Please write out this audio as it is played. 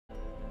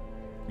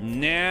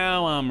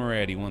Now I'm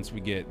ready once we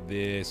get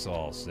this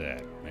all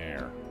set.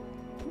 There.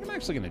 I'm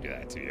actually going to do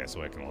that too, yeah,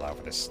 so I can allow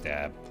for the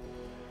stab.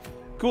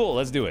 Cool,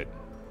 let's do it.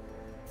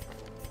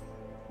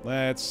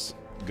 Let's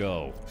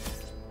go.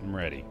 I'm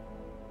ready.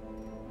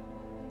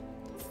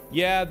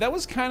 Yeah, that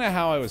was kind of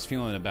how I was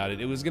feeling about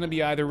it. It was going to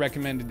be either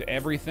recommended to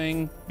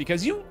everything,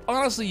 because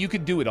honestly, you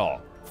could do it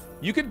all.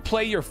 You could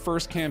play your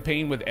first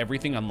campaign with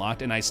everything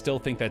unlocked, and I still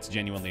think that's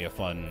genuinely a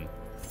fun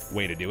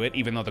way to do it,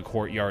 even though the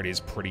courtyard is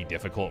pretty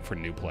difficult for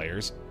new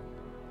players.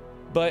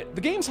 But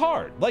the game's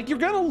hard. Like, you're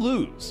gonna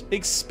lose.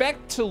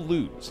 Expect to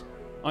lose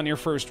on your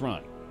first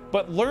run.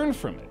 But learn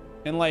from it.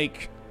 And,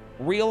 like,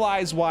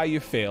 realize why you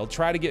failed.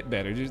 Try to get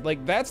better. Just,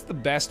 like, that's the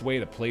best way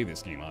to play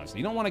this game, honestly.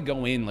 You don't want to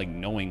go in, like,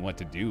 knowing what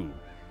to do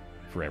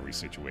for every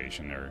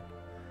situation or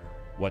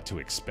what to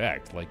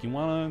expect. Like, you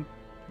want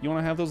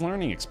to have those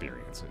learning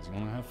experiences. You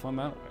want to have fun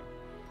that way.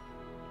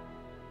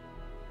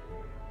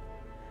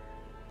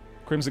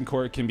 Crimson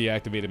Court can be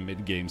activated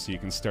mid-game, so you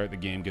can start the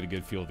game, get a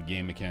good feel of the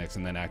game mechanics,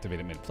 and then activate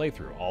it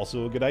mid-playthrough.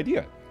 Also a good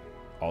idea.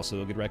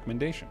 Also a good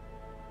recommendation.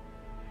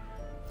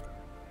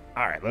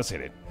 Alright, let's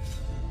hit it.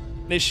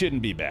 This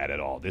shouldn't be bad at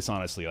all. This,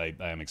 honestly, I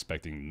am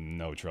expecting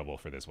no trouble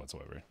for this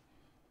whatsoever.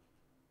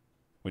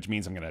 Which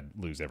means I'm going to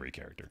lose every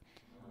character.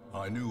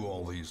 I knew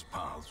all these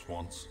paths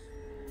once.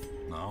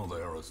 Now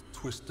they are as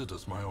twisted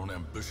as my own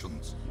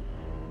ambitions.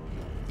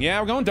 Yeah,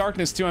 we're going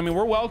darkness too. I mean,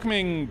 we're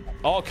welcoming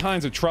all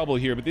kinds of trouble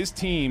here, but this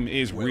team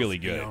is really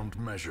good. Beyond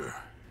measure.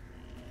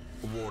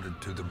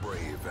 Awarded to the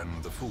brave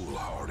and the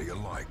foolhardy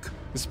alike.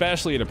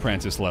 Especially at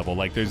apprentice level.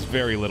 Like, there's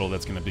very little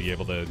that's going to be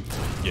able to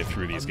get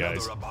through these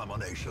guys. Another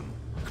abomination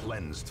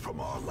cleansed from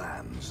our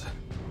lands.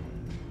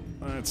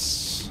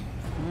 That's...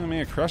 I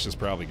mean, a crush is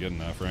probably good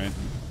enough, right?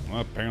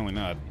 Well, apparently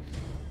not.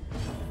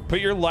 Put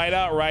your light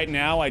out right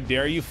now, I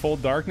dare you, full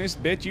darkness.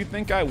 Bitch, you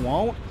think I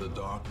won't? The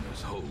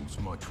darkness holds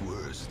much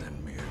worse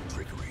than mere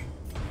trickery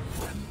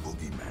and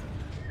boogeymen.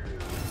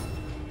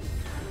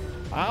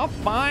 I'll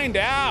find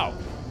out.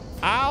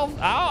 I'll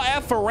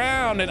F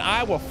around and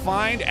I will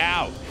find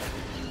out.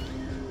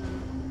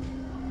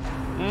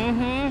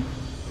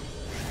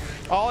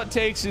 All it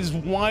takes is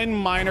one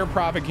minor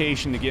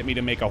provocation to get me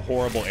to make a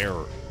horrible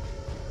error.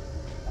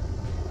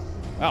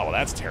 Oh, well,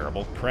 that's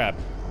terrible. Crap.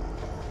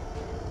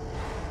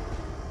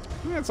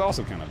 Yeah, it's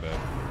also kind of bad.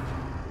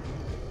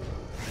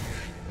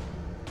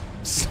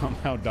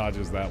 Somehow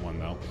dodges that one,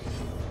 though.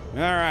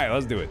 Alright,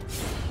 let's do it.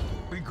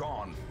 Be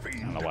gone,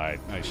 fiend. I don't know why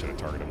I should have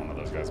targeted one of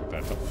those guys with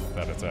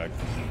that attack.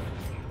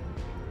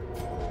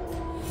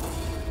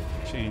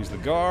 Change the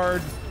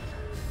guard.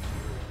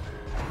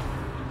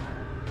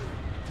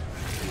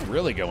 I'm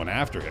really going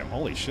after him.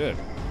 Holy shit.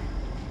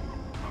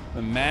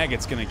 The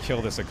maggot's gonna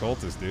kill this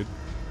occultist, dude.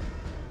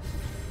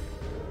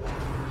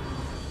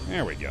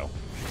 There we go.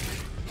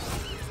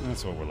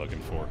 That's what we're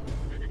looking for.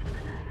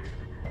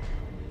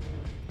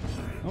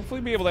 Hopefully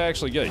be able to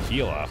actually get a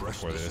heal off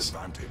before this.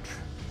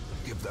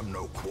 Give them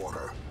no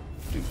quarter.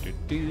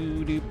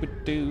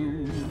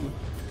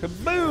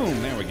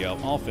 Kaboom! There we go.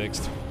 All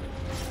fixed.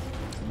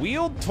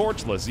 Wield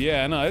torchless.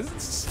 Yeah, no,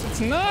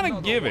 it's not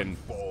a given.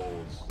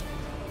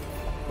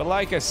 But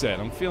like I said,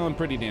 I'm feeling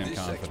pretty damn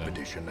confident. This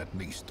expedition at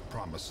least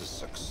promises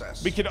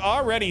success. We could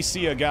already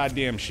see a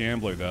goddamn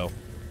shambler, though.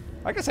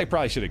 I guess I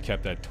probably should have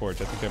kept that torch.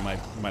 I think there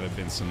might have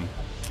been some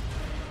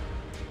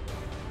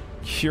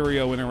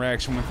curio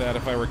interaction with that,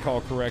 if I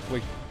recall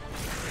correctly.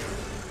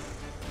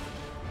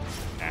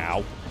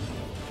 Ow.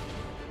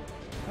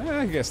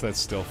 I guess that's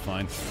still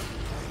fine.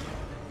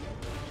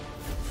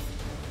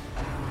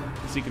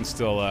 So he can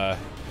still, I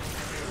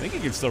think he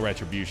can still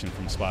retribution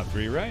from spot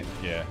 3, right?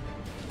 Yeah.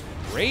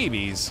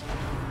 Rabies?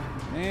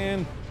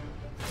 Man.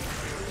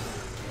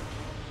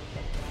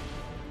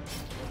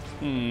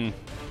 Yeah,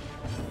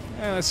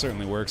 that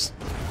certainly works.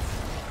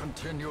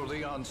 Continue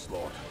the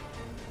onslaught.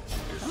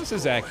 How's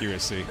his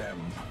accuracy?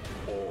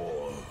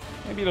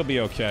 Maybe it'll be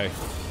okay.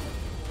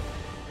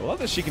 I love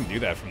that she can do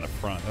that from the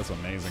front. That's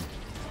amazing.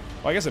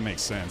 Well, I guess it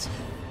makes sense.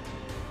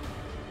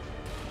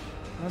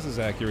 How's his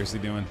accuracy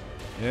doing?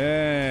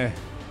 Yeah.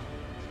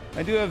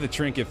 I do have the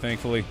trinket,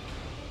 thankfully.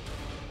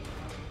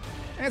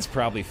 It's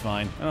probably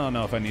fine. I don't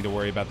know if I need to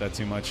worry about that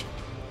too much.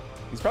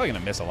 He's probably going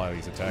to miss a lot of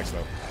these attacks,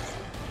 though.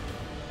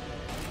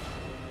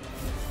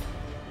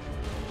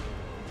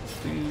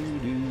 There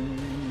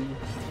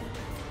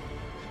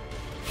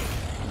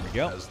we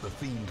go. As the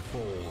fiend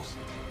falls,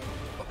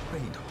 a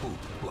faint hope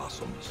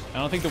blossoms. I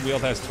don't think the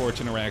wield has torch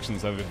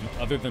interactions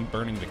other than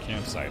burning the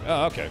campsite.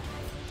 Oh, okay.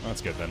 Well,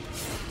 that's good then.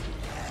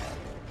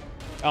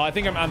 Oh, I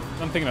think I'm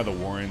thinking of the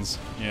Warrens.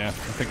 Yeah, I'm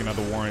thinking of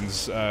the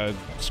Warrens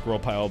scroll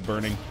pile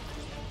burning,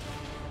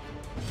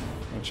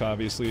 which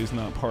obviously is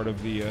not part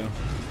of the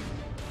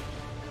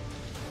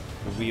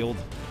wield.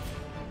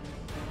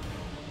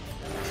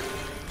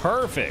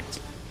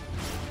 Perfect.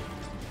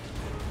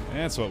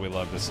 That's what we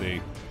love to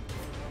see.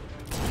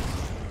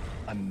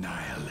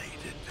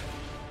 Annihilated.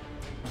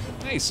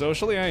 Hey,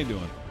 socially, how you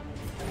doing?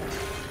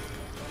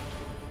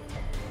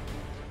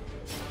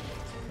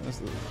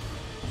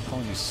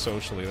 Calling you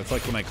socially. That's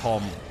like when I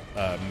call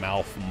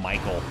Malf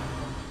Michael.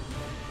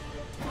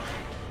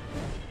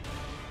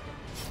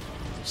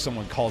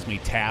 someone calls me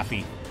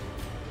Taffy.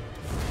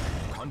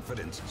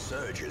 Confidence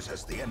surges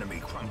as the enemy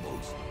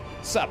crumbles.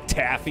 Sup,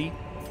 Taffy?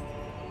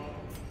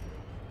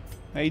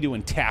 How you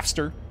doing,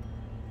 Taffster?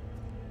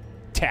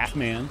 Taff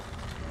man.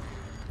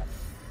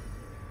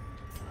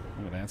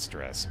 Look at that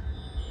stress.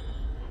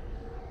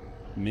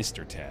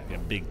 Mr. Taff. Yeah,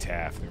 Big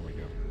Taff. There we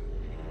go.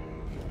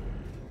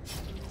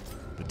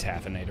 The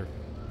Taffinator.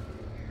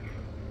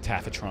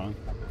 Taffatron.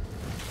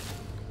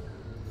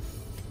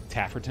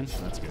 Tafferton?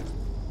 That's good.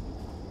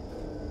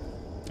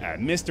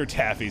 Mr.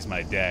 Taffy's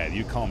my dad.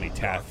 You call me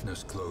Taff.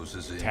 Darkness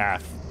closes in,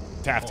 Taff.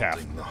 Taff.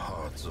 haunting the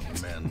hearts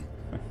of men.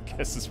 I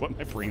guess is what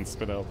my brain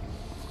spit out.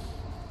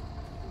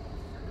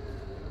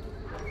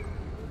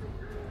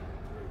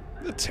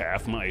 The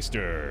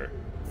Taffmeister.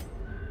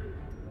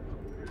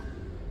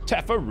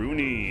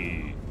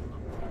 Taffaroonie.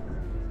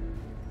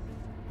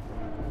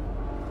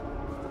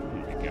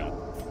 There we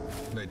go.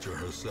 Nature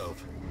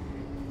herself,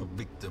 a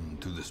victim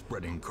to the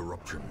spreading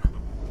corruption,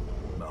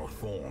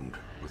 malformed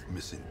with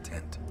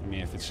misintent. I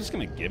mean, if it's just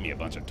gonna give me a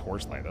bunch of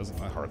torchlight,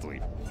 that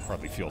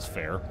hardly feels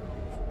fair.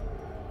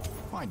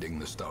 Finding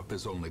the stuff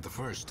is only the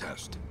first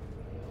test.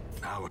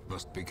 Now it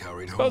must be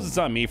carried I suppose home. it's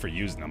on me for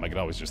using them. I could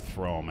always just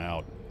throw them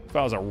out. If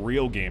I was a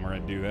real gamer,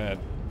 I'd do that.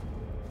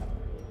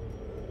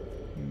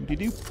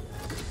 Doo-doo.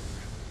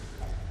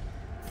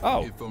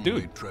 Oh, If only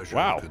dude! treasure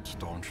Wow. could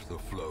staunch the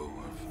flow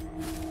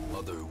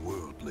of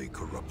otherworldly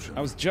corruption.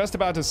 I was just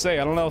about to say,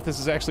 I don't know if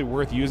this is actually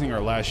worth using our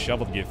last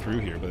shovel to get through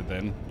here, but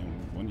then,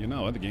 when you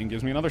know it, the game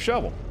gives me another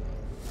shovel.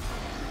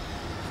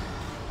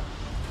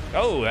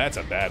 Oh, that's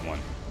a bad one.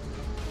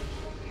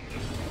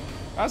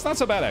 That's not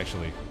so bad,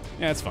 actually.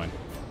 Yeah, it's fine.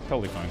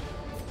 Totally fine.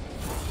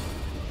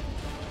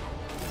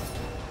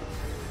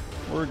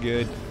 We're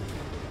good.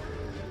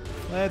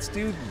 Let's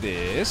do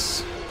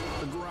this.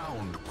 The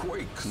ground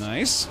quakes.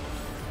 Nice.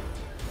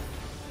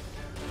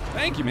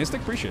 Thank you,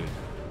 Mystic. Appreciate it.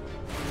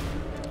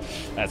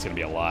 That's gonna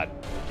be a lot.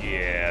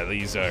 Yeah,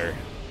 these are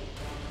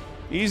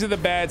the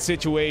bad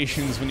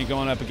situations when you're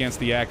going up against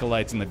the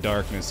acolytes in the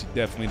darkness. You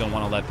definitely don't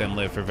want to let them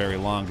live for very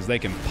long because they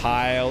can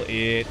pile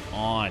it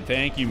on.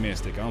 Thank you,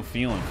 Mystic. I'm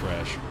feeling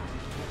fresh.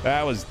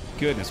 That was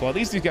goodness. Well, at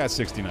least he's got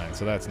 69,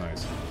 so that's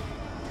nice.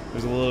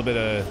 There's a little bit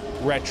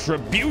of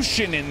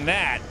retribution in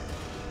that.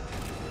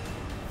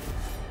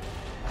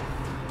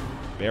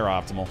 Baer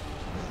optimal.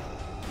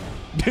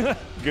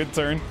 Good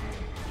turn.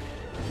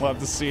 We'll have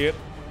to see it.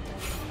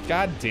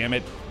 God damn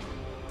it.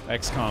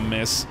 XCOM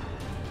miss.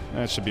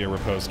 That should be a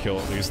repose kill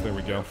at least. There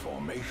we go.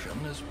 Formation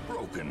is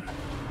broken.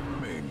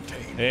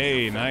 Maintain.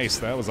 Hey, nice.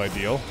 That was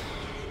ideal.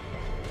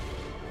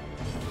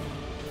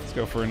 Let's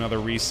go for another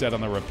reset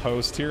on the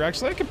riposte here.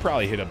 Actually, I could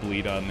probably hit a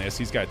bleed on this.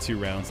 He's got 2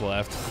 rounds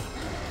left.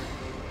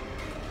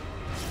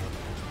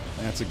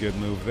 That's a good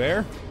move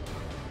there.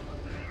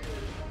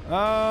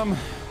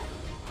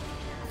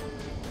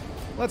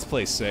 Let's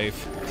play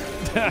safe.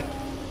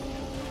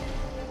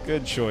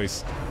 Good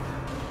choice.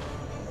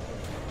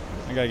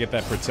 I gotta get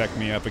that protect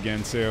me up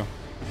again, too.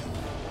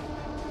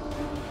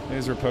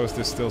 His riposte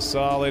is still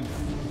solid.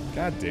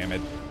 God damn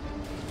it.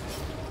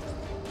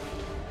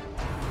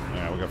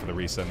 Alright, we'll go for the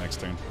reset next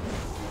turn.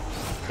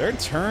 Their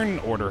turn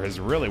order has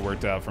really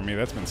worked out for me.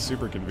 That's been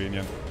super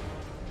convenient.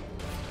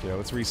 Okay,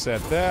 let's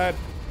reset that.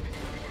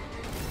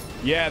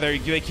 Yeah,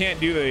 they can't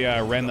do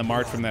the Rend the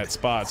March from that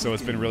spot, so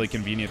it's been really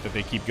convenient that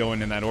they keep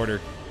going in that order.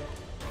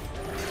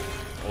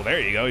 Well, there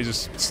you go. He's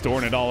just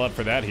storing it all up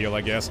for that heal,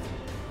 I guess.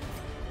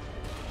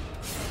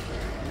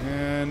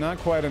 Not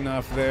quite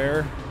enough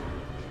there.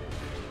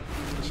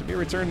 Should be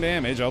return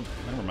damage. Oh,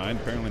 never mind.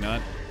 Apparently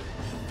not.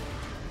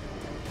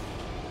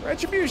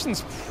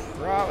 Retribution's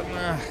probably...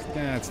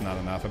 it's not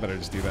enough. I better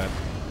just do that.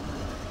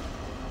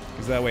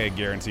 Because that way it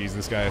guarantees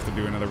this guy has to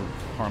do another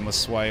harmless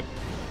swipe.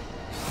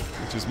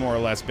 Which has more or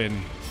less been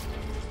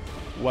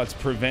what's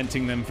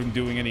preventing them from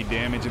doing any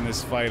damage in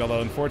this fight.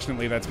 Although,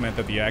 unfortunately, that's meant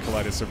that the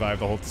Acolyte has survived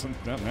the whole...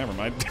 No, never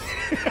mind.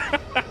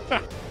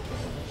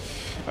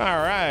 All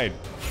right.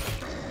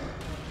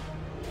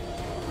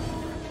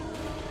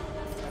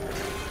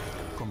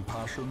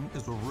 Compassion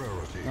is a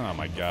rarity. Oh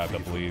my god, the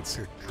bleeds.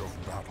 Pitch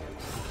of battle.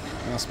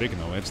 Well, speaking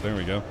of which, there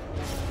we go.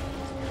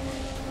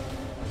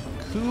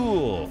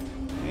 Cool.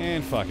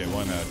 And fuck it,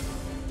 why not?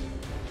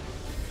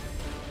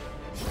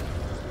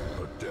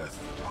 A death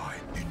by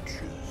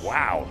inches.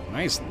 Wow,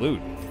 nice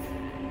loot.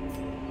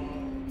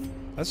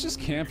 Let's just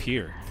camp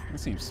here. That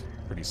seems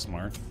pretty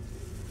smart.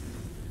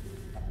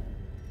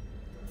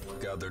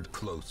 Gathered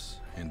close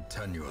in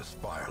tenuous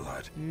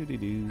firelight.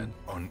 Doo-doo-doo. An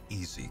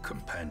uneasy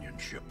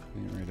companionship.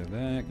 Get rid of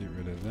that, get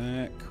rid of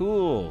that.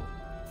 Cool.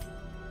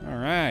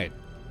 Alright.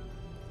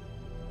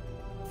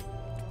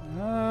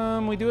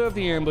 We do have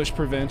the ambush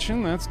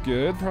prevention. That's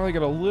good. Probably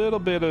got a little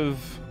bit of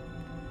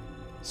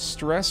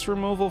stress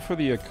removal for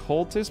the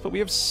occultist, but we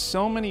have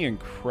so many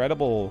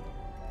incredible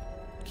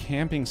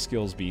camping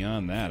skills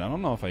beyond that. I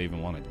don't know if I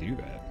even want to do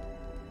that.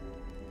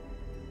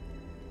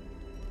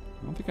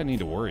 I don't think I need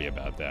to worry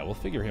about that. We'll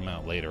figure him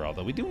out later,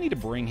 although we do need to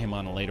bring him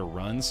on a later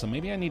run, so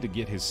maybe I need to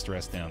get his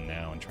stress down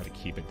now and try to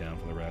keep it down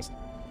for the rest.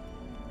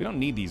 We don't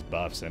need these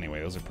buffs anyway.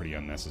 Those are pretty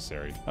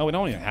unnecessary. Oh, we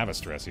don't even have a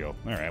stress heal.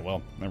 Alright,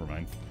 well, never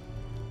mind.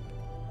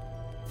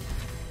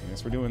 I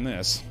guess we're doing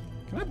this.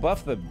 Can I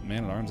buff the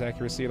man-at-arms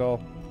accuracy at all?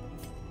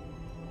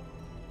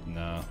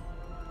 No.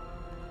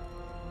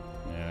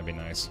 Yeah, that'd be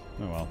nice.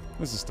 Oh well.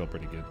 This is still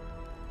pretty good.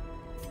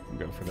 I'll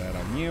go for that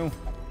on you.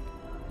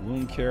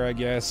 Wound care, I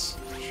guess.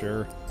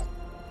 Sure.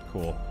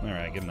 Cool.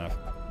 Alright, good enough.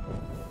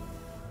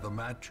 The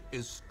match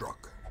is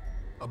struck.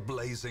 A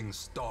blazing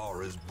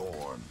star is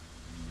born.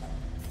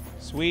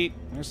 Sweet.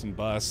 There's some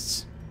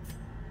busts.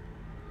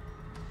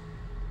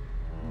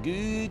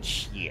 Good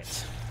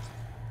shit.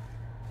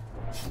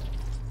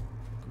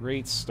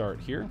 Great start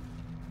here.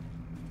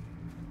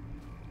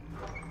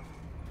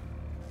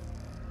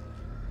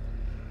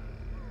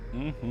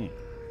 Mm-hmm.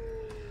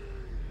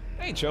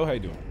 Hey, Cho, how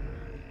you doing?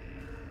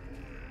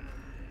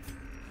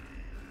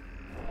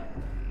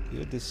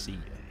 Good to see you.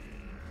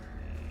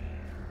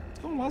 It's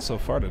going well so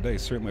far today,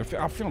 certainly.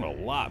 I'm feeling a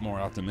lot more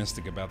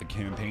optimistic about the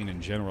campaign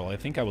in general. I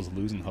think I was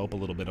losing hope a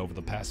little bit over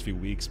the past few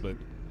weeks, but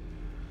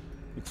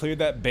we cleared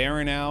that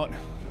Baron out.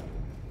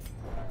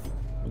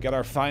 We got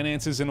our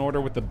finances in order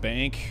with the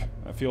bank.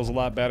 That feels a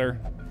lot better.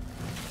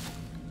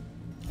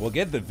 We'll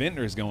get the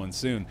vintners going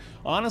soon.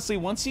 Honestly,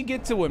 once you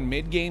get to a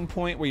mid-game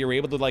point where you're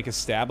able to like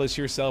establish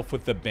yourself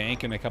with the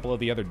bank and a couple of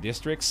the other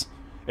districts,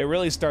 it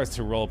really starts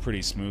to roll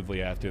pretty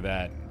smoothly after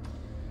that.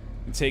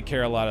 You take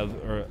care of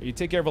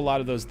a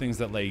lot of those things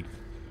that like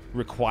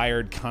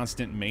required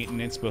constant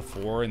maintenance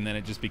before, and then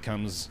it just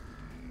becomes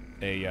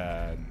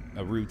a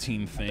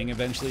routine thing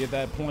eventually at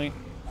that point.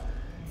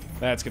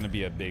 That's going to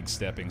be a big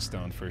stepping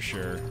stone for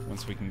sure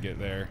once we can get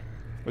there,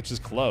 which is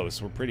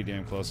close. We're pretty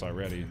damn close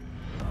already.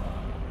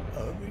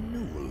 A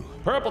renewal.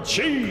 Purple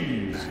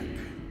cheese!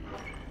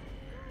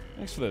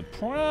 Thanks for the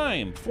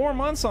prime. 4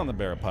 months on the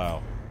bear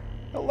pile.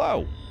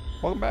 Hello.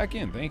 Welcome back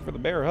in. Thank you for the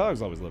bear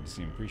hugs. Always love to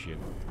see them. Appreciate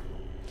it.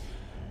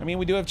 I mean,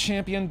 we do have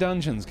champion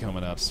dungeons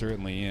coming up,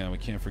 certainly. Yeah, we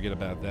can't forget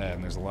about that.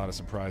 And there's a lot of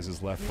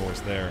surprises left for us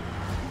there.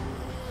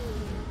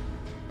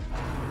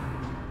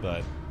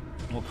 But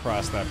we'll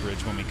cross that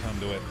bridge when we come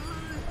to it.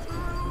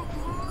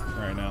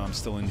 Right now, I'm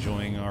still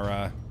enjoying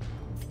our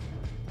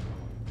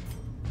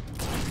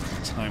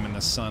time in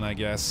the sun, I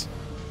guess.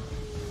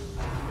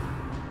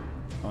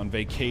 On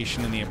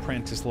vacation in the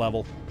apprentice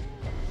level.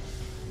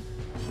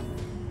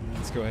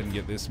 Let's go ahead and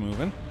get this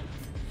moving.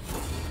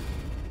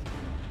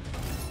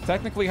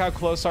 Technically, how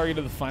close are you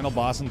to the final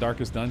boss in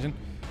Darkest Dungeon?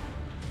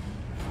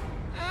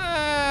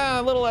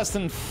 A little less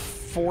than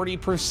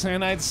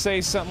 40%, I'd say,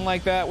 something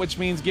like that, which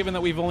means given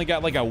that we've only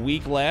got like a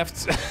week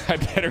left, I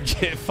better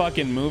get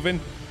fucking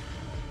moving.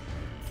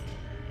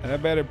 And I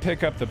better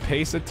pick up the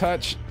pace a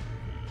touch.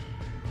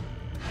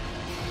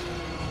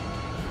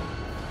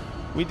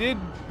 We did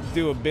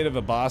do a bit of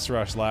a boss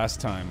rush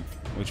last time,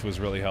 which was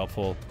really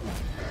helpful.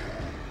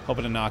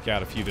 Hoping to knock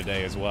out a few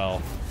today as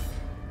well.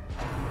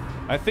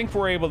 I think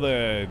we're able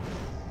to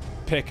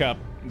pick up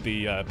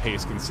the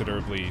pace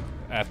considerably.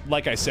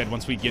 Like I said,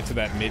 once we get to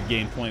that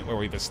mid-game point where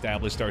we've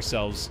established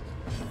ourselves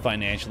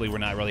financially, we're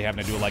not really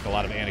having to do like a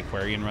lot of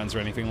antiquarian runs or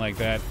anything like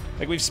that.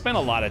 Like, we've spent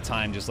a lot of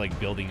time just like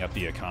building up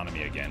the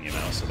economy again, you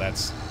know? So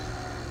that's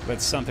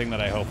something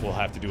that I hope we'll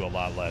have to do a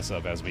lot less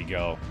of as we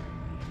go.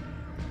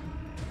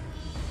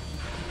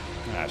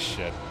 Ah,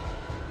 shit.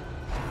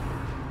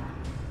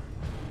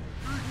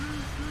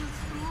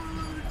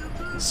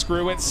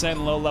 Screw it,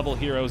 send low-level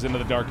heroes into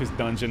the Darkest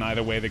Dungeon.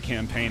 Either way, the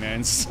campaign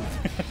ends.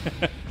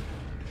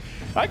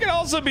 That could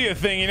also be a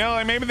thing, you know?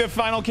 Like, maybe the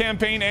final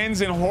campaign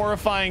ends in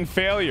horrifying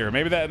failure.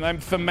 Maybe that,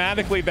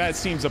 thematically, that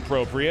seems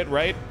appropriate,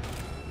 right?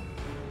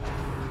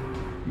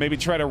 Maybe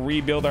try to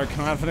rebuild our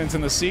confidence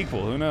in the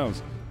sequel. Who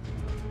knows?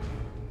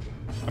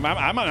 I'm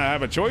gonna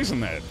have a choice in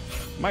that. It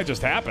might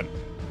just happen.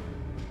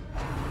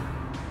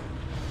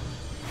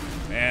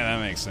 Yeah,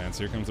 that makes sense.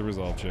 Here comes the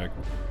resolve check.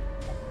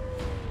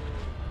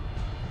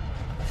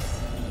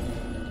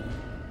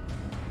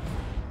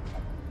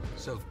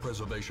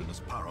 Self-preservation is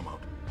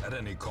paramount at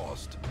any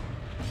cost.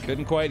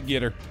 Couldn't quite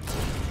get her.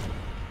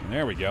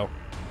 There we go.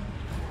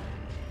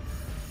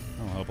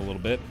 I'll help a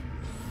little bit.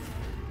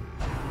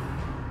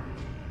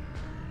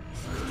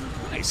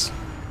 Nice.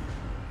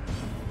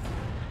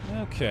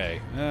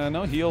 Okay.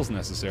 No heals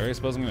necessary. I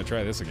suppose I'm going to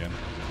try this again.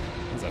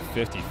 That's a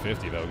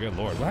 50-50, though. Good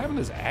lord. What happened to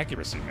his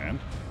accuracy, man?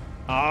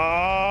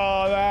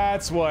 Oh,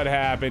 that's what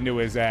happened to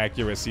his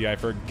accuracy. I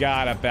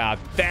forgot about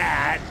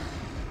that.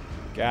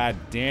 God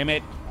damn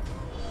it.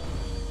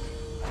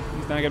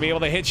 He's not going to be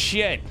able to hit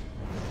shit.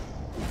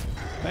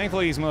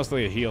 Thankfully, he's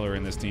mostly a healer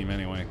in this team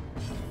anyway.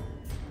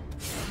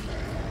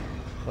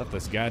 Left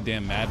this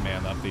goddamn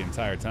madman up the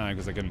entire time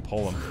because I couldn't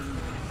pull him.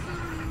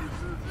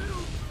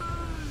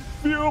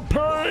 Feel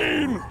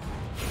pain!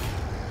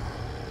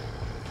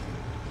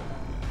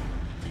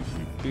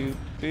 Boop,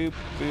 boop,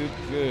 boop.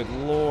 Good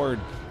lord.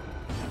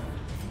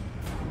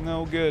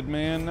 No good,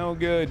 man. No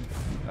good.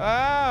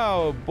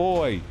 Oh,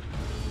 boy.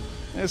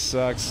 This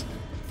sucks.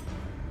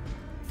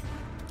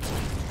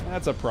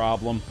 That's a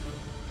problem.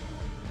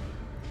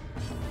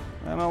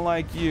 I don't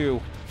like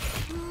you.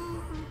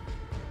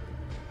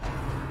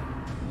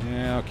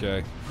 Yeah,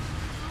 Okay.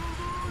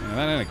 Yeah,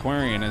 that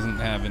antiquarian isn't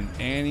having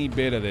any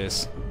bit of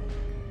this.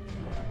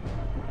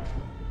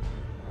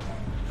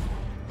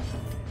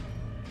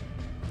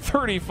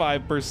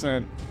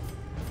 %35%.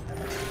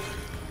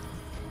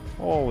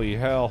 Holy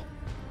hell.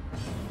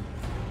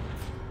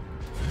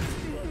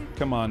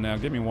 Come on now,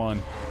 give me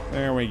one.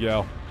 There we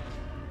go.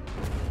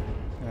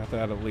 Got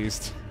that at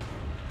least.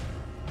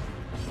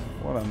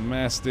 What a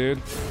mess,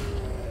 dude.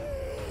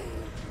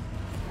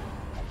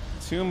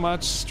 Too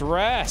much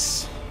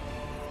stress.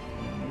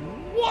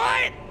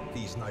 What?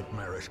 These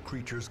nightmarish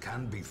creatures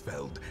can be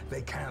felled.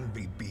 They can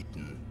be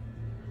beaten.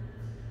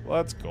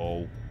 Let's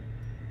go.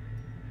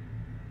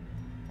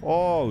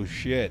 Oh,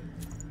 shit.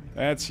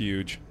 That's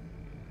huge.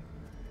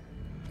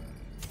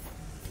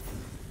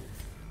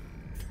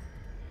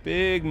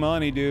 Big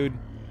money, dude.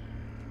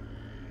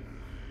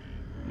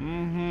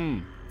 Mm-hmm.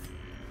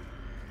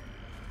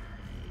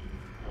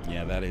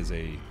 Yeah, that is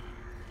a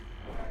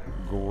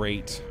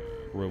great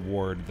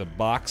reward. The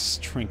box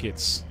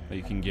trinkets that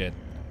you can get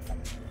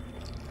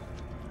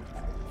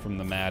from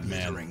the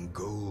madman. Glittering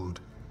gold,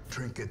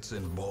 trinkets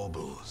and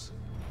baubles.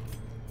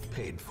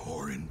 Paid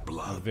for in A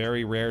blood.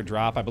 very rare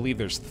drop. I believe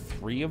there's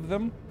 3 of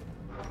them.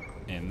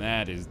 And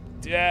that is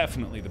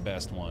definitely the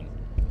best one.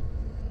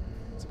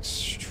 It's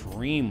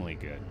extremely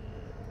good.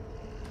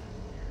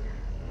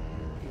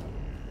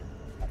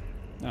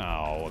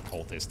 Oh,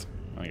 occultist.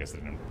 I guess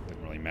it didn't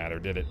really matter,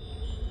 did it?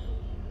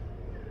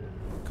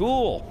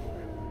 Cool.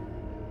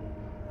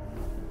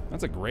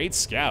 That's a great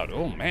scout.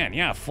 Oh, man.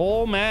 Yeah,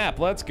 full map.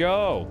 Let's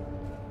go.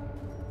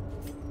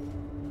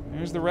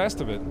 Here's the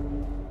rest of it.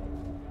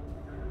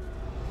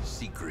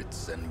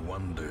 Secrets and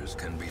wonders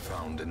can be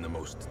found in the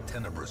most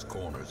tenebrous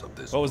corners of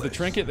this What was the place.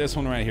 trinket? This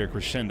one right here,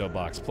 Crescendo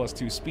Box.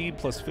 +2 speed,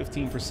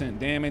 +15%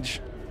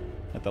 damage.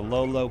 At the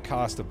low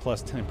cost of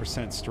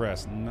 +10%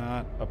 stress.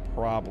 Not a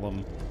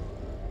problem.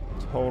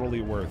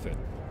 Totally worth it.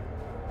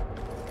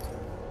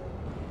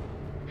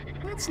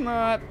 That's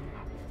not...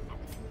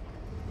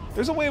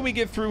 There's a way we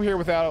get through here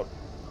without...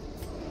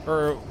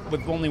 Or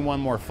with only one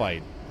more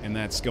fight. And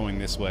that's going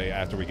this way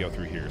after we go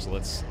through here. So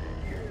let's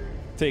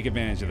take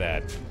advantage of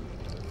that.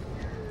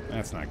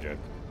 That's not good.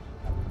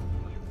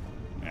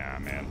 Yeah,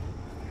 man.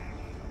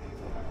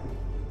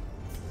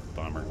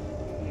 Bummer.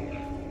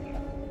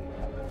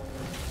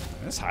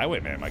 This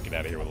highwayman might get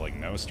out of here with, like,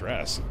 no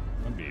stress.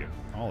 I'd be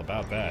all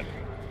about that.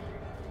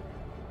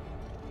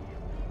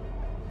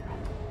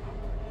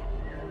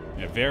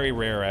 Yeah, very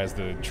rare, as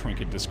the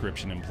trinket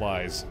description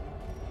implies.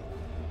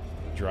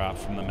 Drop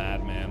from the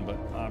madman, but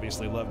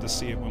obviously love to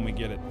see it when we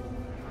get it.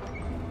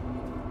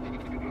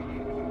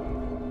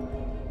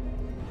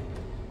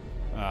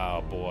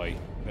 Oh boy,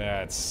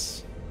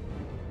 that's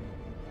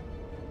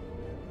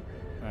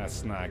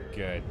not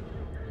good.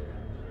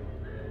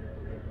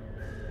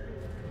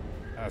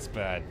 That's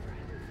bad.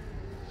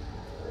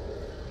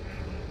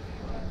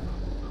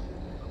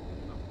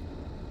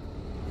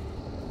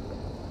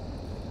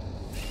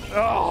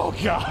 Oh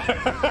god.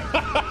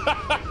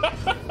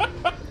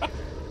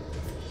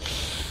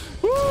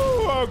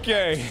 Woo,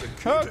 okay.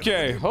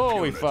 Okay,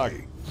 holy fuck.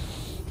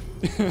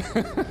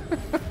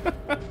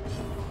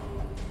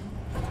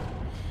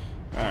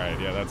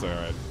 Alright, yeah, that's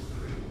alright.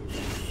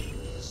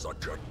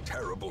 Such a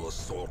terrible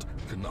assault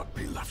cannot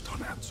be left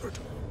unanswered.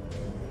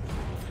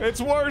 It's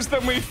worse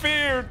than we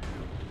feared!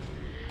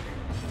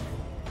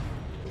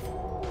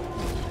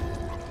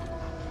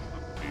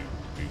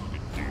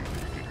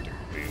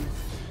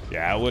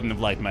 Yeah, I wouldn't have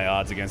liked my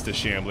odds against a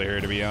shambler here,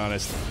 to be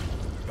honest.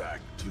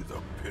 Back to the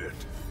pit.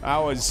 I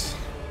was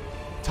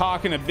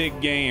talking a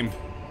big game,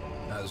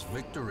 As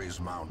victories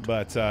mount,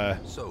 but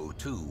so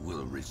too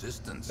will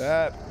resistance.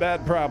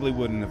 that probably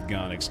wouldn't have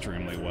gone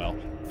extremely well.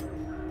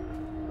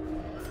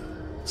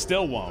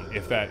 Still won't,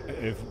 if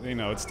you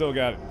know, it's still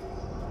got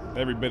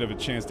every bit of a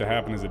chance to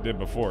happen as it did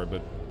before,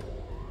 but...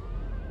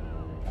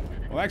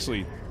 Well,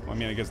 actually, I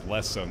mean, I guess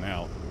less so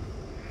now,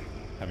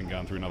 having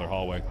gone through another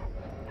hallway.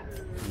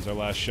 Here's our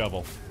last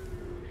shovel.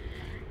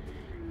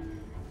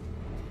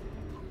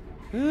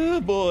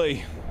 Oh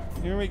boy,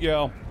 here we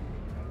go.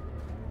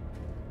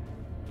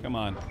 Come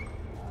on.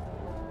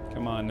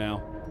 Come on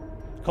now.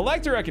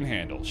 Collector I can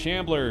handle.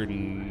 Shambler,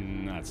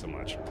 not so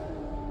much.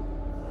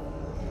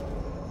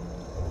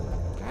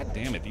 God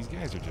damn it, these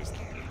guys are just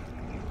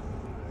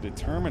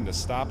determined to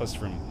stop us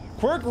from...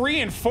 Quirk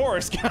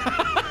reinforced!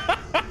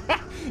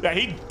 Yeah,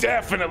 he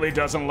definitely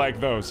doesn't like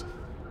those.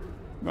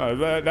 No,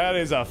 that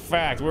is a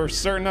fact. We're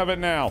certain of it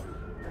now.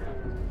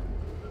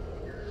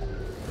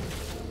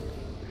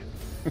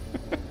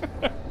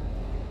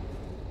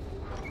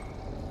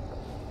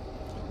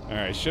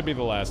 Alright, should be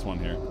the last one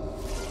here.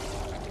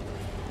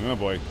 Oh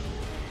boy.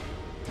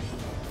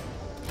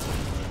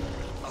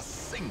 A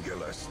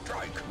singular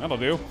strike. That'll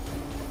do.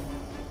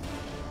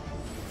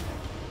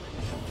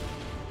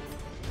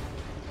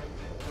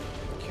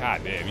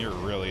 God damn, you're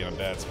really in a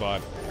bad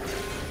spot.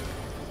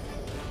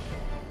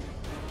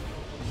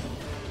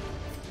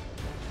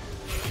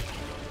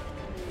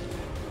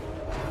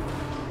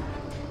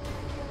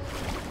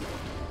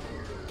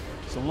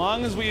 So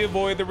long as we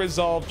avoid the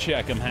resolve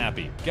check, I'm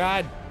happy.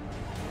 God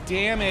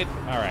damn it.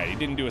 Alright, he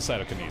didn't do a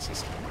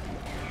cytokinesis.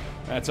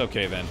 That's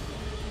okay then.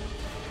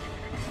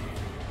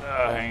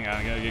 Hang on,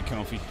 I gotta get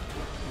comfy.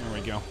 There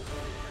we go.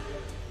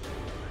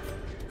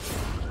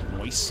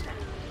 Nice.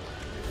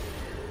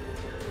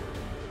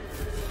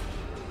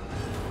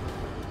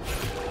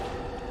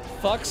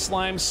 Fuck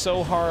slime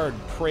so hard,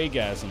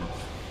 preygasm.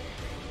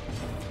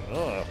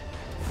 Ugh.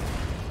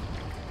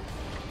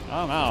 I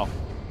don't know.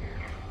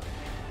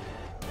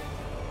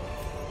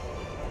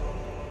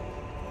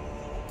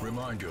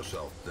 Remind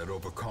yourself that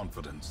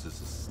overconfidence is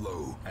a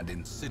slow and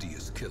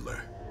insidious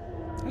killer.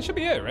 That should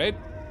be it, right?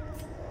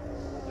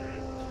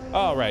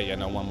 Oh, right, yeah,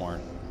 no, one more.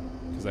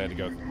 Because I had to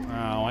go...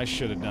 Oh, I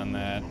should have done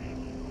that.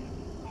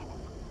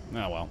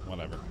 Oh, well,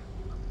 whatever.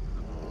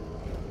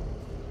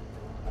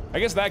 I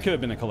guess that could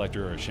have been a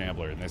collector or a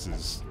shambler, and this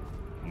is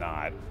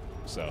not,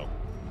 so...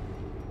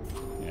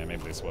 Yeah,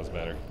 maybe this was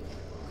better.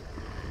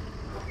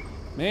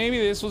 Maybe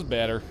this was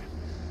better.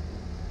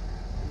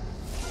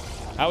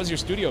 How was your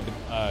studio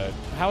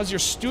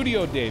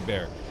day,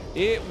 Baer?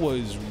 It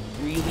was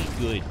really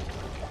good.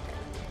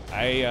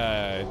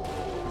 I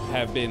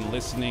have been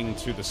listening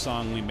to the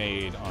song we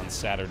made on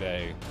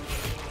Saturday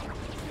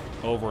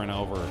over and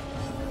over,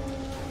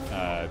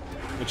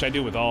 which I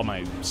do with all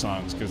my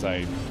songs because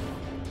I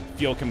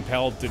feel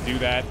compelled to do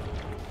that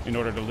in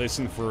order to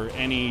listen for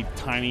any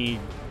tiny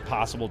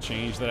possible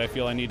change that I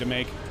feel I need to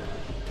make.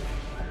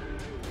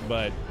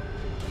 But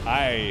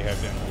I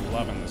have been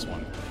loving this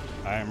one.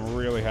 I am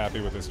really happy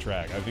with this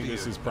track. I think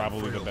this is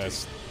probably the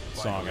best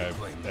song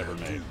I've ever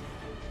made.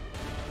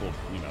 Well,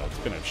 you know, it's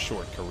been a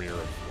short career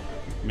of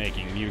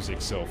making music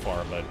so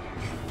far, but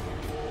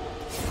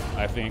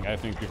I think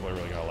people are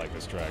really gonna like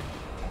this track.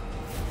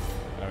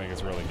 I think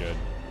it's really good.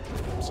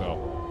 So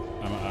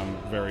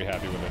I'm very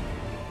happy with it.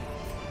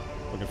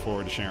 Looking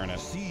forward to sharing it.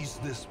 Seize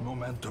this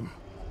momentum.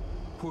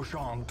 Push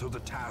on to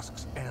the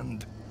task's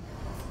end.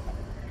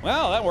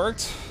 Well, that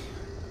worked.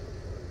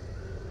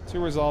 2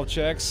 resolve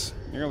checks.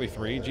 Nearly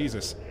 3.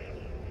 Jesus.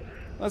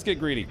 Let's get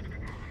greedy.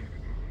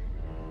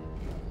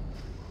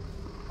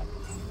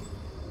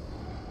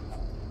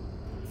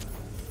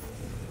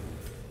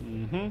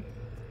 Mm-hmm.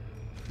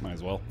 Might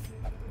as well.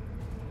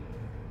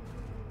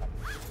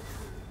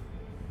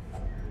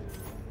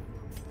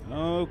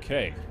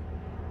 Okay.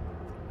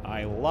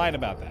 I lied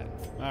about that.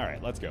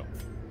 Alright, let's go.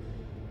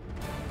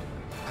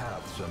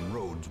 Paths and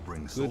roads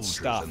bring Good soldiers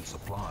stuff. and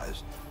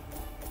supplies.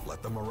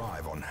 Let them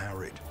arrive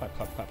unharried. Clap,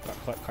 clap, clap,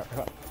 clap, clap, clap,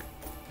 clap.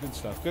 Good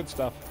stuff, good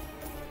stuff.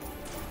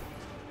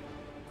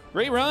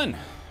 Great run!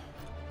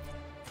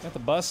 Got the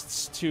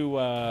busts to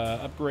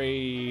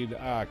upgrade...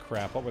 Ah,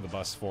 crap. What were the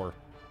busts for?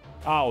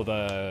 Oh,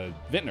 the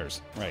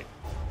Vintners. Right.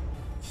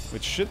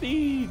 Which should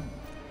be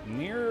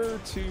near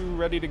to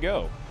ready to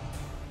go.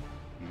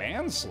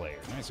 Manslayer.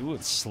 Nice. Ooh,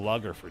 it's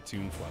Slugger for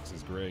Toonflux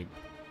is great.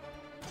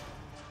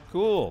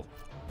 Cool.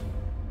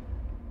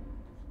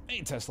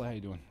 Hey, Tesla. How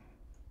you doing?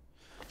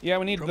 Yeah,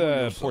 we need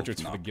the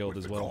portraits for the guild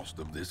as well.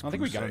 I don't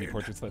think we got any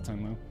portraits that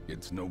time, though.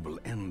 Its noble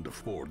end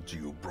affords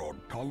you broad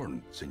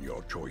tolerance in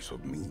your choice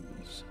of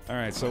means.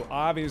 Alright, so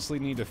obviously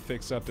need to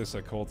fix up this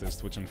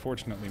occultist, which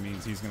unfortunately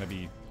means he's going to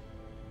be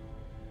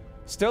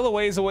still a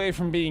ways away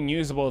from being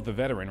usable at the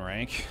veteran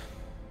rank.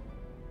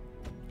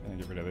 Gonna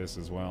get rid of this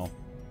as well.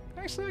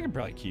 Actually, I can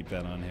probably keep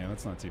that on him.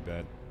 That's not too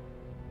bad.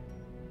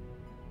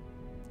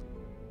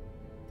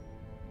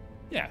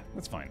 Yeah,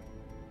 that's fine.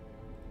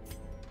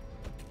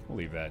 We'll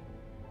leave that.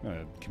 I'm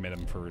gonna commit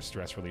him for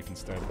stress relief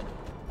instead.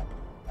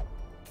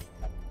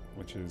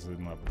 Which is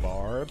in the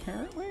bar,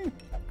 apparently?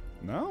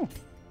 No?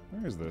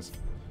 Where is this?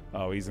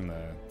 Oh, he's in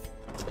the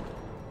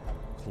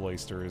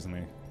cloister, isn't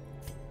he?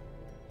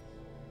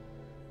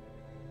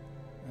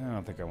 I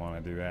don't think I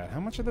want to do that. How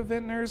much are the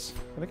Vintners?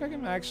 I think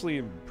I'm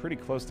actually pretty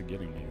close to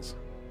getting these.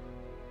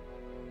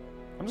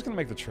 I'm just gonna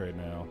make the trade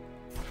now.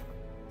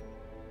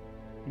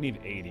 We need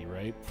 80,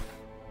 right?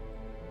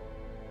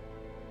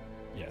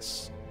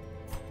 Yes.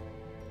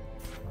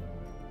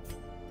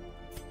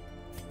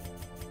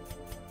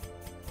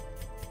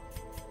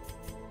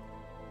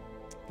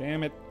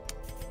 Damn it.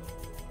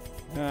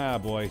 Ah,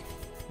 boy.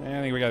 I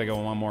think we gotta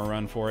go one more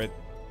run for it.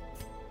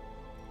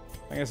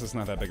 I guess it's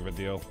not that big of a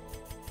deal.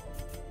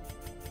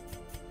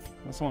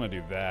 I just want to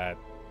do that.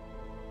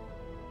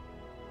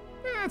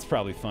 That's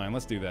probably fine.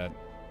 Let's do that.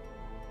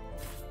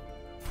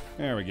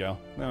 There we go.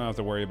 I don't have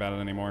to worry about it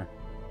anymore.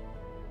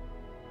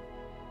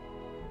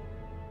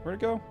 Where'd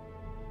it go?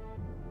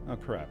 Oh,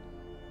 crap.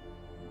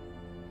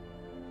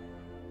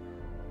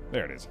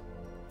 There it is.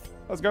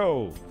 Let's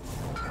go!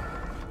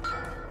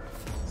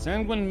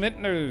 Sanguine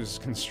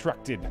Vintners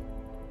constructed.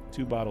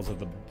 2 bottles of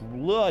the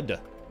blood.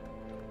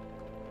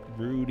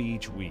 Brewed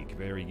each week.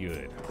 Very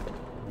good.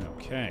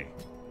 Okay.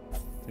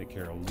 Take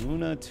care of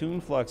Luna.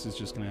 Toonflux is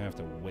just going to have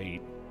to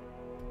wait.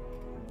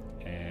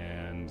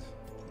 And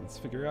let's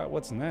figure out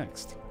what's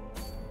next.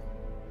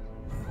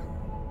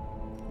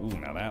 Ooh,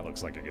 now that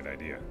looks like a good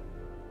idea.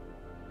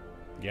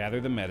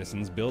 Gather the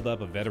medicines, build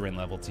up a veteran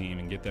level team,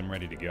 and get them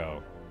ready to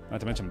go. Not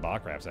to mention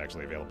Backrap's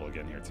actually available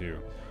again here, too.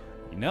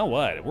 You know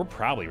what? We're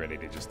probably ready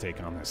to just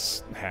take on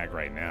this hag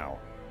right now.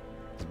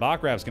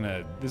 Bakrap's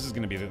gonna... This is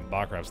gonna be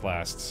Bakrap's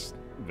last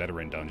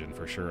veteran dungeon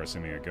for sure,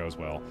 assuming it goes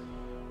well.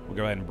 We'll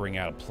go ahead and bring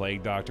out a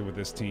Plague Doctor with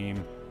this team.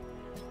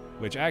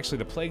 Which, actually,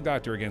 the Plague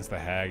Doctor against the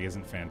hag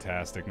isn't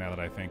fantastic now that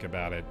I think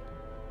about it.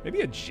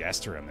 Maybe a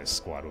Jester in this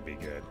squad would be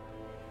good.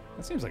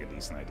 That seems like a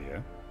decent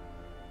idea.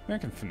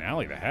 American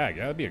Finale, the hag.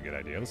 Yeah, that'd be a good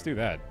idea. Let's do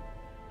that.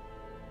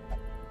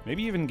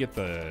 Maybe even get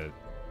the...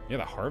 Yeah,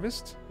 the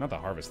Harvest? Not the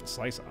Harvest, the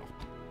Slice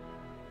Off.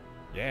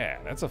 Yeah,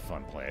 that's a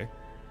fun play.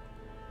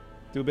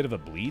 Do a bit of a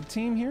bleed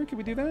team here. Could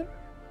we do that?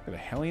 Got a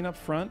Hellion up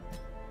front.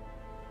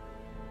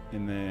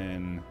 And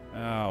then...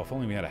 Oh, if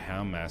only we had a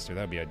Houndmaster.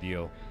 That'd be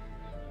ideal.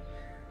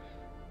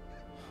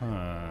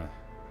 Huh.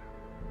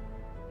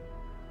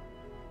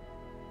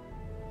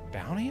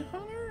 Bounty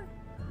Hunter?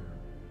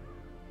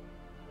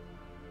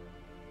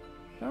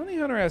 Bounty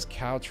Hunter has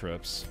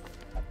Caltrops.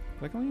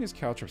 I can only use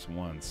Caltrops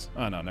once.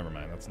 Oh, no, never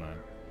mind. That's not...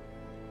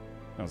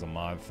 That was a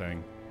mod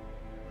thing.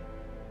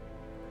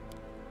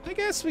 I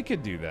guess we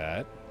could do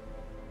that.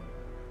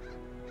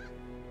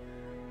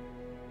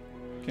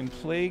 Can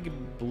Plague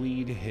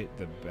Bleed hit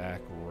the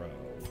back row?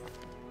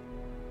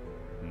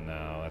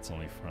 No, that's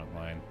only front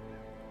line.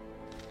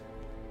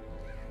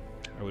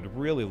 I would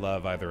really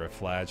love either a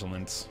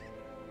Flagellant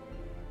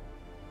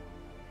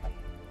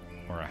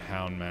or a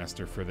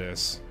Houndmaster for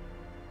this.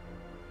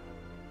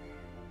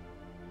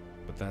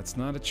 But that's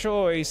not a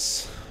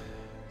choice.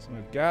 So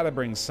we've got to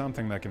bring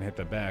something that can hit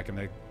the back, and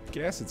I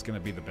guess it's going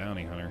to be the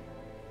Bounty Hunter.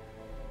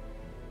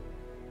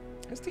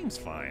 This team's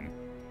fine.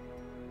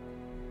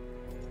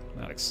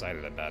 Not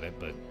excited about it,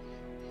 but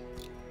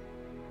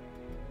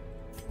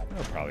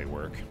it'll probably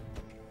work.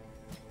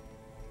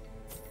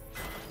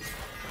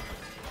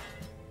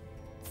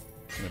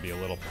 It's gonna be a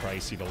little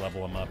pricey to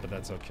level them up, but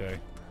that's okay.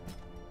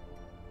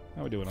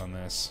 How are we doing on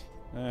this?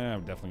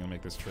 I'm definitely gonna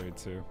make this trade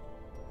too.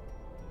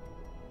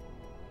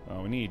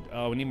 Oh, we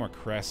need more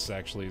crests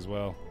actually as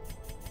well.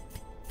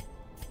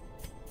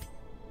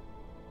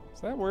 Is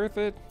that worth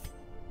it?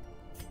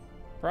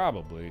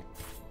 Probably.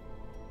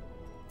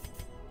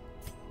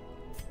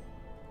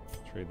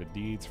 Trade the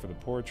deeds for the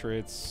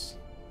portraits.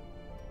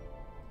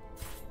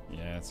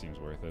 Yeah, it seems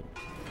worth it.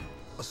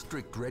 A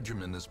strict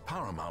regimen is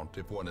paramount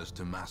if one is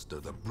to master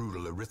the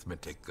brutal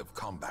arithmetic of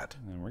combat.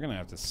 And we're gonna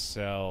have to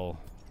sell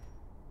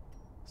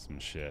some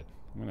shit.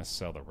 I'm gonna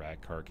sell the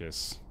rat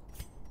carcass.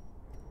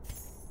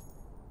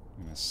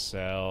 I'm gonna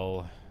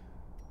sell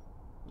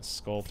the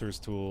sculptor's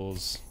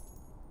tools.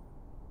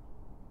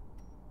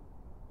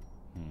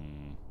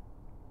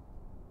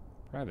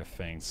 Probably the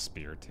fanged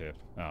spear tip.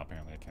 Oh,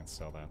 apparently I can't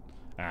sell that.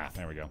 Ah,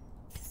 there we go.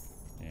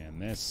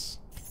 And this.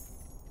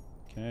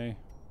 Okay.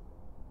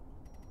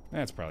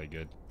 That's probably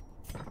good.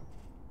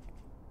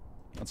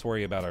 Let's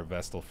worry about our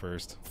Vestal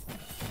first.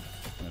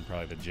 And then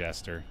probably the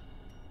Jester.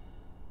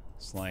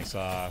 Slice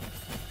off.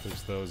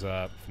 Boost those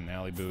up.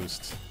 Finale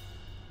boost.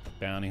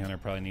 Bounty Hunter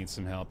probably needs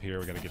some help here.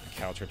 We gotta get the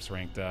Caltrops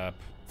ranked up.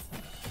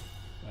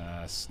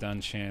 Stun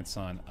chance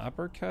on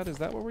Uppercut. Is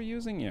that what we're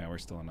using? Yeah, we're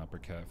still on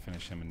Uppercut.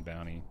 Finish him in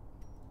Bounty.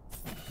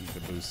 Need the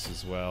boosts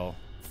as well.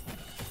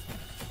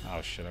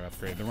 Oh shit, I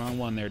upgraded the wrong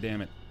one there,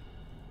 damn it.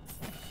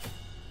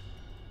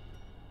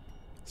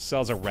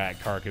 Sells a rat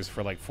carcass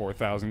for like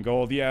 4,000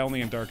 gold. Yeah,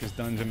 only in Darkest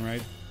Dungeon,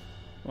 right?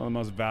 One of the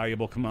most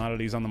valuable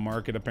commodities on the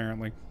market,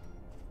 apparently.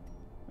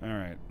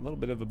 Alright, a little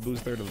bit of a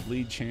boost there to the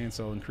bleed chance.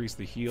 I'll increase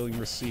the healing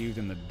received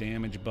and the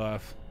damage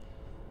buff.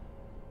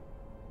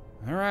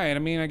 Alright, I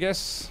mean, I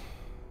guess...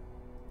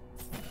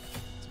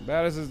 It's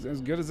about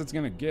as good as it's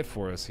gonna get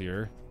for us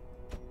here.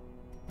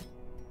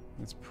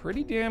 It's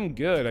pretty damn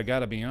good, I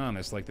gotta be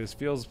honest. Like, this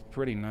feels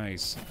pretty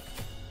nice.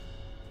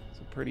 It's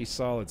a pretty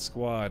solid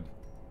squad.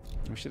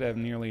 We should have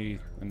nearly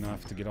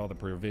enough to get all the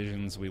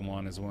provisions we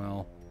want as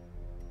well.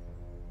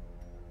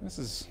 This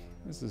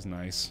is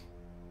nice.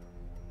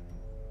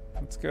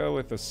 Let's go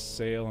with a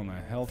sail and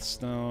a health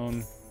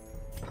stone.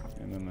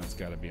 And then that's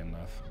gotta be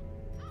enough.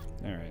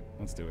 Alright,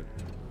 let's do it.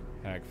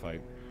 Hag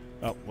fight.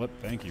 Oh, what?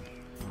 Thank you.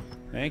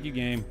 Thank you,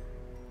 game.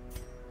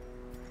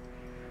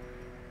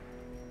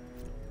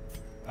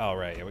 All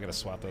right, yeah, we gotta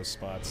swap those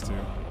spots too.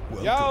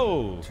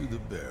 Yo! To the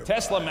Baer.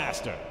 Tesla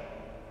Master!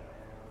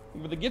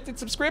 With a gifted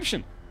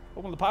subscription!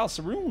 Open the pile,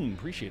 Saroon.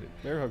 Appreciate it.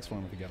 Bear hugs for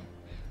him if you get him.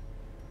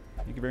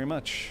 Thank you very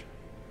much.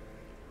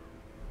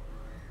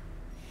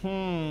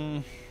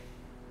 Yeah,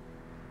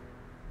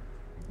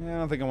 I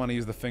don't think I want to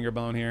use the finger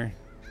bone here.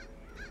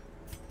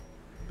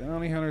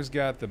 Bounty Hunter's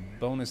got the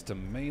bonus to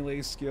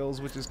melee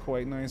skills, which is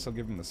quite nice. I'll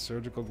give him the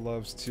surgical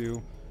gloves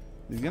too.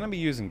 He's going to be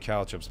using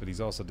Caltrops, but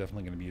he's also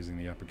definitely going to be using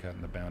the uppercut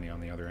and the bounty on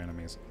the other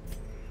enemies.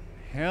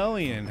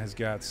 Hellion has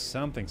got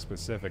something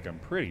specific, I'm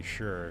pretty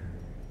sure.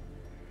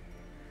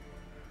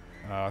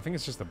 I think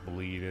it's just a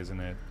bleed, isn't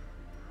it?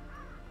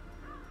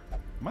 I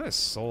might have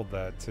sold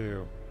that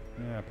too.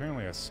 Yeah,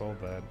 apparently I sold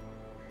that.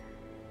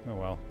 Oh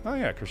well. Oh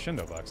yeah,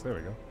 Crescendo box, there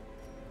we go.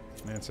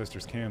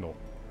 Ancestor's Candle.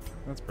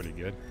 That's pretty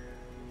good.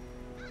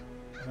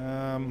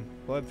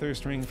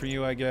 Bloodthirst ring for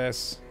you, I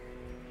guess.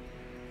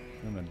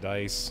 And the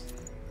dice.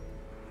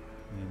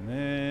 And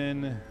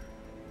then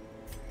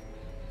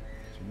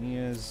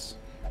Mia's.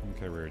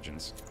 Okay,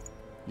 Virgins.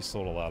 You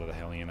sold a lot of the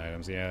Hellion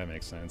items. Yeah, that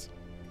makes sense.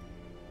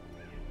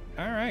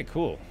 Alright,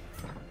 cool.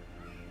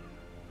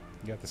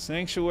 You got the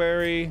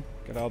Sanctuary.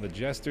 Got all the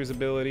Jester's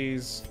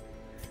abilities.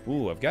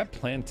 Ooh, I've got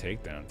Planned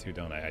Takedown too,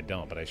 don't I? I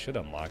don't, but I should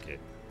unlock it.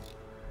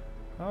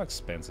 How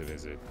expensive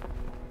is it?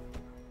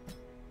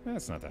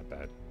 That's not that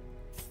bad.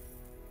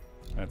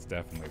 That's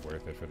definitely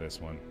worth it for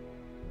this one.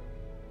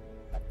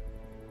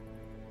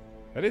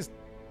 That is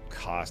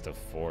cost of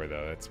 4,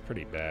 though. That's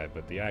pretty bad,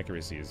 but the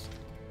accuracy is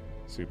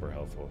super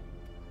helpful.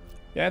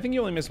 Yeah, I think you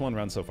only missed 1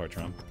 run so far,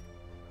 Trump.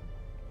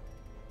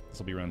 This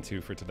will be run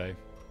 2 for today.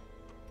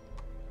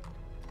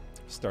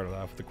 Started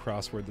off with the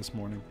crossword this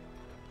morning.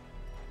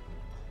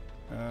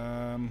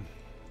 I'm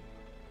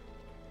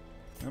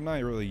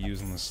not really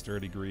using the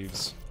Sturdy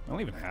Greaves. I don't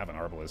even have an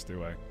Arbalest,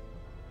 do I?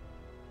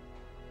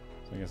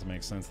 So I guess it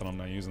makes sense that I'm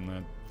not using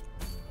that.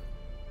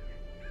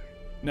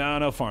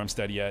 No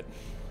Farmstead yet.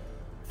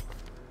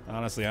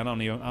 Honestly, I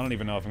don't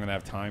even know if I'm gonna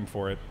have time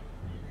for it.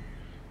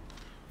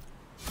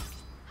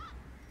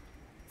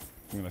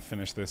 I'm gonna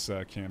finish this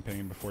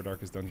campaign before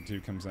Darkest Dungeon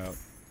 2 comes out.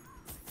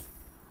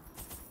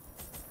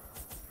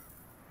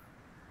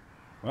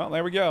 Well,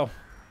 there we go.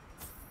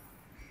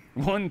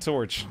 1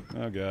 torch.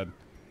 Oh god.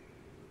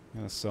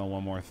 I'm gonna sell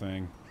 1 more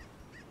thing.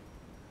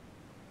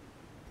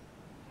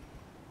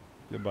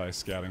 Goodbye,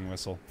 scouting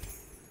whistle.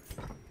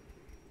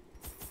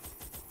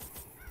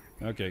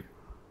 Okay.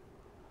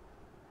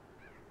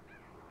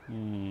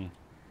 The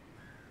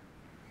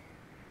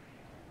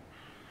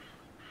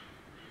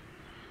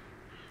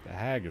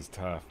hag is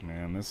tough,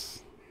 man.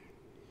 This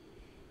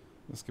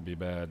could be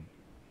bad.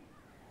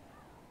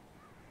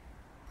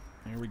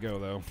 Here we go,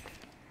 though.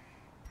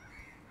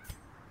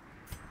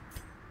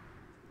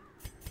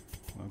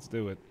 Let's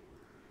do it.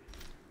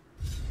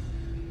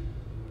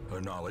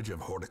 Her knowledge of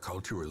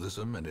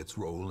horticulturalism and its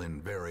role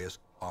in various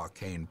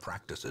arcane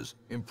practices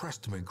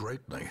impressed me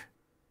greatly.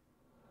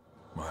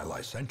 My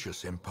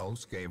licentious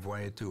impulse gave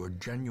way to a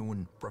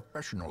genuine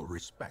professional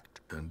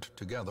respect, and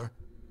together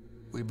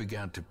we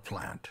began to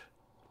plant,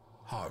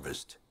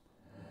 harvest,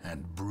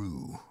 and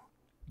brew.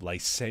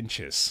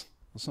 Licentious.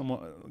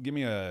 Someone, give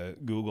me a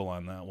Google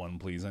on that one,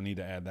 please. I need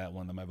to add that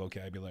one to my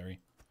vocabulary.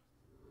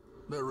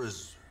 There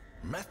is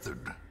method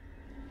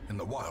in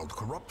the wild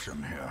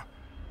corruption here.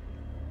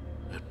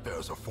 It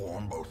bears a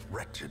form both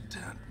wretched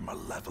and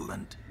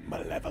malevolent.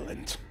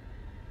 Malevolent.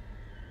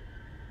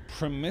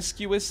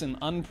 Promiscuous and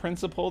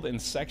unprincipled in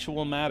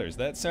sexual matters.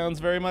 That sounds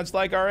very much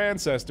like our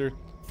ancestor.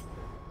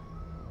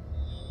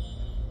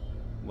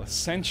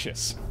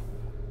 Licentious.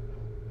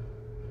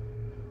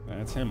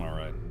 That's him, all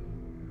right.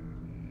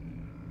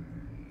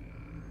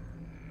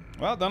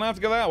 Well, don't have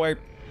to go that way.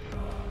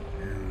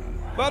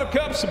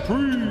 Buttercup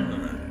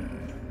Supreme.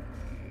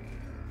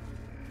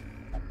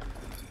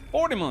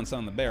 40 months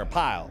on the Baer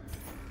pile.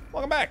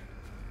 Welcome back.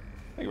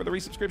 Thank you for the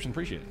resubscription.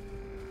 Appreciate it.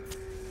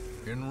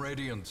 In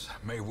Radiance,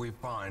 may we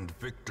find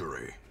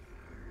victory.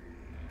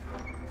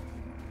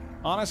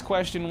 Honest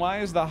question, why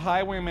is the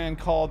Highwayman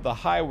called the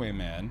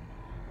Highwayman?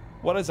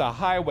 What is a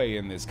highway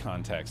in this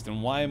context,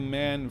 and why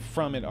men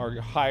from it are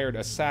hired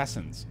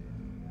assassins?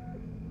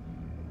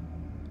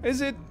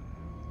 Is it...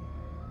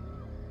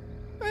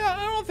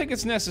 I don't think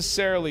it's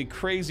necessarily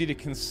crazy to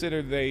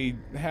consider they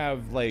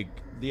have, like,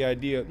 the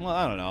idea... Well,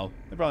 I don't know.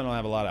 They probably don't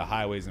have a lot of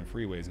highways and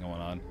freeways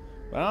going on.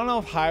 But I don't know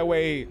if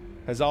highway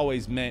has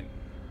always meant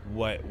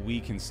what we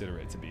consider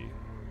it to be.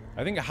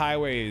 I think a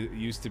highway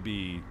used to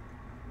be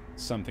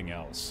something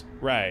else.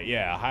 Right,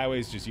 yeah.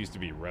 Highways just used to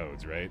be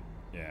roads, right?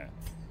 Yeah.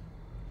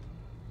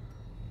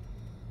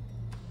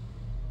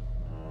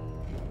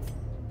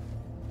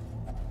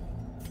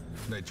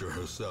 Nature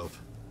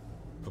herself,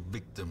 a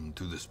victim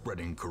to the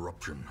spreading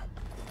corruption,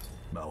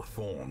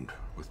 malformed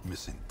with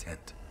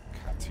misintent.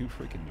 God, 2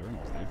 freaking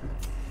journals, dude.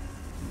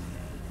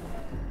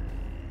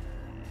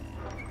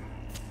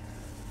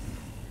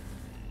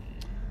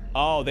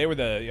 Oh, they were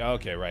the...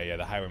 Okay, right, yeah,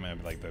 the highwaymen,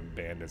 like the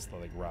bandits that,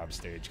 like, rob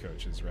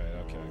stagecoaches, right,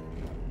 okay.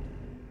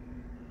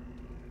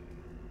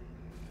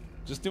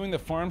 Just doing the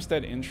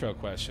Farmstead intro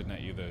quest should net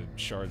you the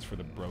shards for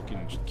the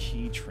broken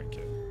key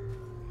trinket.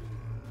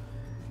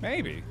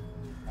 Maybe.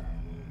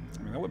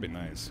 I mean, that would be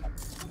nice.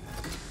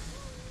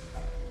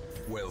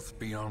 Wealth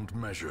beyond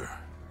measure,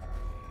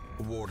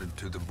 awarded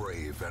to the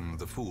brave and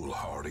the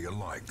foolhardy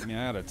alike. I mean,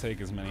 I gotta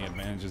take as many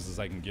advantages as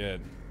I can get.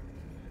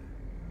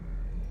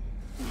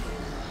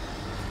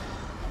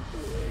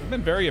 I've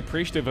been very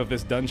appreciative of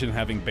this dungeon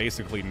having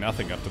basically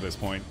nothing up to this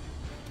point.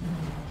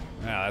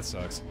 Ah, that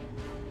sucks.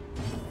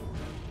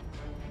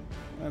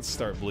 Let's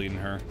start bleeding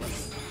her.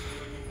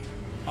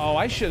 Oh,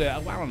 I should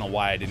have... I don't know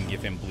why I didn't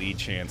give him bleed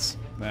chance.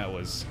 That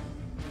was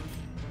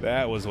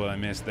what I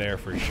missed there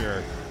for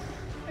sure.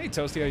 Hey,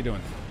 Toasty, how you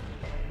doing?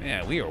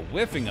 Man, we are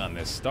whiffing on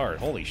this start.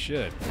 Holy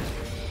shit.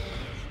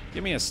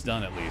 Give me a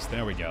stun at least.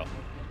 There we go.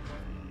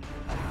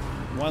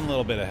 One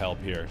little bit of help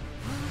here.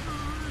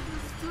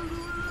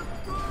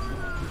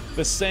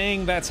 The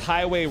saying that's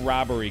highway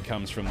robbery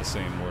comes from the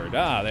same word.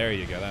 Ah, there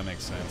you go. That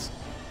makes sense.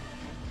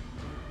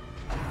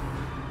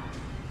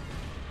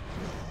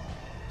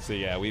 So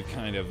yeah, we've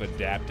kind of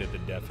adapted the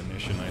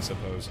definition, I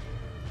suppose.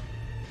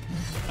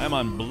 I'm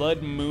on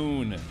Blood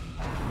Moon,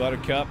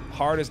 Buttercup.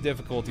 Hardest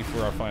difficulty for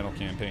our final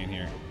campaign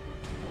here.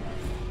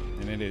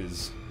 And it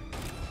is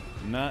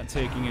not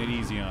taking it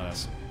easy on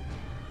us.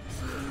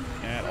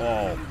 At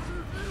all.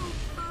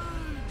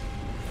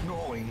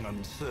 Gnawing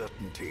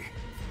uncertainty.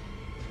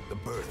 The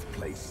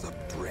birthplace of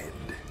dread.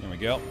 There we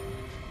go.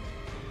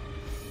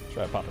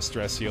 Try to pop a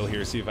stress heal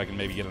here, see if I can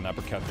maybe get an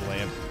uppercut to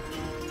land.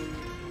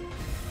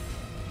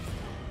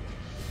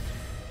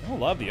 I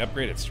love the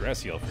upgraded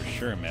stress heal for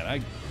sure, man. I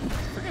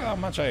forget how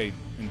much I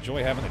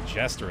enjoy having a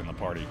jester in the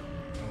party.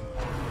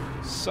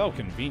 So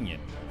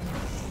convenient.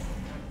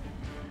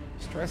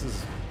 Stress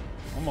is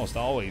almost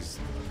always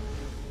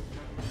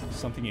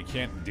something you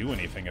can't do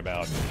anything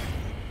about.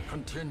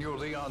 Continue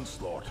the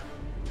onslaught.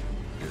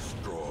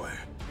 Destroy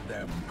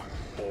them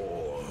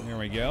all. There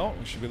we go.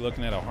 We should be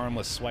looking at a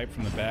harmless swipe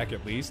from the back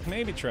at least.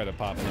 Maybe try to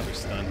pop another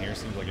stun here.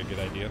 Seems like a good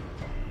idea.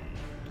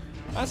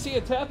 I see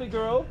a taffy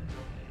girl.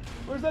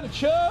 Where's that, a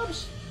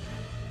Chubbs?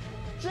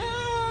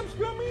 Chubbs,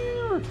 come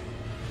here!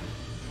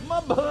 My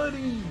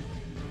buddy!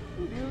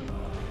 Hey, dude.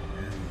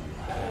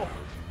 Oh.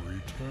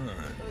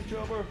 Return. Hey,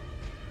 Chubber.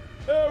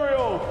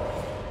 Ariel!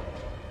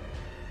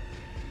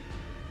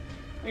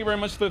 Thank you very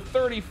much for the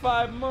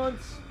 35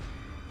 months.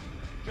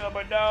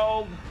 Chubba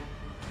dog.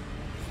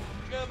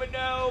 Chubba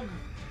dog.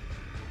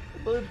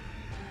 Hey, bud.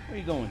 Where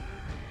you going?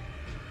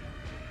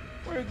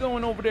 Where you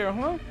going over there,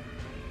 huh?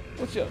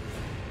 What's up?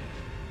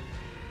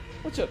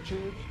 What's up,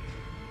 Chubbs?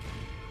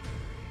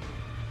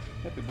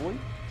 Happy boy?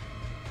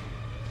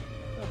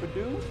 Happy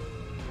dude? You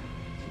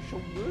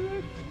so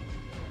good?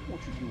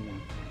 What you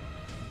doing?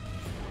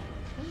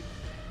 Huh?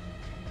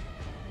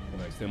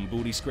 Nice them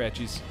booty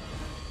scratches.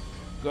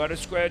 Gotta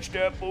scratch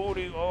that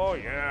booty. Oh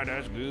yeah,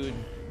 that's good.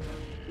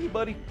 Hey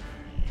buddy.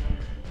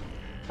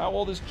 How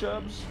old is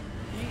Chubbs?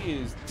 He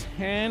is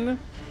 10.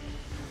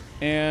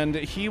 And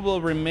he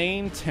will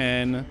remain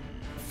 10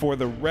 for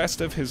the rest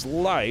of his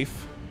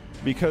life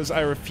because I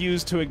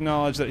refuse to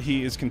acknowledge that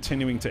he is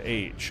continuing to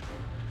age.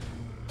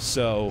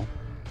 So,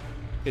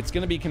 it's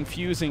going to be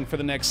confusing for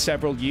the next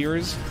several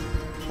years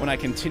when I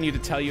continue to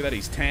tell you that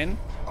he's 10.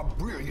 A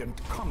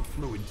brilliant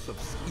confluence of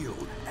skill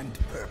and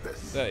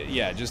purpose.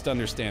 Yeah, just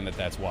understand that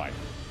that's why.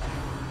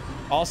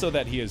 Also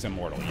that he is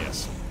immortal,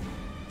 yes.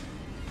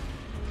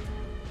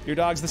 Your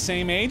dog's the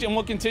same age and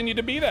will continue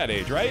to be that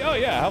age, right? Oh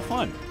yeah, how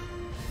fun.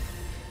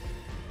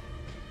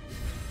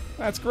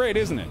 That's great,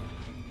 isn't it?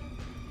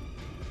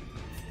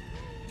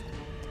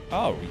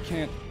 Oh, we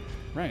can't...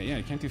 Right, yeah,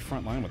 you can't do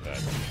front line with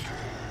that.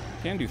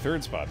 Can do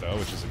third spot, though,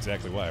 which is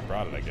exactly why I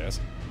brought it, I guess.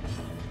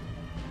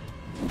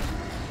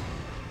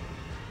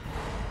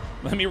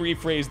 Let me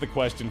rephrase the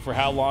question. For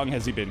how long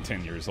has he been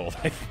 10 years old?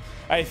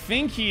 I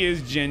think he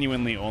is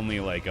genuinely only,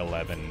 like,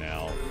 11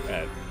 now,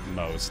 at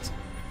most.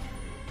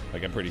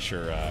 Like, I'm pretty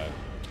sure,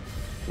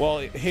 well,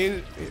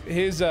 his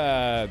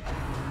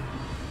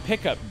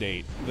pickup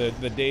date,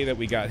 the day that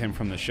we got him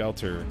from the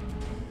shelter,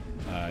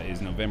 is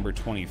November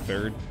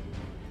 23rd.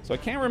 So I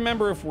can't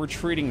remember if we're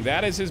treating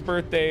that as his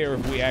birthday or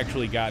if we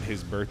actually got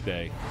his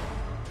birthday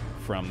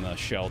from the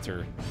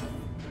shelter.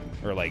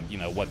 Or, like, you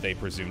know, what they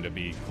presume to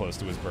be close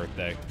to his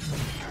birthday.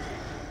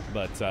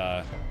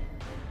 But,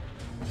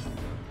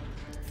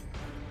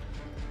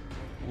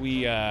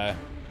 we,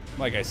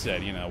 like I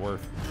said, you know,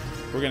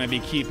 we're gonna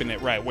be keeping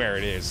it right where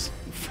it is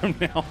from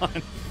now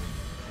on.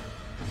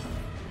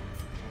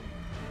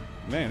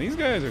 Man, these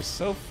guys are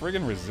so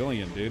friggin'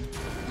 resilient, dude.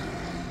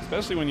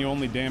 Especially when you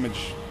only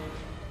damage...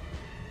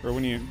 Or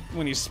when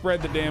you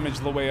spread the damage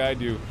the way I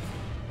do,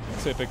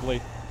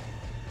 typically.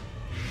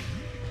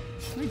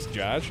 Thanks,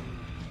 Josh.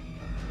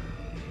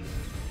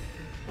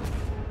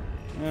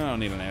 I don't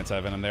need an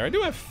anti-venom there. I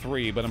do have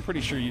 3, but I'm pretty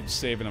sure you'd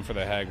saving them for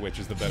the Hag Witch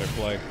is the better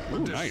play. Ooh,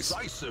 nice.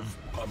 Decisive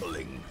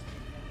pummeling.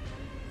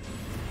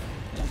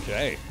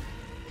 Okay.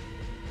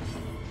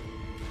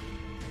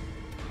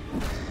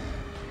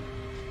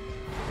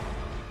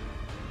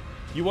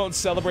 You won't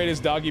celebrate his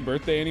doggy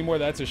birthday anymore?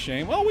 That's a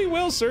shame. Well, we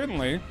will,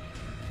 certainly.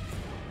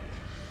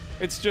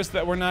 It's just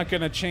that we're not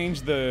going to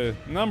change the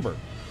number.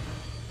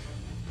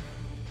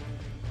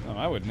 No,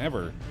 I would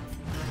never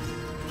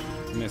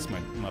miss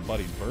my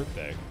buddy's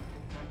birthday.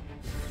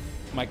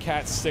 My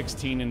cat's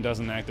 16 and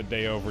doesn't act a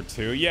day over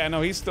 2. Yeah,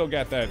 no, he's still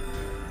got that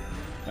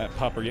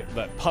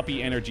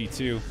puppy energy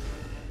too,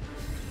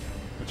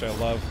 which I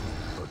love.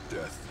 A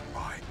death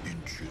by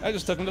inches. I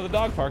just took him to the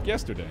dog park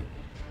yesterday.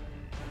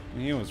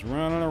 And he was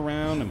running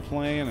around and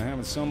playing and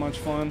having so much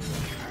fun.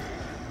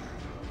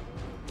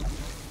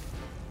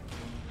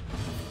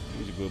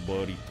 He's a good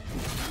buddy.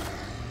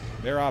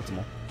 They're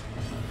optimal.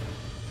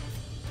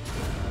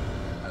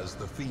 As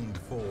the fiend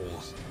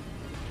falls,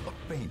 a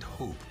faint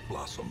hope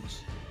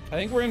blossoms. I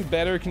think we're in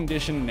better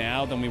condition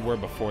now than we were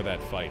before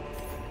that fight.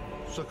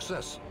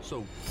 Success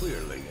so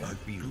clearly A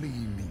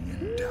gleaming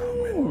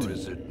endowment. or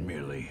is it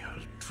merely a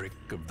trick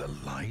of the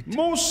light?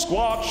 Moose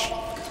Squatch!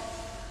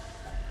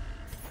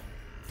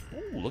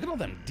 Ooh, look at all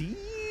them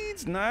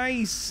deeds.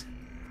 Nice.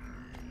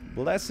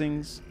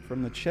 Blessings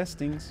from the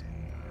chestings.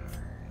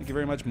 Thank you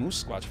very much,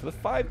 Moose Squatch, for the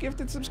 5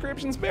 gifted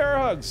subscriptions. Bear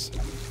hugs.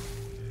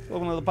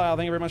 Welcome to the pile.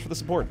 Thank you very much for the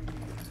support.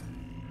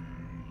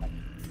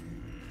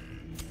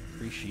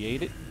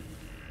 Appreciate it.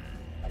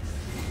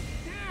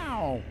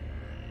 Ow.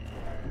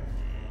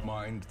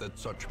 Mind that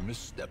such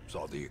missteps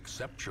are the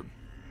exception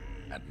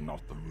and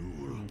not the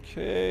rule.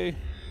 Okay.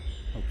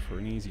 Hope for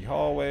an easy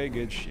hallway.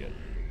 Good shit.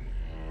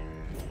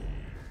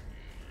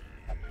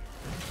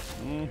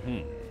 Mm-hmm.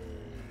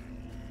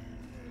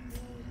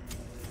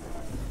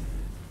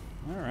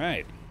 All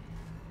right.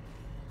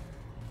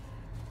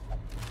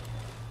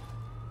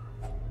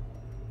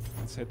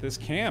 Let's hit this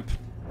camp.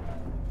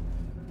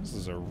 This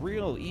is a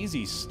real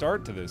easy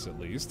start to this, at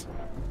least.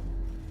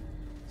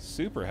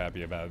 Super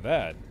happy about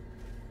that.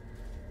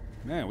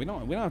 Man, we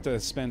don't have to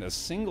spend a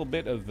single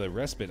bit of the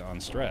respite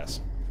on stress.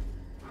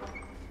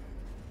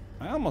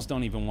 I almost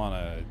don't even want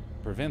to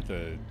prevent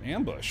the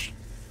ambush.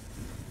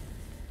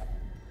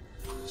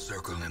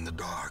 Circle in the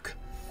dark.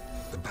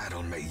 The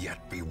battle may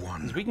yet be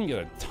won. 'Cause we can get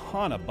a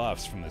ton of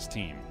buffs from this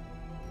team.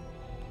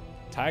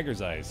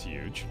 Tiger's Eye is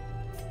huge.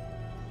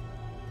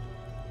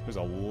 There's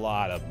a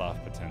lot of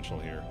buff potential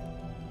here.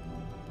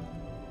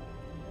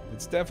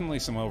 It's definitely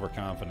some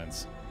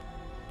overconfidence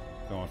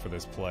going for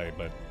this play,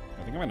 but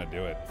I think I'm gonna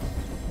do it.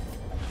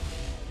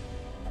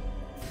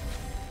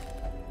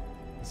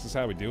 This is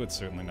how we do it.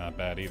 Certainly not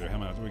bad either. How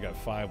much? We got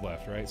 5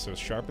 left, right? So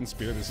Sharpened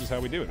Spear, this is how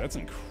we do it. That's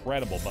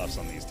incredible buffs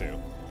on these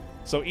two.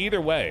 So either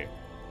way,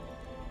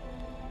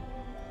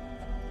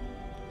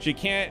 she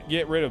can't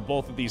get rid of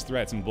both of these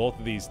threats, and both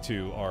of these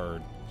two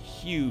are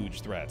huge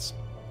threats.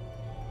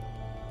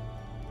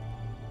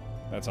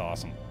 That's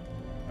awesome.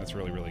 That's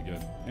really, really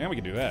good. And we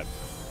can do that.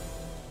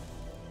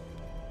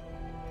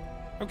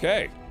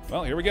 Okay.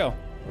 Well, here we go.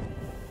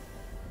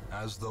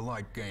 As the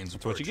light gains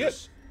That's what you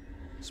get.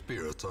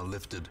 spirits are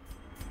lifted,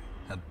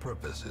 and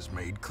purpose is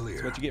made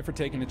clear. That's what you get for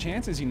taking a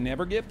chance, is you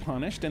never get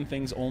punished and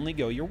things only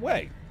go your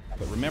way.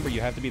 But remember,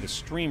 you have to be the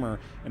streamer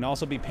and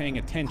also be paying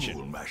attention.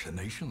 Cruel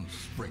machinations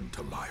spring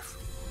to life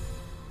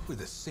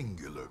with a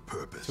singular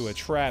purpose. To a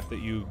trap that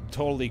you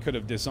totally could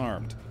have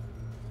disarmed.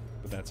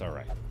 But that's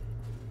alright.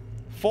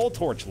 Full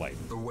torchlight.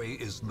 The way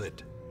is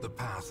lit. The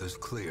path is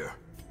clear.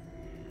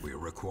 We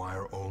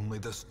require only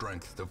the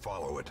strength to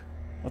follow it.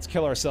 Let's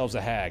kill ourselves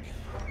a hag.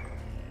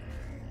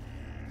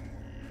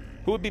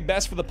 Who would be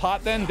best for the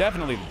pot then?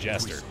 Definitely the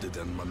Jester. Twisted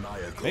and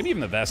maniacal. Maybe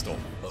even the Vestal.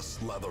 A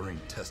slathering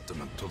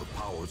testament to the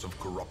powers of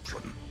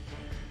corruption.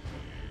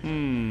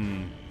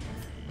 I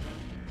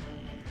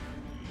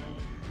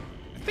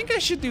think I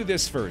should do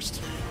this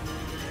first.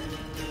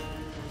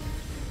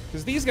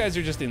 Because these guys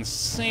are just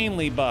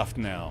insanely buffed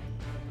now.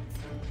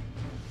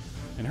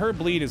 And her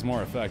bleed is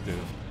more effective.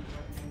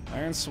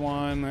 Iron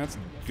Swan, that's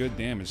good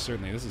damage,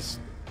 certainly. This is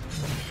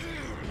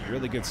a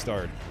really good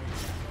start.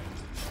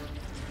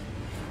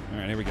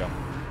 Alright, here we go.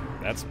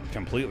 That's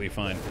completely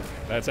fine.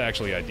 That's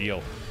actually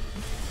ideal.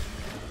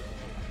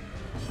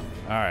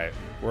 Alright,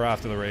 we're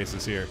off to the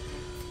races here.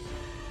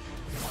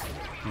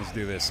 Let's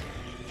do this.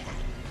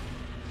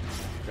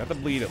 Got the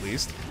bleed at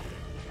least.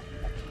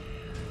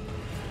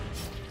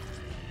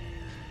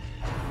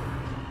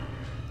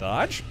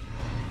 Dodge?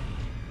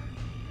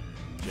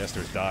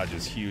 Jester's dodge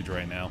is huge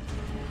right now.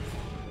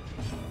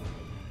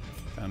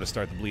 Time to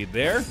start the bleed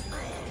there.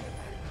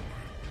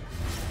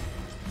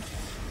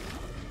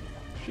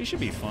 She should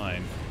be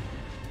fine.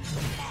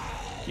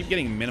 Keep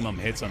getting minimum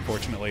hits,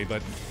 unfortunately,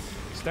 but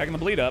stacking the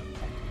bleed up.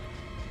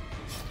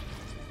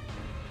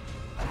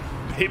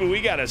 Baby,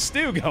 we got a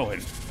stew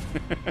going.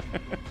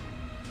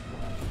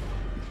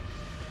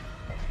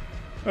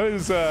 That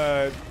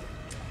is,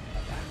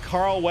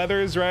 Carl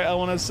Weathers, right? I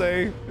want to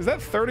say. Is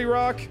that 30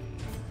 Rock?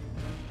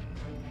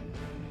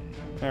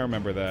 I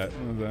remember that.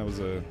 That was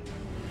a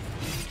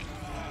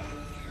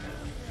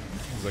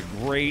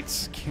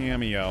great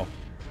cameo.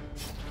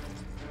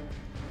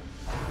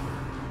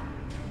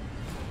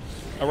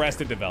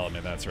 Arrested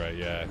Development, that's right,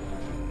 yeah.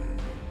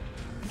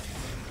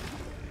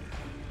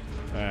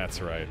 That's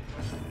right.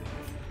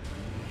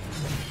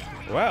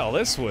 Well,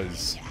 this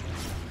was...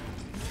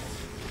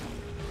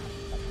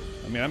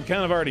 I mean, I'm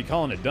kind of already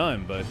calling it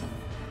done, but...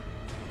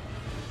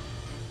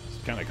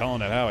 just kind of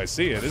calling it how I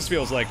see it. This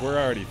feels like we're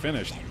already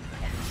finished.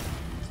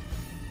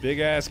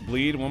 Big-ass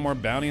bleed, one more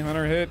bounty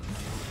hunter hit.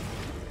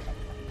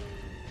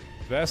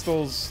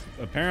 Vestal's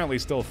apparently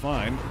still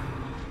fine.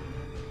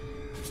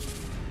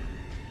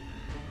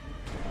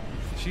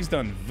 She's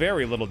done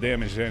very little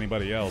damage to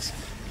anybody else.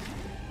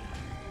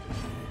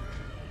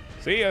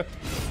 See ya.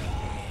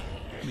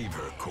 Leave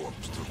her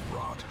corpse to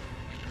rot,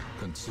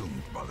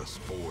 consumed by the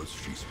spores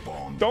she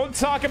spawned. Don't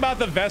talk about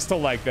the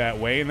Vestal like that,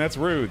 Wayne. That's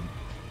rude.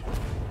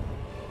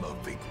 A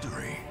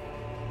victory.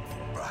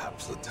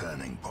 Perhaps a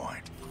turning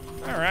point.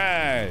 All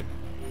right.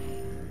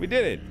 We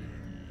did it.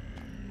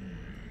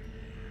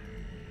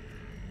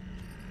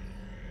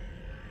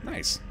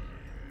 Nice.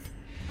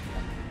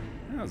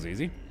 That was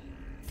easy.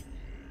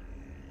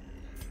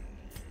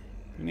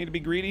 You need to be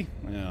greedy?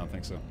 I don't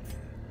think so.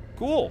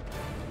 Cool.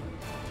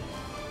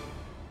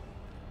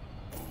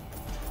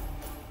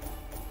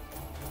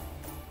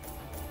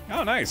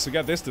 Oh, nice. We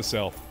got this to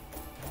sell.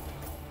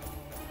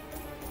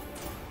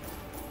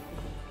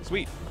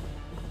 Sweet.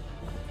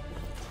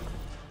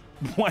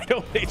 Why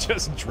don't they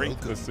just drink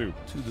the soup?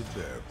 To the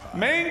bear pie.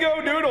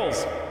 Mango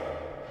Doodles!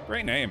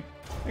 Great name.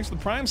 Thanks for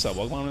the Prime sub.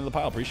 Welcome on into the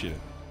pile. Appreciate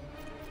it.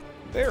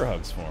 Bear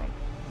hugs for him.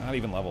 Not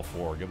even level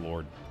 4. Good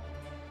lord.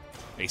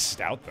 A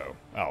stout, though.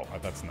 Oh,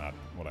 that's not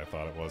what I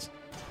thought it was.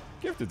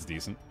 Gifted's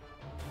decent.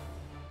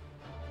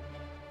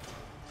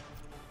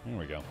 There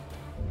we go.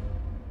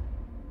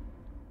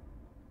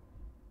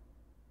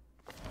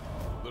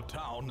 The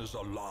town is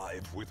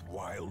alive with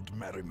wild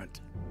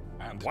merriment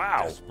and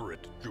Wow.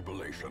 desperate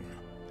jubilation.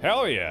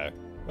 Hell yeah.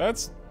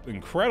 That's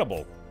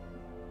incredible.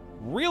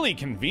 Really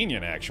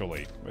convenient,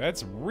 actually.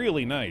 That's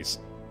really nice.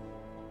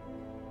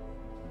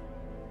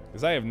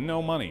 Because I have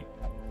no money.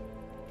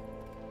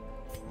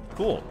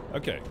 Cool.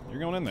 Okay, you're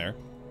going in there.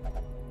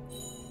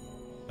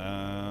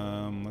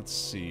 Let's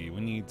see.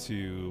 We need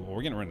to... Well,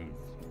 we're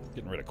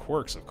getting rid of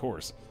quirks, of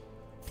course.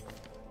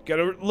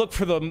 Gotta look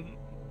for the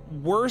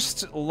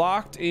worst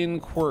locked-in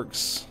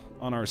quirks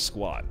on our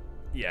squad.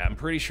 Yeah, I'm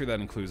pretty sure that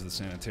includes the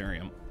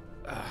sanitarium.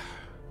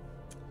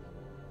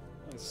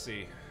 Let's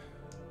see.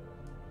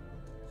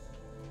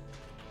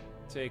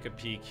 Take a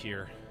peek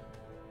here.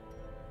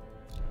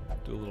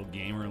 Do a little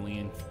gamer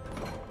lean.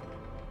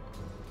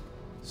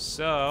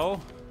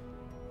 So...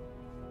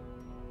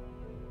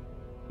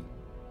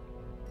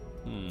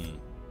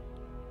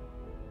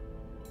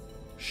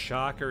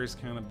 Shocker's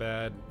kind of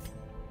bad.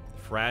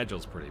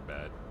 Fragile's pretty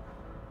bad.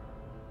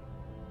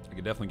 I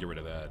could definitely get rid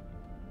of that.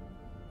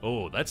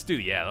 Oh, let's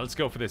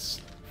go for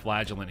this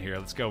flagellant here.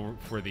 Let's go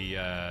for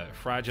the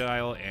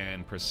fragile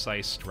and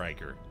precise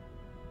striker.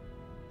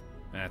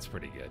 That's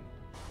pretty good.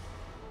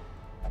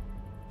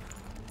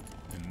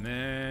 And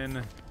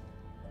then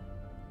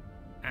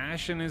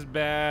Ashen is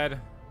bad.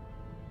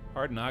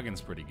 Hard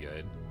Noggin's pretty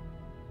good.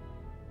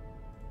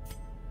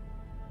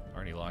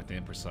 Already locked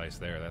in precise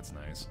there, that's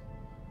nice.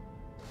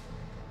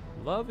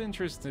 Love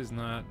interest is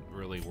not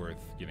really worth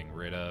getting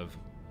rid of.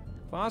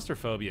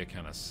 Claustrophobia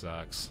kind of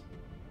sucks.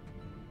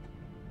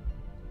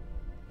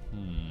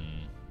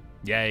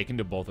 Yeah, you can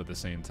do both at the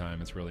same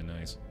time. It's really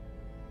nice.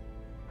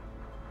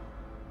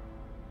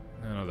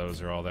 None of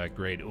those are all that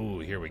great. Ooh,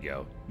 here we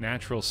go.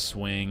 Natural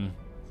swing.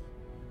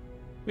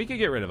 We could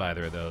get rid of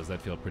either of those.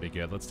 That'd feel pretty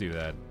good. Let's do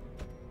that.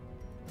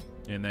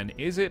 And then,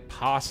 is it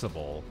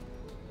possible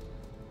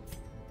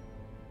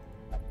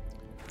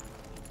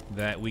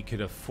that we could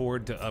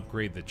afford to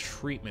upgrade the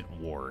treatment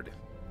ward?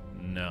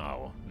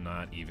 No,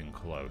 not even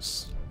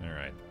close.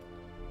 Alright.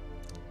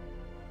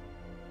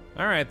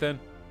 Alright then.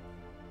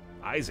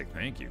 Isaac,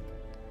 thank you.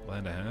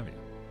 Glad to have you.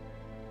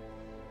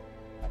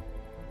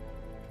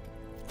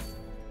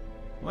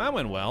 Well, that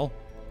went well.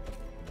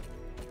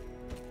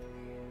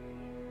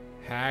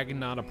 Hag,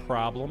 not a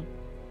problem.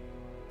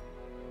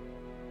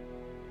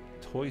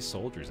 Toy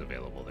soldiers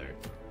available there.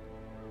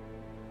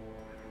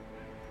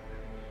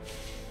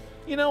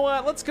 You know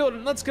what? Let's go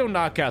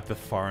knock out the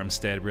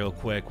farmstead real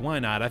quick. Why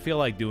not? I feel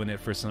like doing it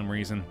for some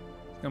reason.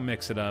 Gonna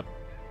mix it up.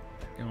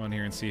 Go on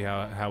here and see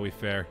how we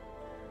fare.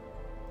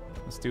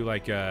 Let's do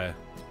like let's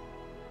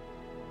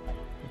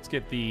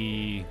get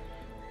the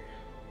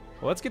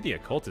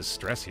occultist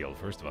stress healed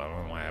first of all. I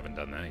don't know why I haven't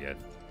done that yet.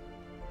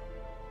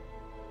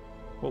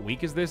 What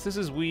week is this? This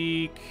is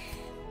week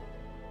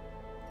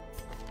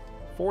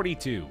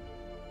 42.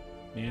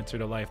 The answer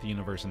to life, the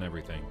universe, and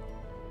everything.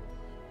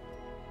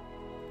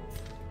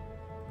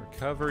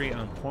 Recovery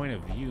on point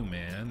of view,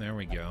 man. There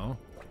we go.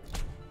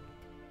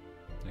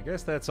 I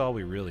guess that's all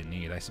we really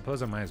need. I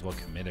suppose I might as well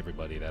commit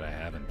everybody that I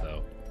haven't,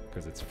 though,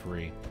 because it's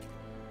free.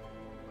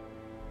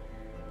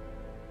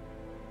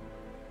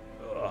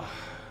 Ugh.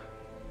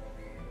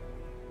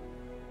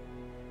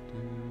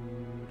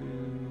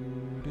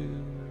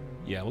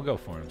 Yeah, we'll go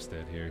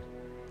Farmstead here.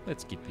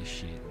 Let's get this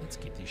shit. Let's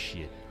get this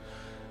shit.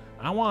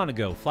 I want to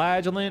go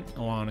Flagellant.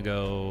 I want to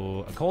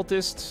go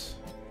Occultist.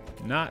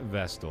 Not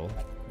Vestal.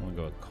 I want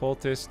to go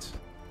Occultist.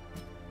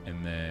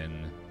 And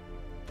then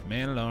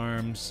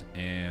Man-at-Arms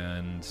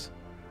and...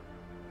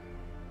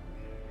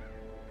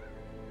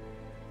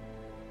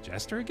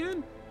 Jester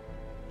again?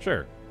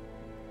 Sure.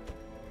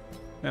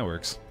 That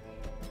works.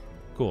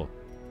 Cool.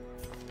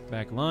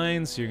 Back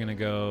lines, you're gonna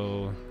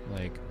go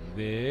like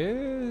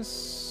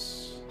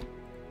this.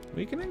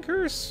 Weakening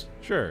Curse?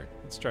 Sure,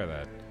 let's try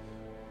that.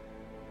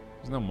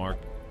 There's no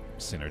marked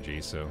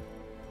synergy, so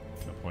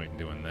no point in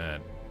doing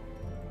that.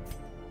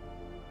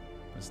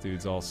 This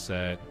dude's all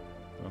set.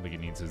 I don't think he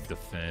needs his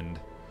defend.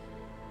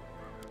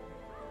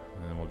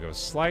 And then we'll go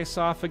Slice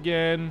Off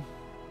again.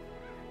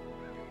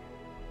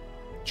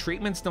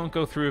 Treatments don't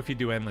go through if you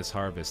do Endless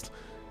Harvest.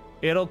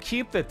 It'll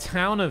keep the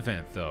town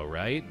event, though,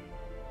 right?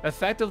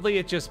 Effectively,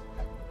 it just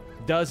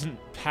doesn't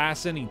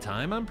pass any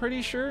time, I'm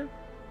pretty sure.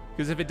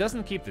 Because if it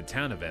doesn't keep the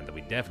town event, then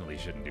we definitely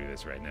shouldn't do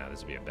this right now. This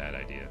would be a bad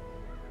idea.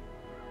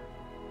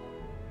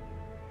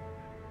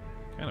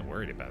 Kind of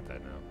worried about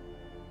that now.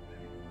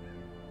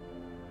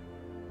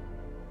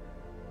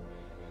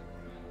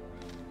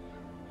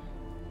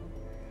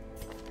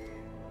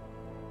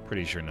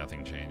 Pretty sure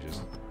nothing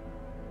changes.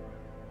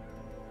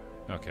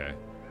 Okay.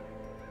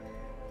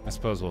 I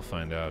suppose we'll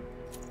find out.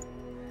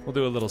 We'll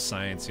do a little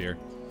science here.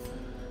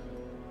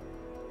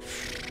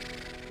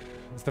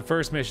 It's the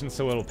first mission,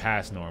 so it'll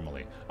pass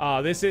normally.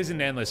 Oh, this is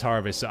an endless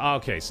harvest. So,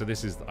 okay, so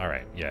this is...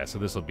 Alright, yeah, so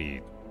this will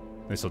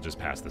just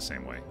pass the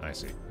same way. I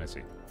see, I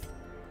see.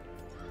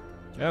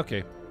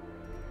 Okay.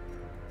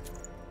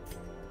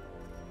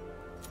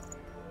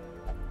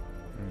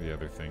 The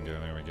other thing go.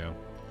 There we go.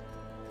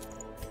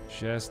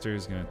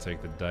 Chester's gonna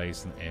take the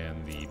dice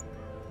and the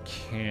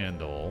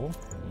candle.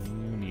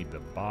 You need the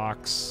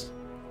box.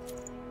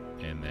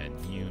 And then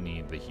you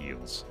need the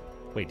heals.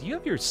 Wait, do you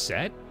have your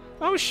set?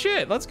 Oh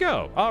shit, let's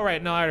go.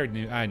 Alright, no, I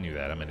knew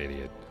that. I'm an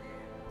idiot.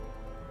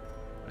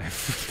 I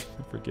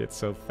forget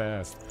so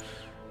fast.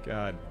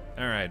 God.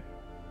 Alright.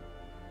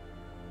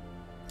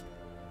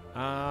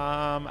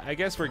 I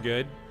guess we're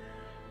good.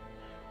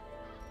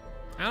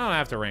 I don't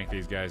have to rank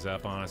these guys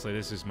up, honestly.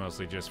 This is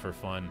mostly just for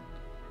fun.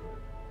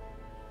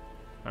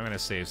 I'm gonna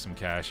save some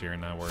cash here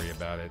and not worry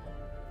about it.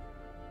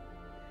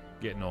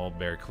 Getting old,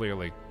 Baer,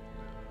 clearly.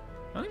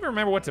 I don't even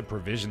remember what's a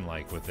provision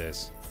like with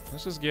this.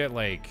 Let's just get,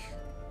 like...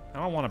 I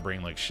don't want to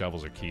bring, like,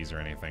 shovels or keys or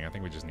anything. I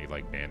think we just need,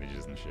 like,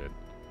 bandages and shit.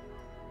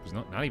 There's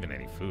not even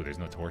any food. There's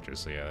no torches,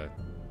 so yeah.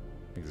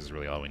 I think this is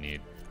really all we need.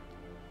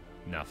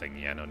 Nothing.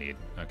 Yeah, no need.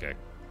 Okay.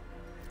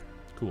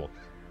 Cool.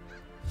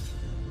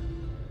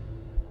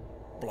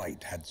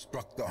 Blight had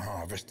struck the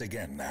harvest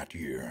again that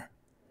year,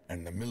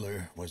 and the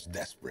miller was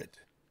desperate.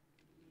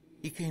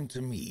 He came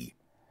to me,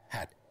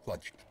 hat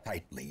clutched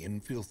tightly in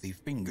filthy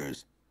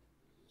fingers,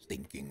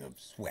 stinking of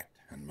sweat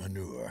and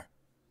manure.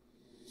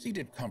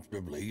 Seated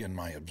comfortably in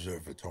my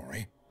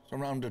observatory,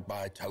 surrounded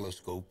by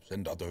telescopes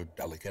and other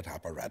delicate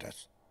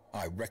apparatus,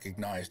 I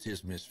recognized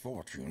his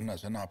misfortune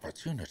as an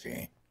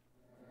opportunity,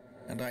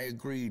 and I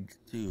agreed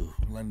to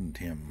lend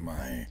him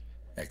my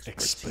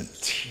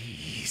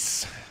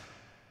expertise.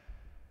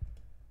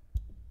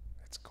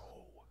 Let's go.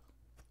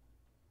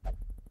 I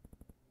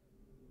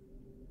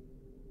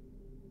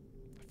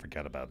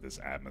forgot about this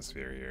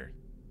atmosphere here.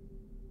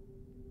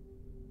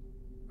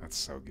 That's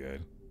so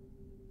good.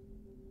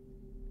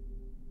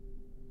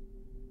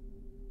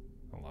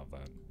 I love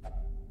that.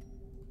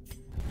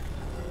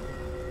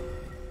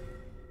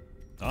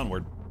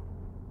 Onward.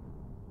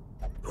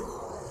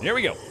 Here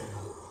we go.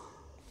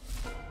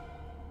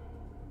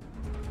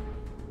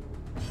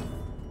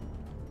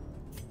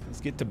 Let's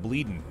get to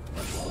bleeding.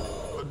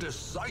 A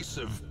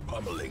decisive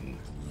pummeling.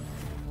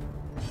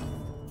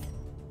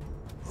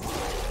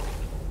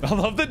 I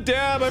love the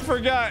dab, I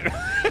forgot.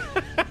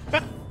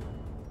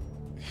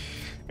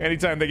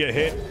 Anytime they get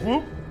hit,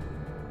 whoop.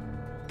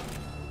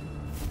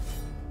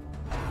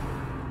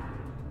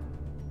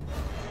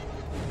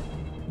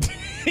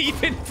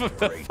 Even for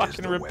the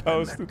fucking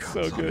riposte, it's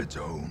so good.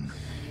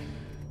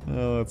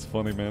 Oh, that's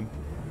funny, man.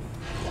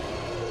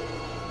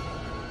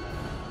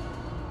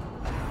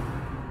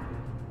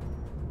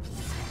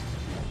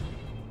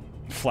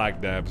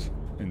 Flag dabs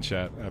in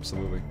chat,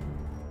 absolutely.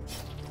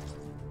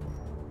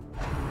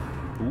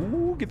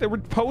 Ooh, get that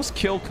riposte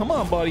kill. Come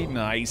on, buddy.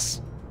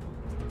 Nice.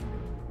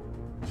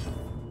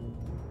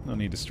 No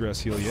need to stress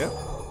heal yet.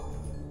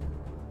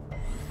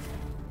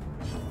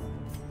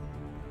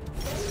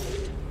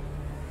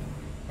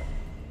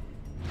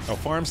 Oh,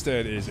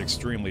 Farmstead is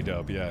extremely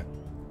dope, yeah.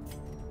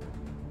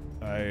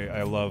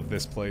 I love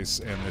this place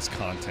and this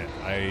content.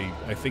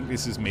 I think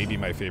this is maybe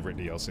my favorite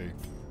DLC.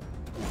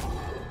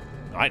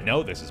 I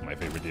know this is my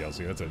favorite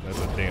DLC. That's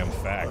a damn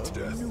fact.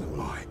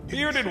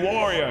 Bearded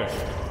Warrior!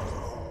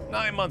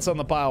 9 months on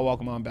the pile.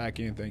 Welcome on back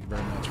in. Thank you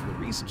very much for the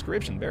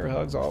resubscription. Bear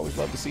hugs. Always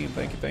love to see him.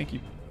 Thank you. Thank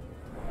you.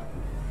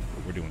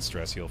 We're doing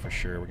stress heal for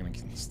sure. We're going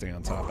to stay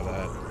on top of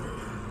that.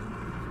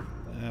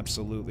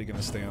 Absolutely going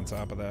to stay on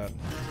top of that.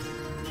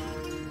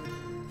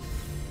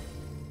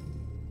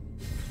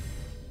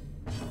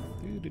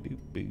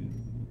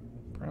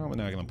 Probably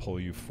not going to pull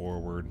you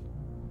forward.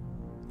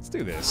 Let's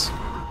do this.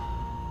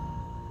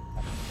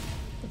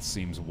 That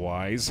seems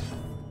wise.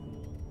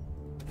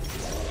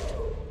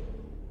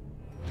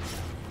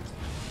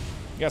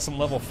 Got some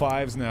level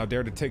 5s now.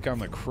 Dare to take on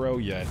the crow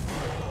yet.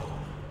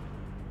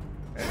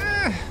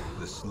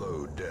 The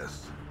slow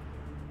death.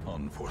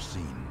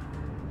 Unforeseen.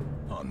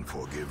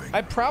 Unforgiving.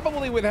 I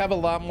probably would have a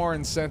lot more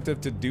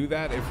incentive to do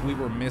that if we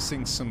were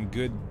missing some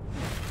good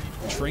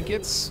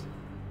trinkets.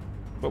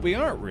 But we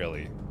aren't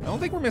really. I don't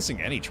think we're missing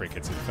any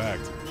trinkets, in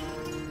fact.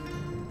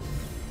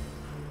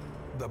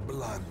 The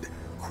blood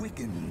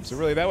quickens. So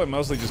really, that would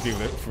mostly just be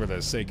for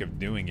the sake of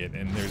doing it,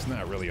 and there's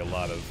not really a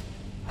lot of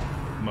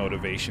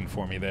motivation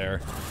for me there.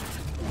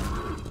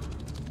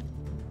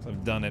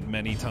 I've done it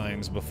many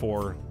times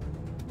before.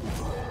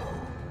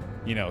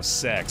 You know,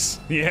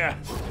 sex.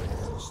 Yeah.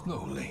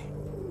 Slowly,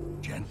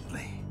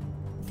 gently.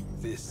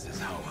 This is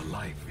how a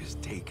life is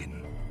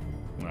taken.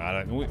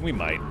 We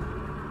might.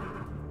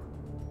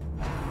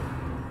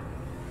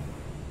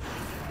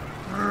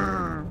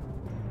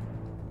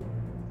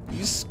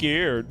 He's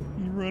scared.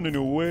 He's running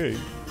away.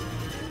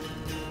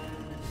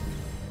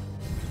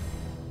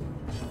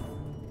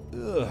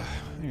 Ugh.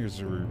 Here's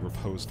a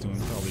riposte doing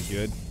probably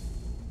good.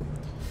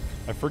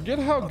 I forget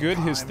how good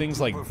his things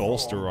like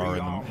bolster are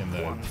in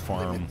the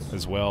farm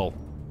as well.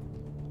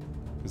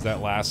 Because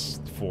that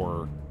lasts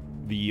for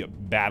the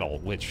battle,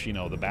 which, you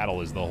know, the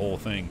battle is the whole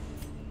thing.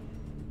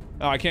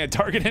 Oh, I can't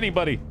target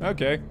anybody.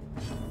 Okay.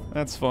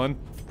 That's fun.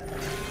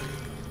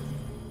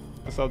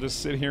 Guess I'll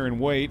just sit here and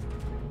wait.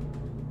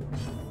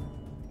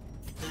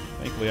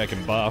 Thankfully I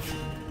can buff.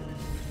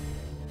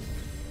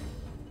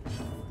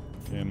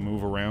 And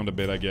move around a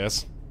bit, I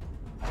guess.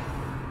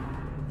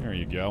 There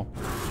you go.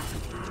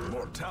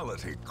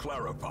 Mortality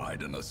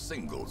clarified in a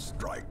single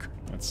strike.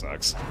 That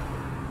sucks.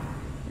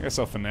 I guess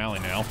I'll finale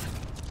now.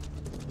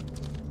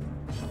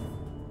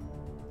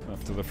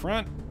 Up to the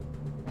front.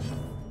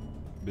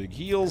 Big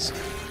heals.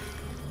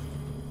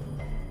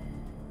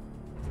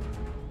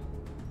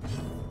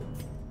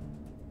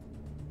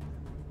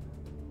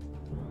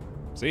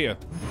 See ya.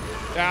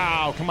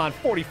 Oh, come on.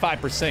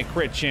 45%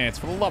 crit chance,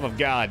 for the love of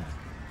God.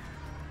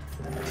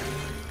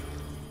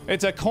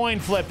 It's a coin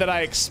flip that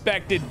I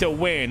expected to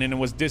win and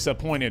was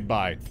disappointed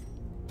by.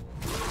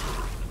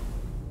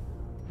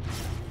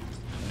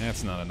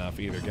 That's not enough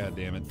either, god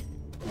damn it.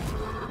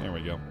 There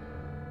we go.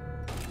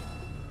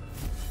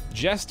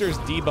 Jester's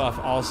debuff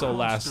also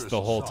lasts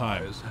the whole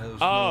time.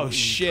 Oh,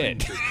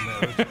 shit.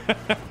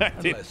 I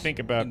didn't think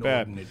about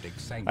that.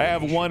 I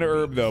have one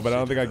herb, though, but I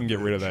don't think I can get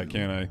rid of that,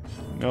 can I?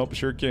 Nope,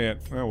 sure can't.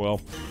 Oh,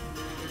 well.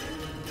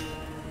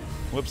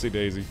 Whoopsie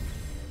daisy.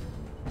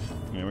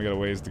 Yeah, we got a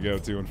ways to go,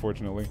 too,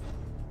 unfortunately.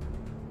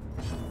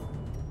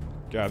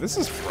 God, this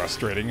is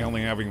frustrating,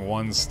 only having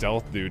one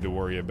stealth dude to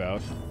worry about.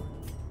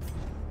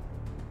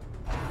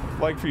 I'd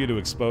like for you to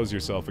expose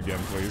yourself again,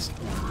 please.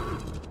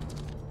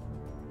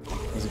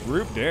 This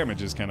group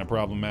damage is kind of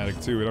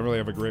problematic, too. We don't really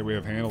have a great way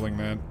of handling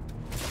that.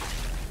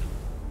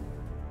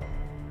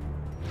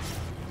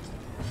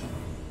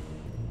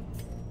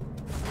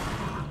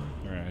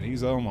 Alright,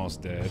 he's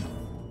almost dead.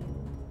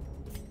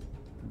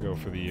 Go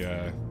for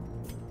the,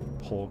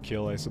 pole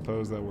kill, I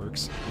suppose. That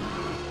works.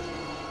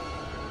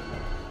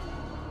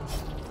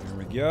 There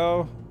we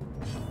go.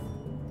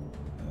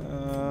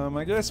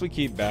 I guess we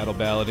keep battle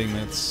balloting.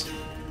 That's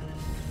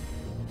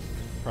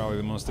probably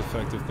the most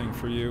effective thing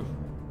for you.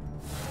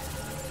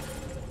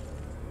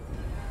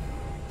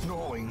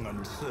 Knowing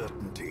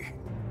uncertainty,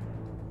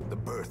 the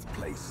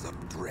birthplace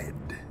of dread.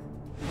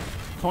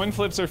 Coin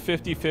flips are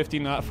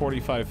 50-50, not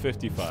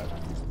 45-55.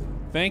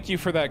 Thank you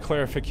for that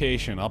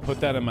clarification. I'll put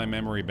that in my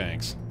memory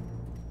banks.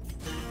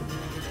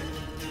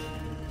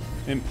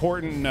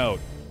 Important note.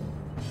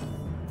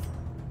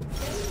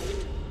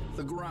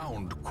 The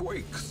ground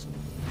quakes.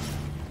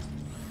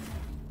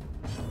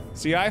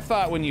 See, I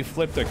thought when you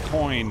flipped a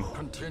coin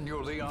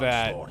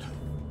that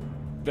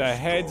the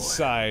head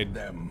side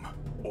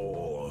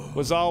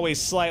was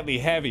always slightly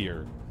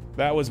heavier.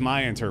 That was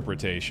my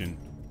interpretation.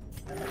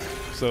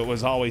 So it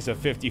was always a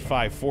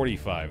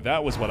 55-45.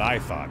 That was what I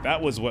thought.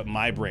 That was what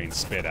my brain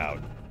spit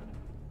out.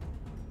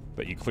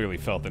 But you clearly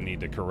felt the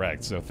need to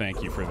correct, so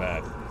thank you for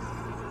that.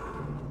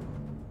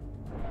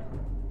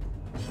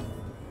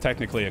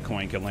 Technically, a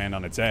coin can land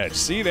on its edge.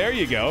 See, there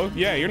you go.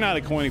 Yeah, you're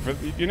not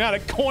you're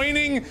not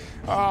coining.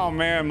 Oh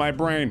man, my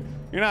brain.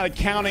 You're not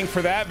accounting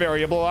for that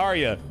variable, are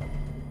you?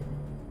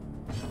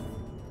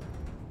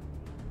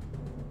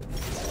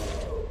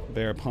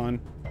 Bear pun.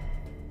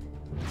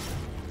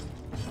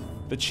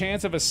 The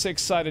chance of a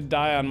 6-sided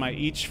die on my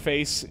each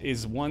face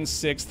is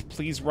 1/6.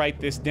 Please write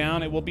this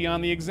down. It will be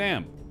on the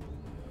exam.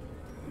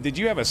 Did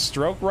you have a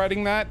stroke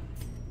writing that?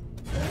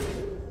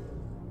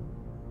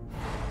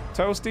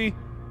 Toasty?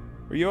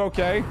 Are you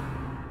okay?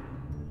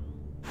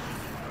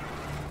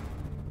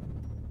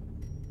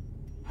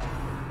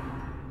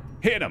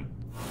 Hit him.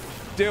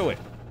 Do it.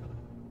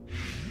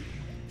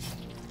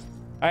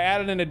 I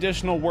added an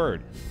additional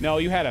word. No,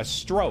 you had a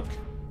stroke.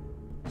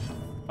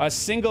 A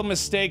single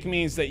mistake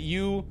means that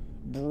you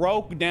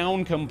broke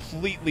down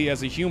completely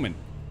as a human.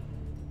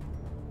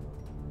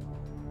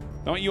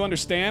 Don't you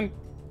understand?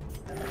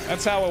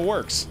 That's how it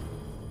works.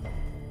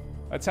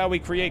 That's how we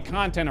create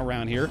content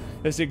around here,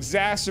 is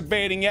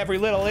exacerbating every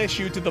little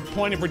issue to the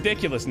point of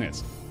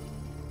ridiculousness.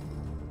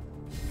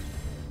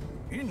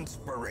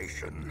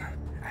 Inspiration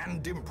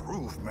and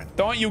improvement.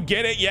 Don't you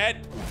get it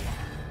yet?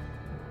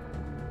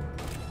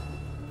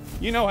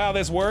 You know how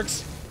this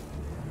works.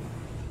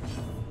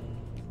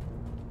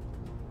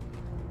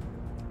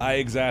 I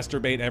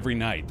exacerbate every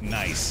night.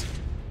 Nice.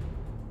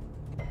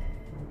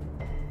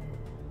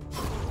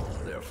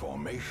 Their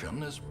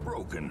formation is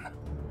broken.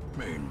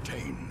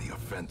 Maintain the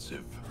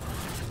offensive.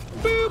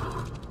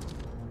 Boop.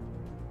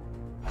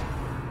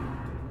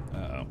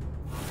 Uh-oh.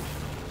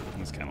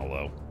 That's kind of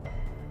low.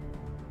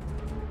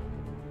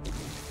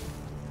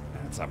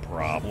 That's a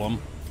problem.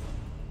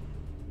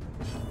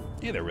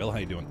 Hey there, Will. How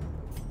you doing?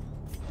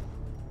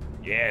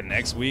 Yeah,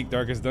 next week,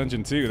 Darkest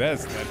Dungeon 2.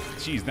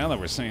 Jeez, now that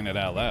we're saying it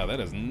out loud,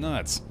 that is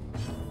nuts.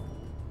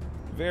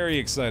 Very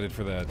excited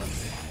for that.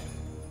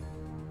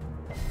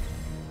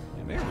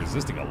 And they're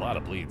resisting a lot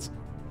of bleeds.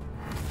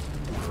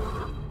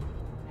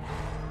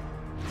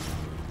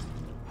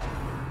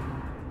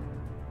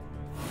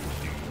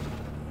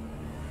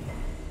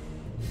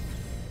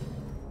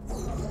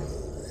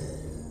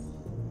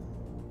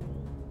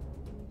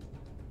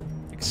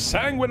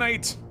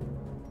 Exsanguinate!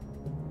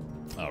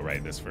 Oh,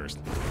 right, this first.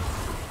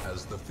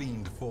 As the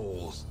fiend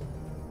falls,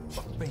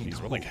 a faint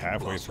Jeez, we're like hope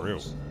halfway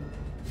blossoms.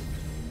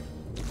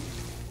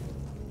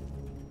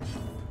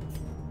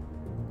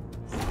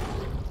 through.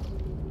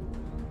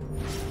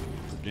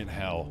 Forget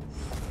how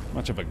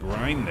much of a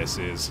grind this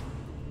is.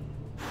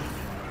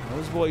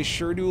 Those boys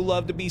sure do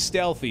love to be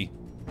stealthy.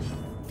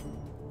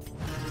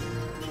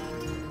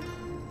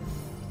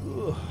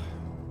 Ugh.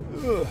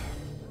 Ugh.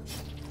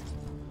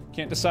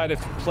 Can't decide if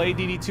to play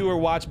DD2 or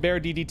watch Baer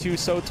DD2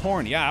 so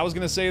torn. Yeah, I was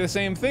gonna say the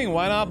same thing.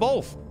 Why not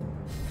both?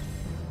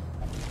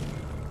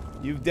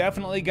 You've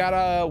definitely got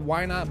a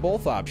why not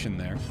both option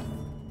there.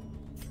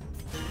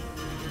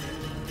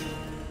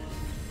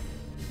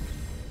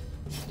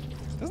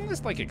 Doesn't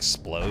this like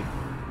explode?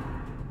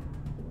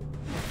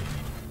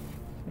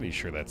 Pretty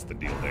sure that's the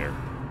deal there.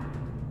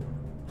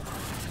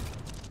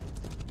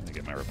 Let me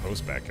get my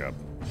riposte back up.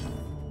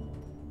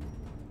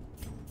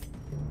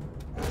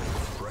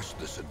 Press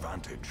this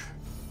advantage.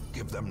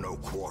 Give them no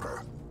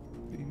quarter.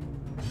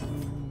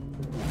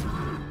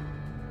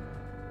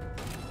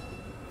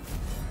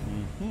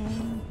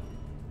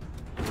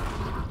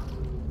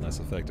 Less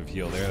effective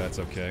heal there, that's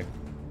okay.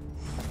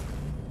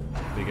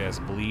 Big ass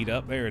bleed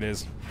up, there it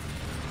is.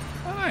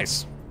 Oh,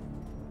 nice.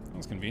 That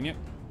was convenient.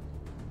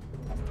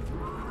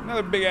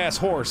 Another big ass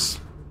horse.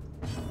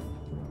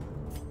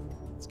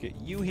 Let's get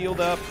you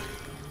healed up.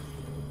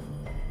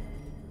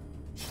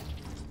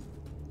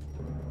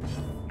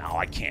 No,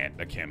 I can't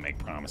make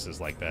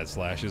promises like that,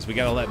 Slashes. We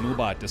gotta let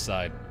Moobot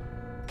decide.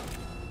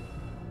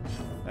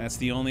 That's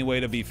the only way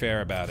to be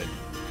fair about it.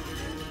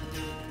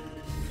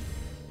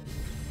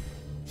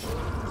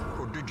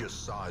 Prodigious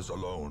size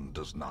alone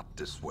does not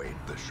dissuade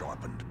the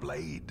sharpened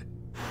blade.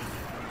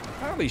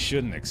 Probably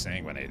shouldn't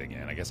exsanguinate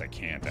again. I guess I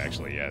can't,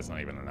 actually. Yeah, it's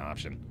not even an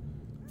option.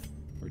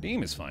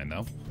 Redeem is fine,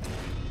 though.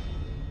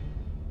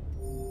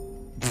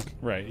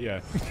 Right,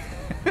 yeah.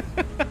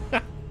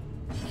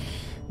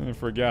 I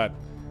forgot.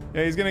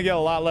 Yeah, he's gonna get a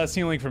lot less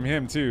healing from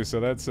him, too, so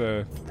that's,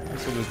 we'll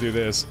just do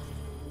this.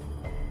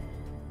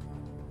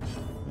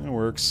 That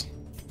works.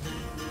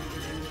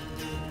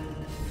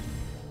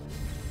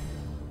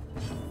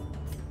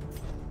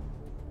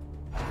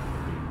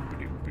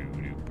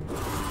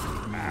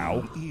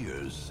 Ow.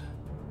 Ears,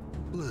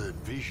 blurred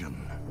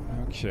vision.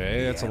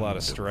 Okay, that's a lot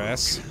of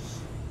stress.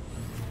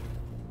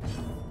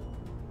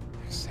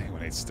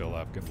 Sanguinate's still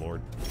up, good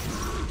lord.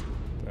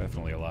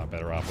 Definitely a lot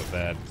better off with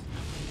that.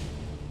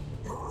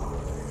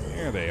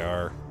 There they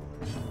are.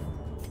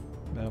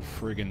 About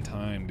friggin'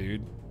 time,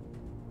 dude.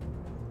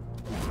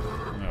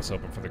 I was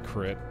hoping for the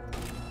crit.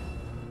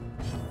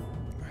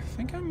 I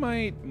think I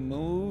might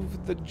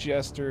move the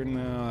Jester.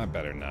 No, I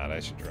better not. I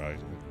should draw.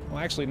 Well,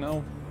 actually,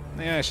 no.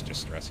 Yeah, I should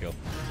just stress heal.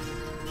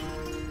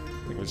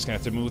 I think we're just gonna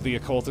have to move the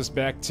Occultist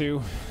back too.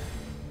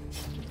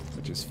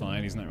 Which is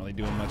fine, he's not really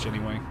doing much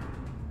anyway.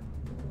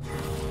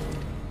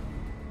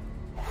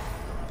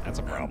 That's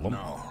a problem.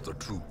 And now, the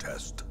true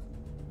test.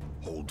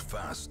 Hold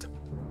fast,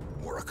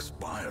 or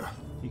expire.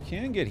 You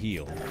can get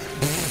healed.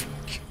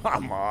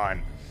 Come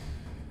on.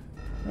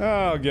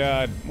 Oh,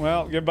 God.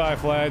 Well, goodbye,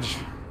 Fladge.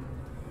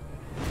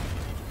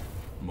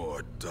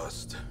 More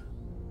dust,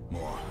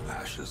 more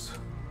ashes.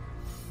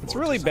 It's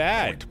more really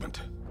bad.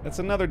 disappointment. That's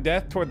another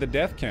death toward the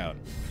death count.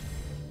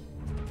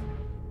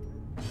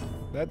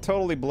 That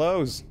totally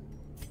blows.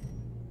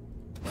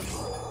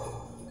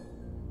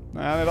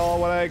 Not at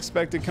all what I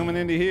expected coming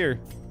into here.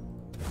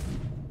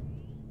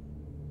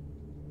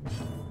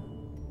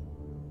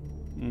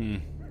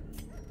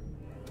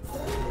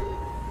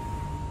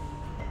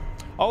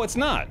 Oh, it's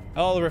not.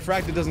 Oh, the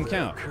refracted doesn't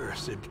count.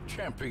 Cursed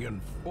champion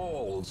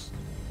falls.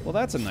 Well,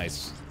 that's a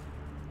nice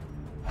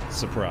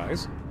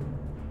surprise.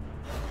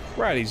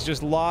 Right, he's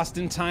just lost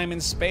in time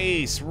and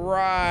space.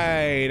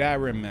 Right, I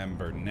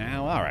remember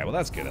now. All right, well,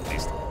 that's good at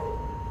least.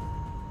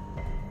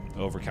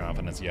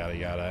 Overconfidence, yada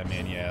yada. I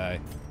mean, yeah.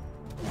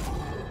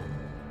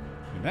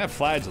 That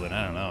flagellant,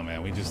 I don't know,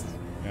 man. We just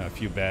got a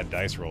few bad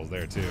dice rolls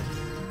there, too.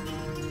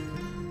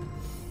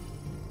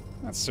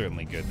 That's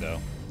certainly good, though.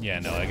 Yeah,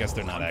 no, I guess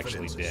they're not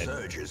actually dead.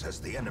 Surges as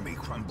the enemy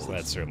crumbles. So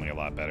that's certainly a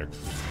lot better.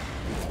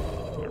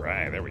 All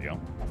right, there we go.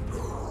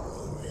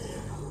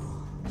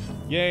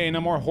 Yay,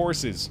 no more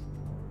horses.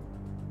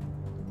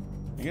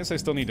 I guess I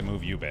still need to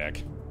move you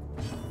back.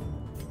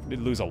 We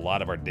did lose a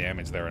lot of our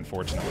damage there,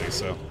 unfortunately,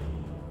 so...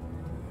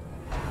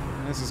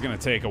 This is gonna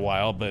take a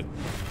while, but...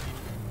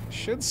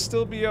 should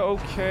still be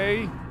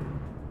okay.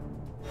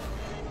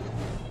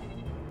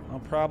 I'll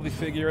probably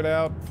figure it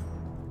out.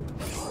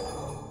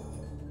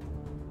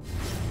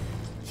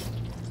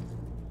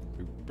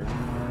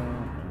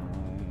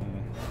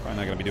 Probably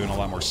not gonna be doing a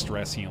lot more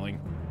stress healing.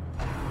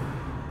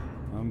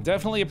 I'm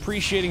definitely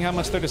appreciating how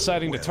much they're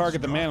deciding to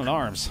target the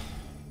man-at-arms.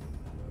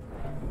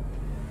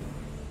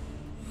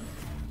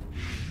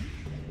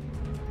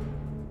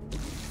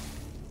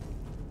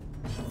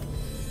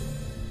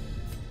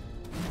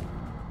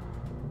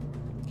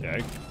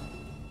 Okay.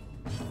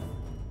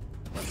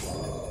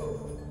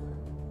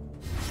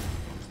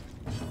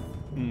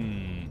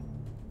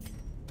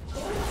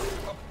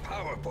 A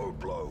power triple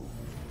blow.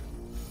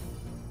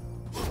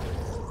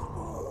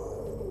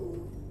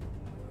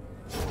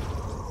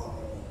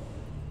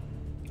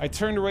 I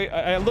turned away.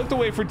 I looked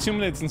away for 2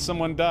 minutes and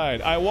someone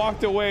died. I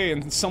walked away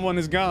and someone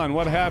is gone.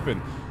 What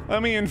happened?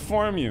 Let me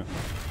inform you.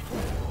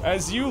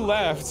 As you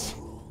left,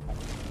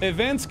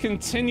 events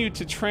continued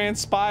to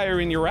transpire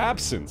in your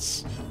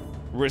absence,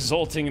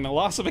 resulting in the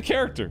loss of a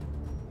character.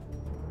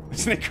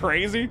 Isn't it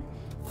crazy?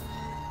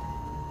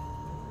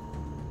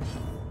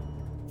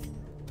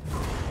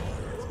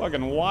 It's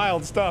fucking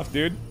wild stuff,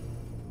 dude.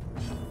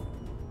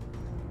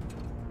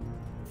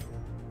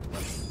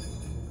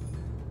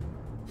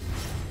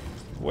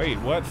 Wait,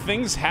 what?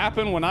 Things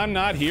happen when I'm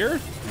not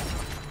here?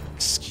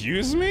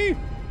 Excuse me?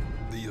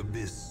 The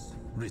abyss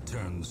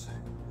returns.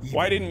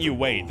 Why didn't you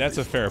wait? That's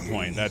a fair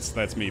point.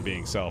 That's me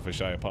being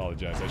selfish. I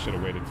apologize. I should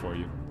have waited for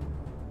you.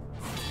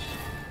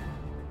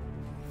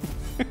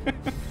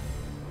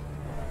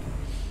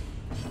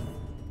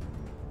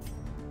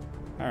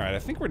 Alright, I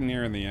think we're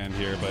nearing the end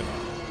here, but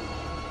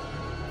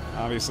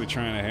obviously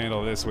trying to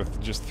handle this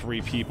with just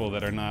 3 people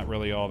that are not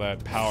really all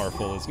that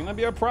powerful is gonna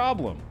be a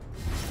problem.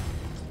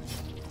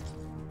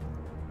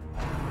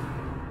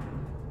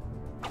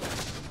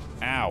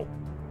 Ow.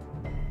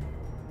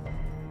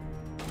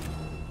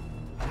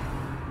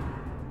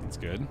 That's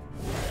good.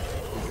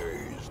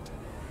 Dazed,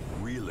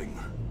 reeling,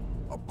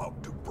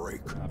 about to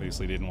break.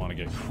 Obviously didn't want to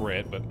get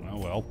crit, but oh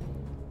well.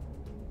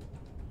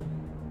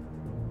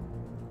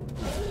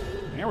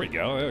 There we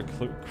go.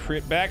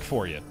 Crit back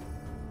for you.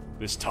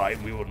 This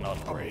time we will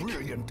not break. A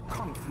brilliant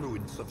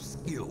confluence of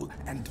skill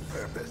and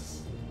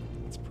purpose.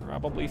 It's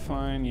probably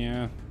fine,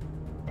 yeah.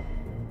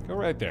 Go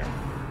right there.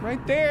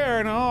 Right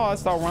there! No,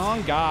 that's the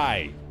wrong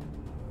guy.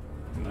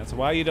 And that's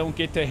why you don't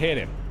get to hit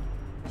him.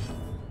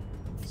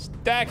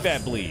 Stack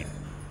that bleed.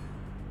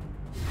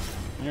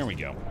 There we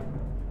go.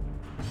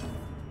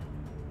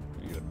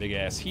 Get a big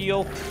ass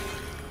heal.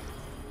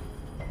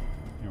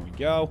 There we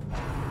go.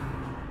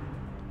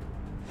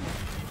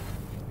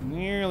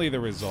 Nearly the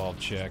resolve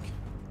check.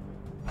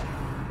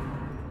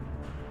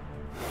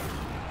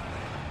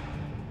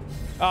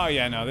 Oh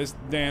yeah, no, this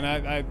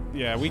Dan,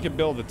 yeah, we could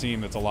build a team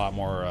that's a lot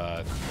more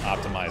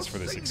optimized for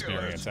this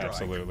experience.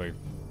 Absolutely.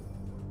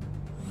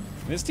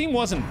 This team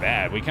wasn't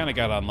bad. We kind of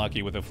got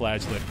unlucky with the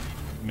flagship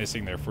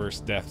missing their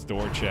first death's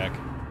door check,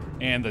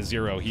 and the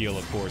 0 heal,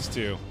 of course,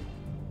 too.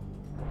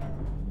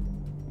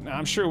 Now,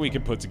 I'm sure we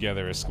could put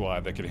together a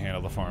squad that could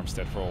handle the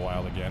farmstead for a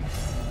while again.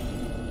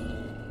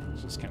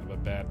 It's just kind of a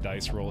bad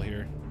dice roll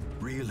here.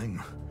 Reeling,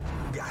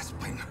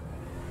 gasping,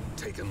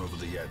 taken over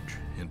the edge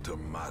into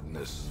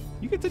madness.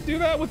 You get to do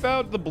that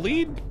without the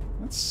bleed?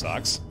 That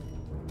sucks.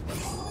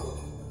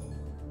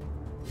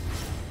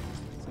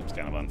 Seems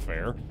kind of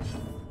unfair.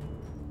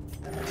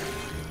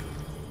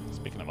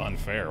 Speaking of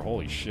unfair,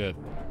 holy shit.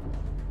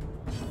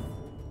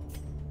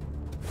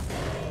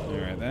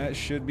 Alright, that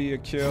should be a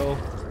kill.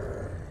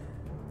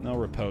 No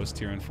riposte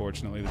here,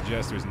 unfortunately. The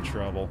Jester's in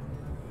trouble.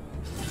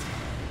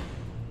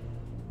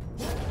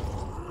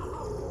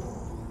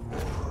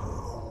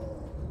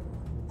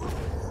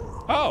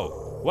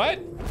 Oh! What?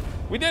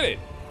 We did it!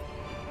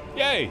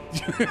 Yay!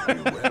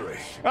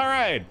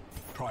 Alright!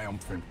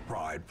 Triumphant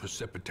pride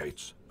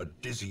precipitates a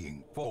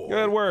dizzying fall.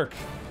 Good work.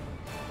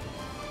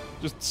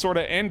 Just sort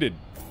of ended.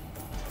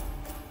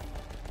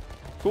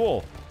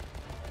 Cool.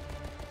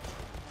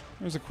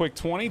 There's a quick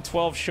 20,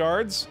 12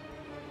 shards.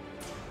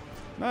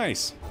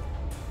 Nice.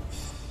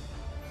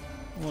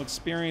 A little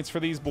experience for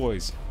these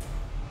boys.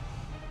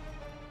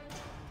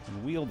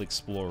 And Wheeled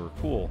Explorer,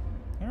 cool.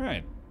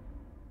 Alright.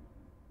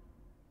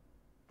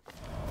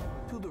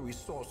 To the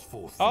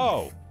resourceful thief,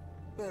 Oh!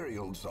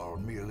 burials are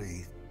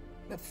merely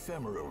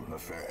ephemeral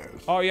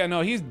affairs. Oh yeah,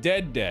 no, he's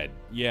dead.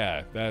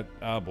 Yeah, that,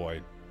 oh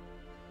boy.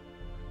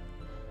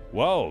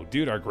 Whoa,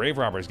 dude, our grave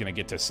robber is gonna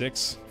get to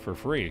 6 for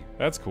free.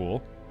 That's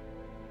cool.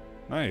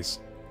 Nice.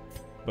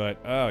 But,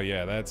 oh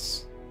yeah,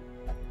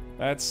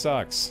 that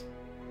sucks.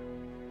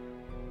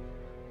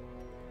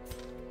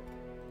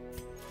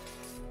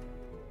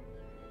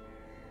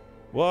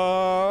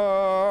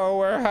 Whoa,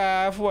 we're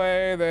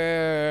halfway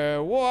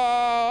there.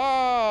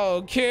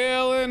 Whoa,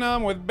 killing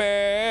them with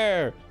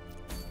Baer.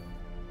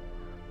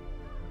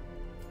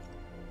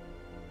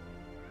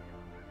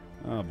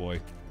 Oh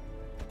boy.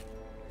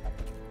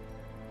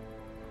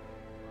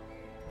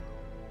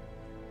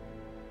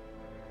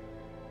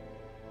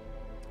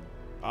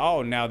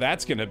 Oh, now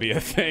that's gonna be a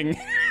thing.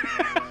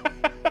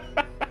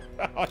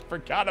 I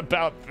forgot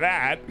about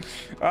that.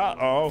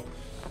 Uh-oh.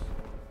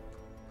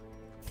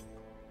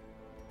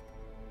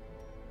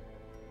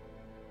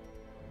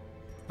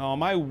 Oh,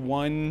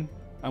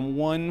 I'm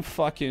one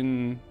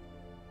fucking...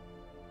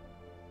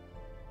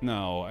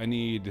 No, I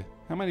need...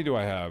 How many do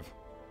I have?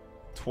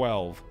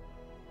 12.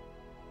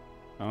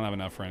 I don't have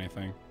enough for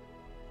anything.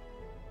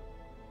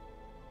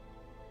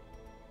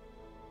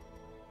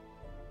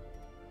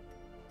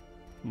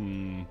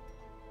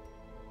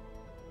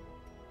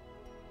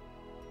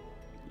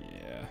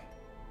 Yeah.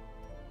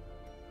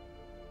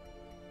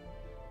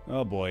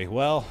 Oh boy,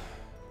 well,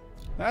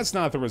 that's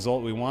not the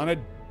result we wanted.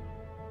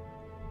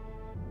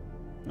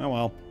 Oh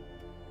well.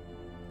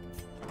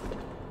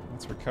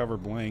 Let's recover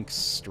Blank's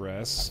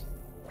stress.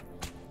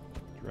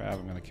 Drav,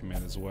 I'm gonna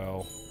commit as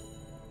well.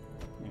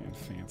 Man,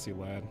 fancy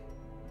lad.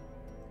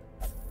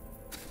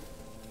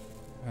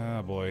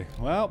 Oh boy.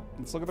 Well,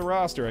 let's look at the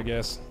roster, I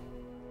guess.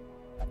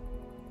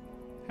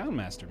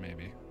 Houndmaster,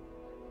 maybe.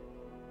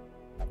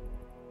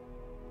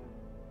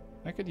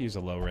 I could use a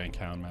low-rank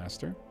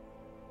Houndmaster.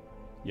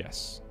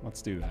 Yes,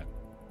 let's do that.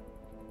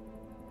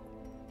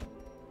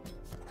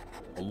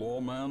 A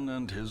lawman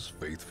and his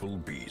faithful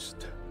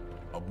beast.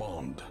 A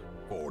bond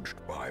forged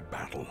by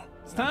battle.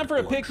 It's time for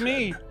a pick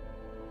me.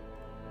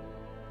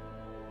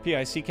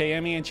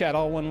 P-I-C-K-M-E in chat,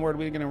 all one word.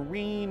 We're gonna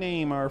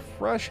rename our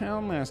fresh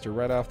Houndmaster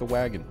right off the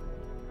wagon.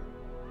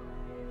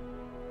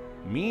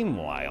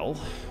 Meanwhile,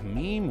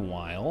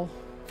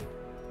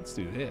 let's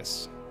do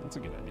this. That's a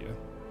good idea.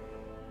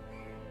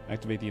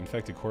 Activate the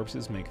infected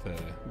corpses, make the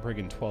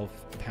Brigand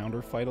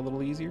 12-pounder fight a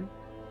little easier.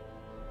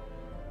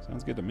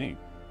 Sounds good to me.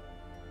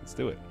 Let's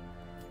do it.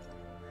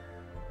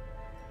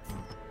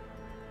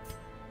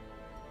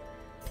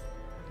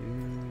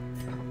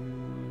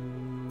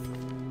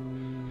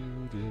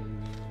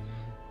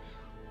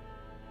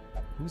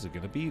 Who's it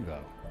gonna be,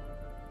 though?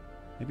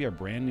 Maybe our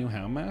brand new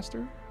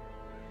Houndmaster?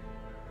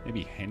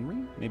 Maybe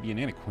Henry? Maybe an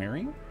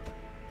Antiquarian?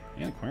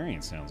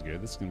 Antiquarian sounds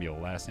good. This is gonna be the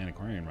last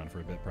Antiquarian run for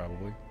a bit,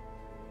 probably.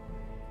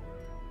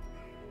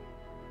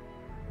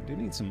 I do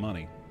need some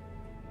money.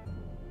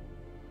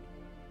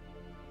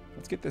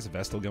 Let's get this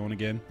Vestal going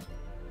again.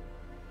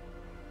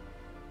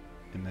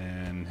 And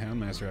then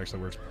Houndmaster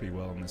actually works pretty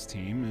well on this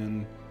team.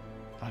 And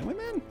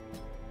Highwayman?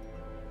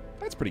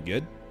 That's pretty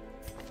good.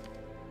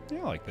 Yeah,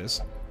 I like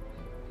this.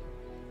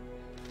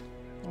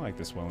 I like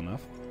this well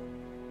enough.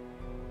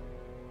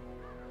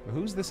 But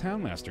who's this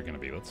Houndmaster gonna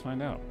be? Let's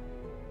find out.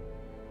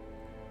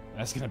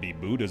 That's gonna be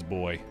Buddha's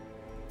boy.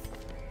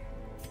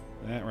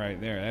 That right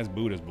there, that's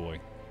Buddha's boy.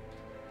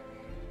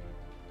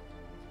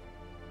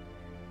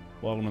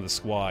 Welcome to the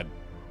squad.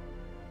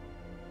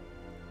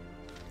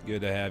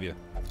 Good to have you.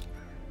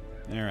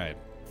 Alright.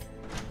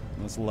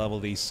 Let's level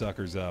these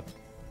suckers up.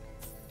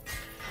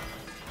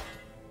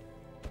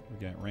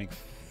 We got rank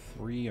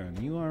 3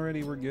 on you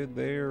already. We're good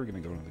there. We're gonna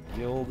go to the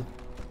guild.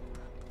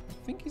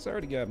 I think he's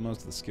already got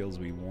most of the skills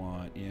we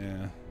want.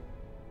 Yeah.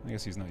 I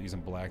guess he's not using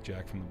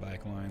blackjack from the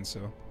back line,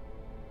 so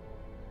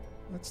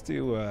let's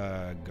do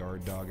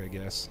guard dog, I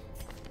guess.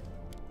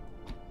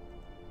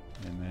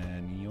 And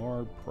then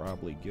you're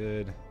probably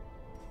good.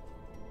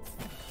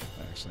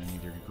 Actually, I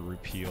need your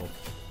group heal.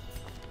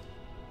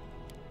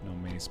 No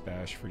mace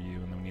bash for you,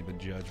 and then we need the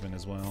judgment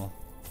as well.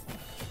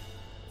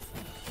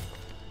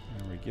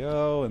 There we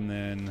go, and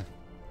then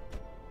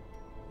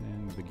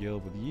end the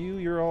guild with you.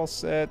 You're all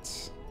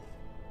set.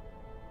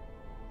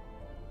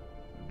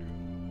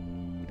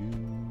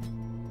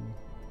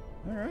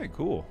 All right,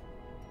 cool.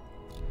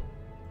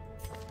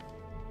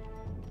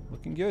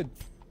 Looking good.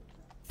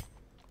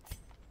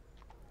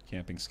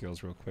 Camping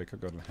skills real quick. I'll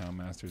go to the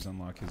Houndmasters,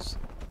 unlock his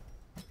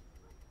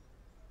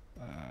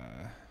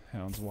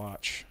Hound's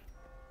Watch.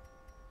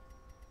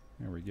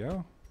 There we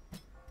go.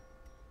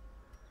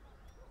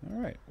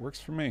 Alright, works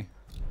for me.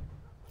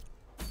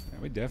 Yeah,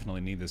 we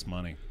definitely need this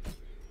money.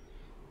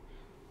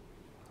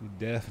 We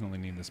definitely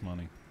need this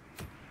money.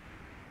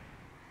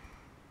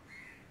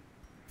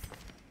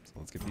 So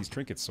let's get these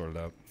trinkets sorted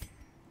out.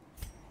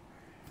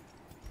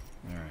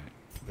 Alright,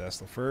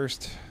 Vestal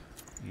first.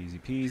 Easy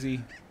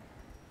peasy.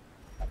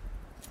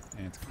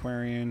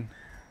 Antiquarian.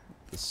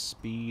 The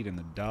speed and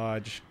the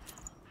dodge.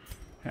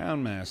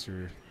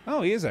 Houndmaster.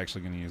 Oh, he is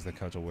actually going to use the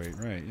cudgel weight.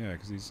 Right, yeah,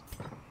 because he's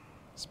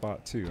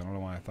spot 2. I don't know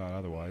why I thought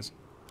otherwise.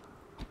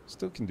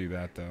 Still can do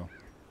that, though.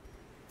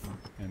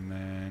 And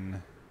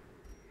then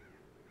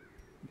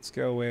let's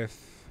go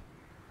with...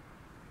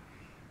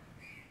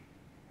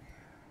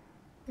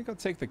 I think I'll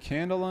take the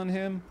candle on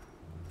him.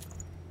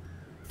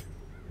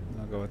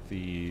 I'll go with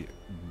the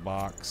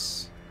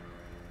box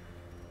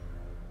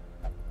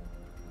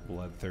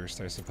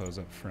bloodthirst, I suppose,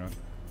 up front.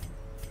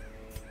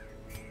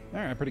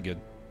 Alright, pretty good.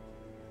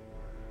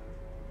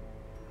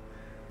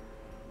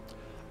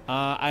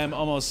 I am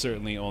almost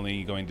certainly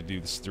only going to do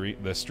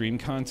the stream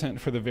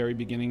content for the very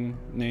beginning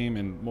name,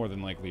 and more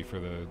than likely for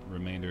the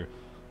remainder.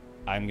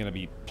 I'm going to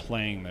be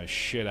playing the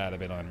shit out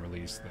of it on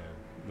release,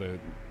 though.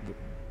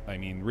 I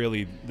mean,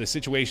 really, the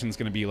situation's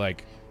going to be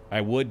like, I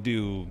would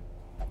do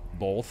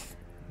both,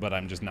 but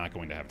I'm just not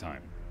going to have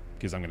time,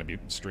 because I'm going to be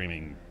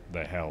streaming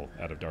the hell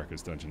out of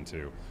Darkest Dungeon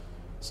 2.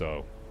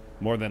 So,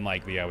 more than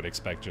likely, I would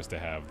expect just to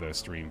have the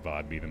stream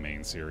VOD be the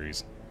main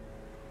series.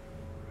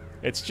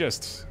 It's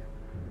just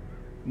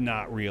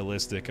not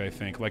realistic, I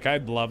think. Like,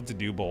 I'd love to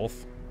do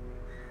both.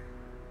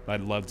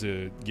 I'd love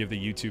to give the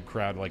YouTube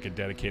crowd, like, a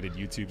dedicated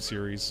YouTube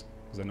series,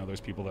 because I know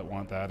there's people that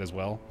want that as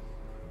well.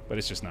 But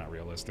it's just not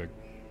realistic.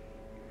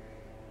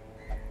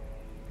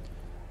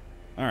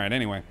 Alright,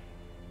 anyway.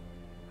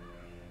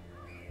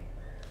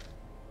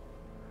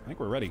 I think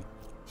we're ready.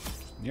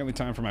 Nearly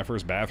time for my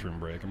first bathroom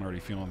break. I'm already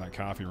feeling that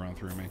coffee run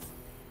through me.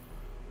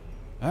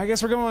 I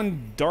guess we're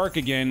going dark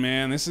again,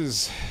 man. This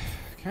is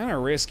Kind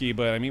of risky,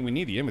 but I mean, we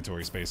need the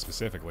inventory space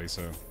specifically,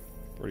 so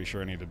pretty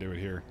sure I need to do it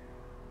here.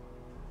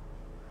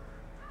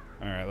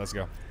 All right, let's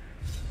go.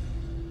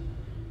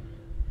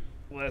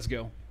 Let's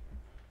go.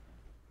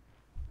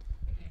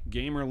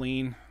 Gamer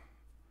lean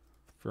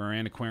for our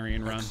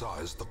antiquarian run.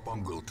 Excise the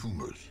fungal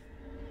tumors,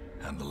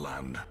 and the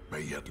land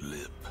may yet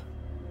live.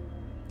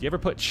 Do you ever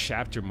put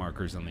chapter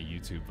markers on the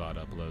YouTube VOD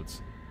uploads?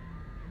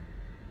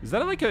 Is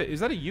that a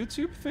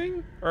YouTube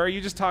thing, or are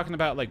you just talking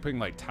about like putting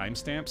like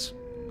timestamps?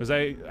 Because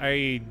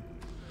I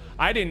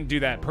didn't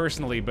do that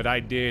personally, but I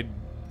did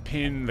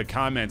pin the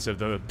comments of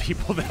the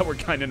people that were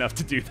kind enough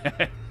to do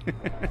that.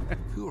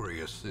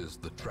 Curious is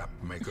the trap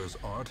maker's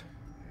art.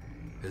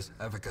 His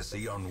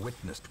efficacy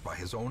unwitnessed by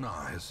his own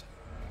eyes.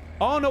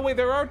 Oh no, wait,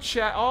 there are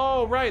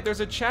oh right, there's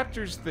a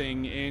chapters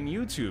thing in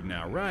YouTube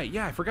now, right?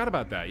 Yeah, I forgot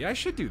about that. Yeah, I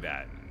should do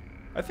that.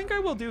 I think I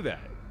will do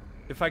that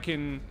if I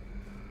can.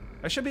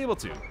 I should be able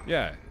to.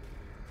 Yeah.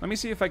 Let me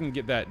see if I can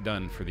get that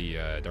done for the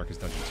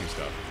Darkest Dungeon 2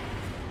 stuff.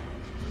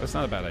 That's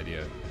not a bad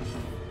idea.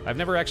 I've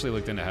never actually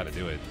looked into how to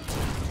do it.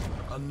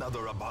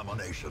 Another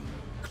abomination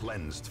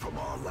cleansed from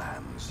our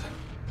lands.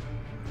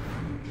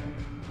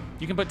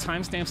 You can put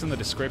timestamps in the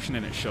description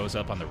and it shows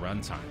up on the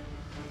runtime.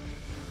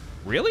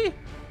 Really?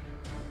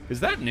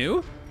 Is that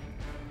new?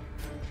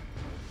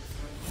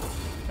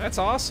 That's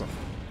awesome.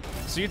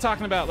 So you're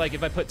talking about like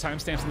if I put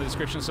timestamps in the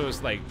description, so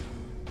it's like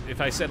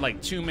if I said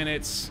like 2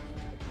 minutes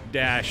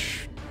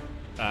dash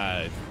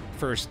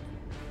first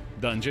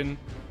dungeon,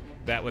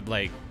 that would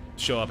like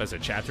show up as a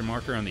chapter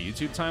marker on the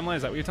YouTube timeline.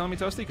 Is that what you're telling me,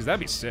 Toasty? Because that'd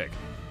be sick.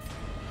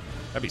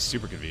 That'd be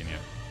super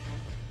convenient.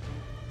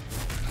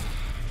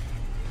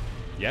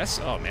 Yes?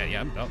 Oh man,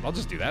 yeah, I'll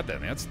just do that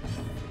then. That's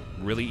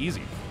really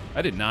easy.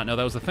 I did not know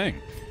that was a thing.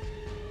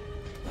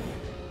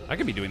 I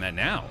could be doing that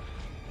now.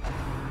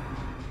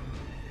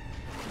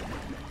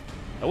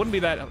 It wouldn't be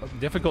that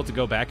difficult to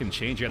go back and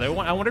change it. I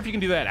wonder if you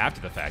can do that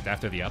after the fact,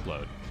 after the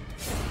upload.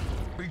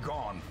 Be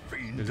gone,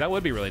 fiend. Because that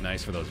would be really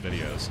nice for those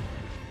videos.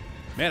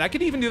 Man, I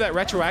could even do that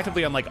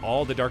retroactively on like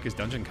all the Darkest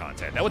Dungeon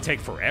content. That would take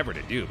forever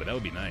to do, but that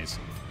would be nice.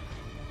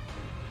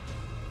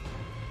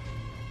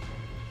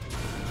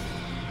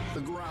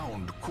 The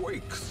ground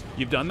quakes.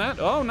 You've done that?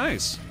 Oh,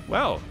 nice.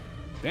 Wow.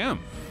 Damn.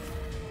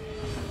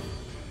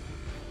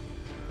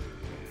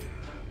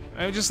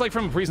 I mean, just like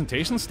from a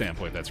presentation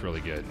standpoint, that's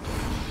really good.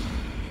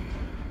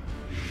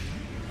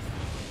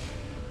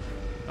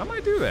 I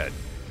might do that.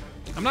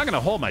 I'm not going to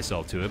hold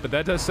myself to it, but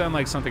that does sound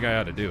like something I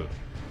ought to do.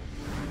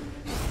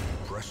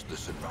 Press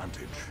this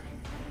advantage.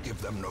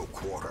 Give them no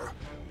quarter.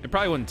 It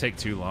probably wouldn't take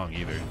too long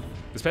either.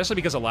 Especially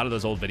because a lot of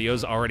those old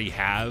videos already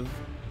have,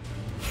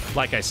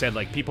 like I said,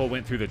 like people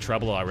went through the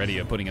trouble already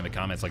of putting in the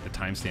comments like the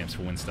timestamps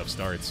for when stuff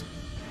starts.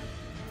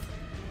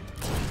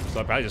 So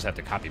I'll probably just have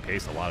to copy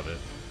paste a lot of it.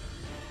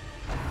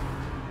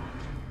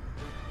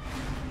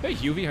 Hey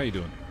Huvie, how you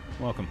doing?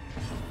 Welcome.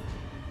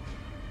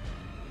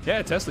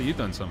 Yeah, Tesla, you've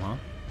done some, huh?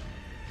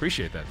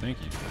 Appreciate that, thank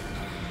you.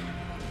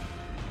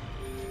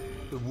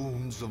 The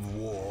wounds of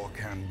war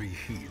can be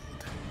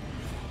healed,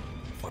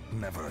 but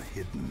never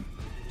hidden.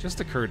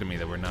 Just occurred to me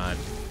that we're not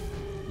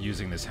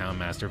using this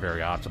Houndmaster very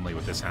optimally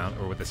with this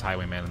with this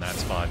Highwayman in that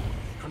spot.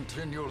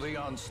 Continue the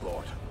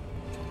onslaught.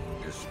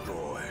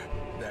 Destroy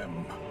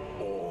them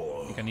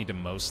all. I think I need to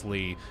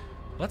mostly...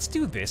 Let's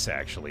do this,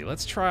 actually.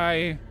 Let's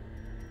try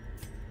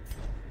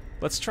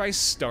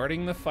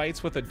starting the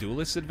fights with a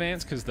duelist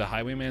advance, because the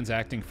Highwayman's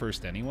acting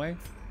first anyway.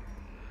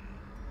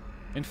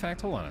 In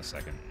fact, hold on a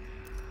second.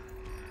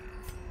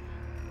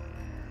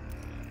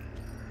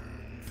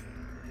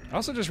 I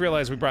also just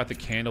realized we brought the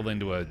candle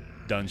into a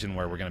dungeon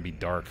where we're going to be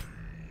dark.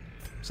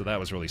 So that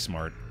was really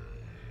smart.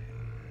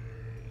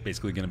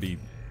 Basically going to be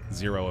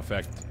zero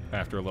effect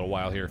after a little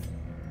while here.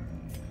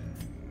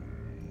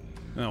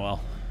 Oh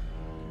well.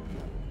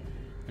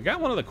 I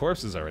got one of the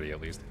corpses already, at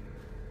least.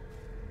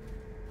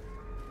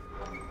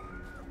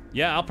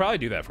 Yeah, I'll probably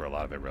do that for a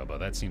lot of it, Robo.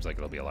 That seems like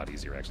it'll be a lot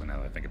easier, actually, now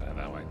that I think about it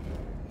that way.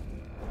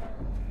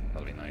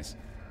 That'll be nice.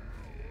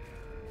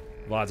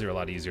 VODs are a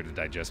lot easier to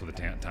digest with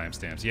the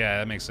timestamps. Yeah,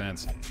 that makes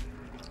sense.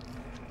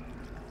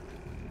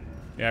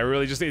 Yeah,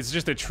 really, it's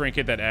just a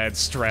trinket that adds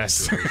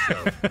stress.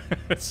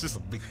 It's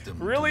just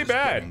really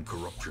bad.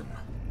 Corruption,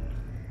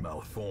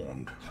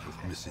 malformed with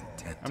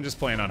misintent. I'm just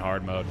playing on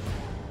hard mode.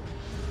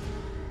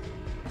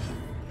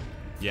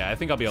 Yeah, I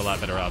think I'll be a lot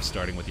better off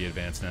starting with the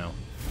advance now.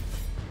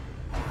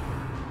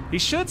 He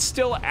should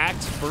still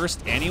act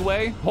first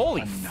anyway.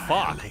 Holy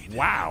fuck.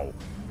 Wow.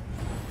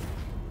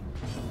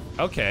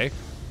 Okay.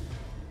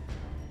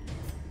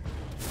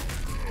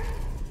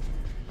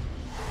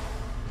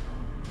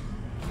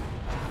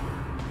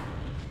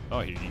 Oh,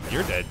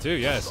 you're dead too.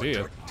 Yeah, I see you.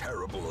 Such a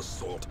terrible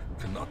assault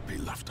cannot be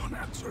left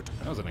unanswered.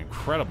 That was an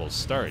incredible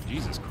start.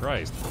 Jesus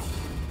Christ.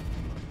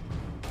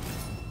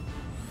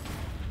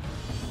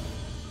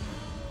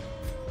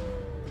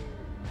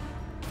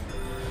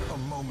 A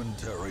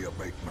momentary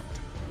abatement.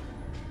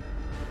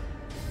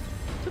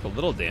 Took a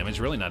little damage.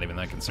 Really not even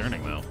that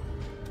concerning, though.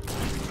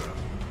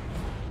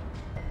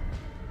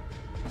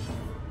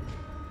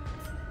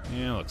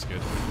 Yeah, looks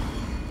good.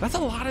 That's a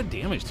lot of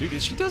damage,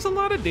 dude. She does a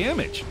lot of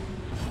damage.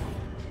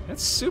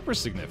 That's super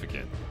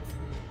significant.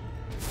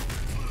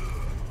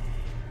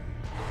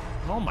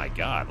 Oh my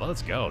god,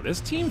 let's go. This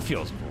team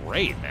feels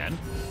great, man.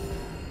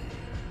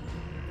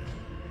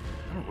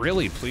 I'm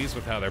really pleased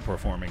with how they're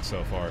performing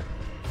so far.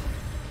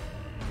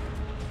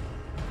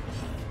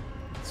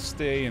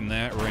 Stay in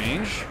that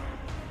range.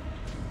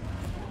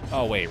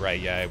 Oh, wait, right,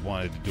 yeah, I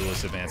wanted to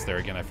duelist advance there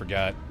again. I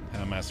forgot.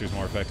 Houndmaster's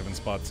more effective in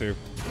spot 2.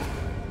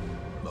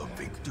 A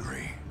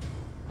victory.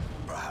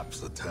 Perhaps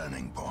the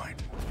turning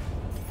point.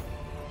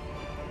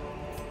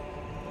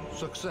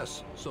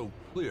 Success so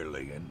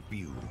clearly in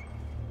view.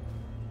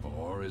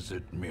 Or is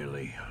it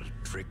merely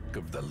a trick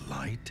of the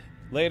light?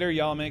 Later,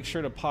 y'all make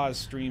sure to pause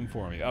stream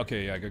for me.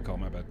 Okay, yeah, good call,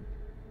 my bad.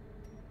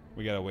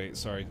 We gotta wait,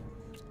 sorry.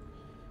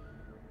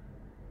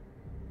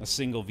 A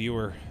single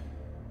viewer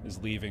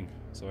is leaving,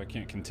 so I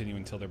can't continue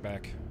until they're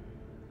back.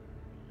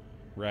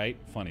 Right?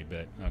 Funny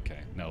bit. Okay,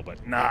 no,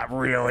 but not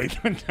really.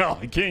 No,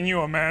 can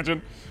you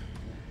imagine?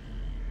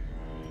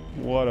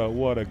 What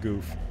a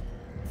goof.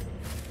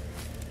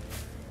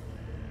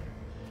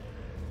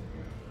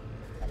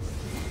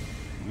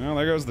 Well,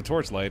 there goes the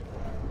torchlight.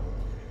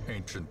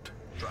 Ancient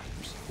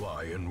traps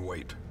lie in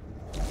wait,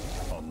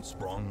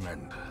 unsprung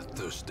and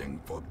thirsting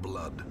for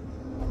blood.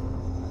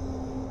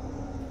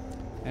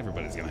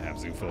 Everybody's gonna have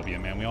zoophobia,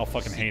 man. We all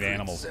fucking hate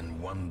animals. Secrets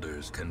and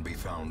wonders can be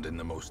found in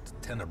the most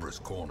tenebrous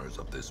corners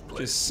of this place.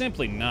 Just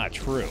simply not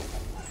true.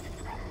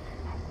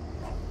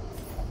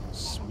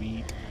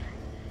 Sweet.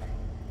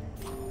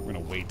 We're gonna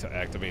wait to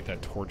activate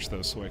that torch,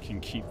 though, so I can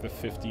keep the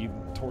 50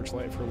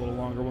 torchlight for a little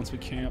longer once we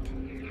camp.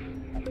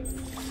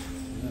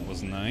 That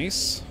was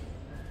nice.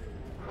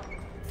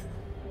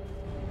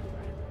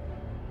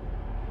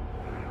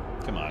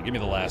 Come on, give me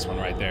the last one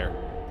right there.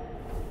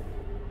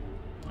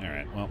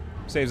 Alright, well,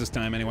 saves us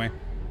time anyway.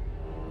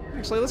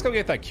 Actually, let's go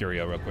get that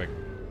curio real quick.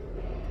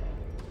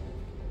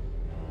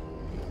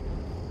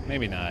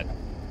 Maybe not.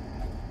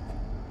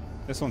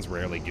 This one's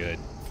rarely good.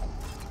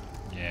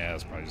 Yeah,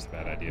 that's probably just a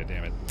bad idea,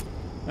 damn it.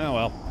 Oh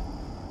well.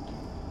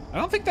 I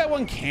don't think that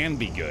one can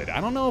be good.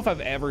 I don't know if I've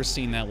ever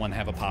seen that one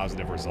have a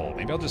positive result.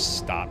 Maybe I'll just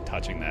stop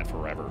touching that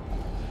forever.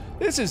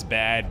 This is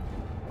bad.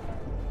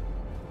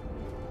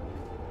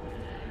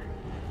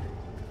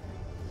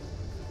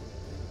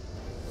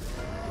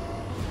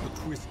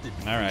 The twisted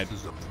all right.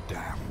 faces of the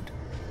damned,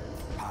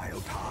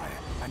 piled high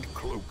and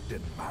cloaked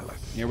in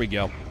malice. Here we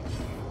go.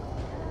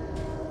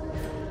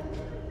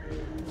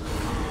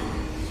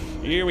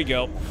 Here we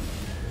go.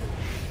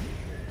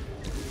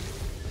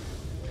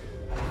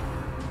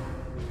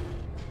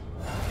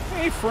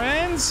 Hey,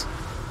 friends!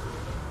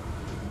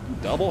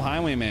 Double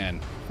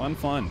Highwayman. Fun,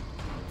 fun.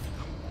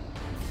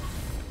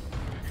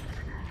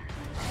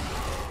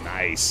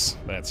 Nice.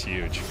 That's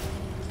huge.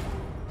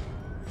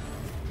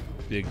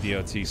 Big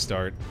DOT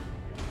start.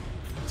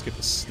 Let's get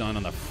the stun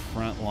on the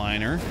front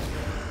liner.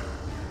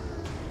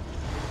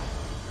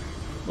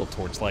 Little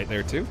torchlight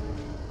there, too.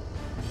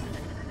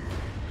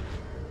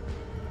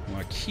 I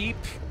want to keep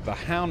the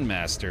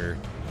Houndmaster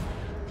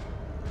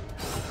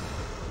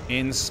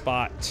in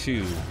spot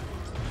 2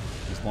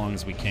 as long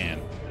as we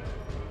can.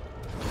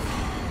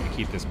 I'm gonna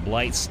keep this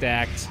blight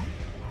stacked.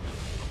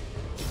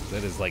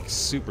 That is like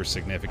super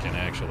significant,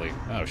 actually.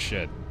 Oh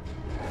shit.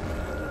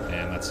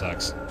 Man, that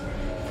sucks.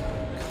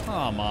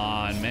 Come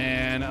on,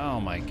 man. Oh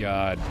my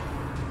god.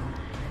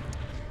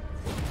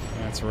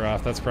 That's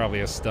rough. That's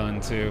probably a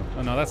stun too.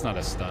 Oh no, that's not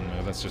a stun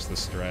move. That's just the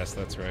stress.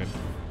 That's right.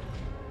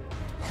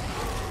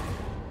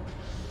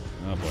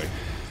 Oh boy.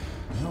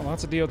 Well,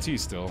 lots of DOT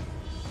still.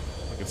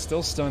 I could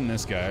still stun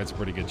this guy. It's a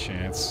pretty good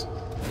chance.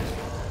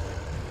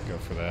 Go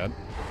for that.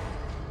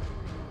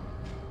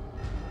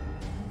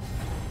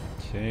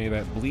 Okay,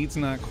 that bleed's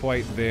not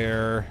quite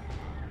there.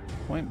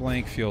 Point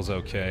blank feels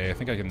okay. I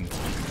think I can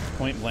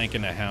point blank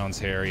into Hound's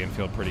Harry and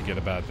feel pretty good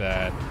about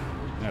that.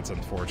 That's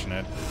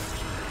unfortunate.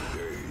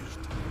 Dazed,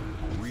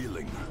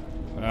 reeling.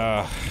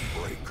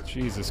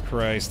 Jesus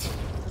Christ.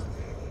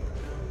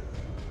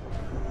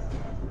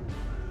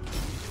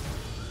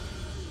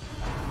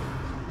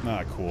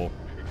 Not cool.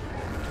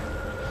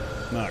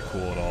 Not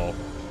cool at all.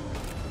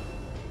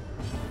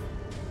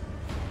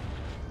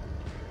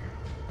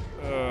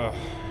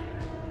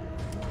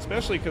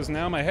 Especially because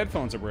now my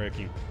headphones are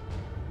breaking.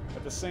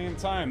 At the same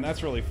time,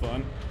 that's really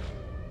fun.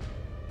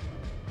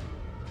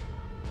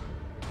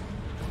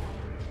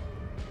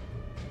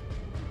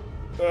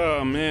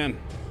 Oh, man.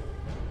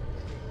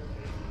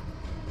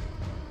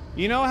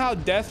 You know how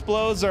death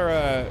blows are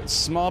a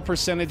small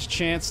percentage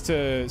chance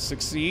to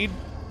succeed?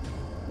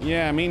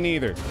 Yeah, me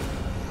neither.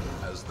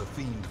 As the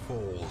fiend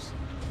falls,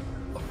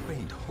 a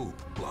faint hope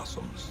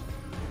blossoms.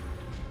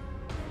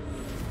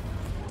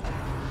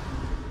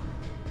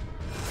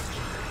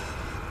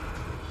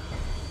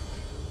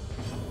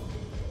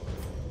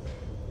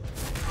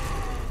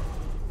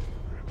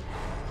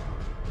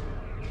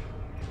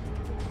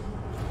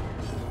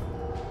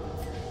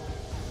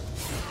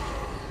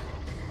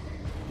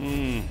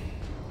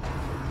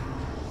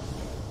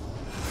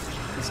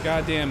 This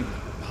goddamn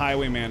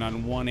highwayman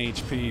on 1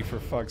 HP, for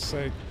fuck's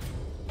sake.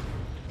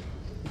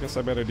 guess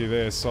I better do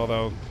this,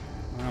 although,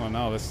 I don't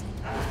know, this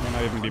might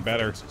not even be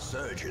better.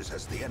 Surges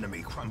as the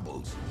enemy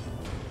crumbles.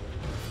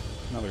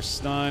 Another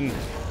stun.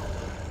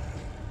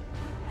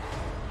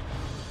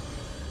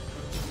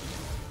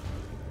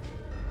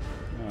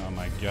 Oh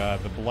my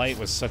god, the blight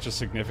was such a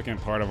significant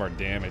part of our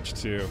damage,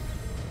 too.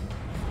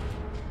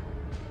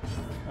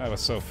 That was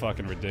so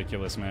fucking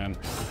ridiculous, man.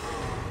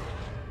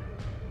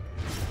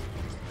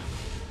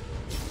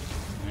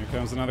 Here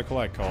comes another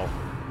collect call.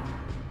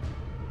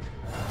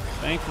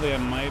 Thankfully, I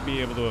might be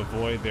able to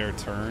avoid their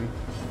turn.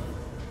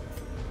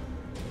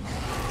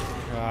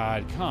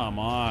 God, come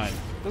on.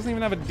 Doesn't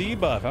even have a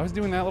debuff. I was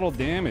doing that little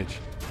damage.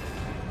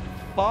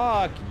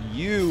 Fuck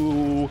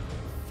you.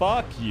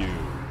 Fuck you.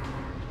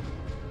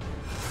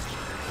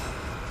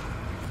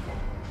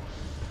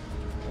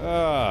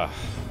 Ugh.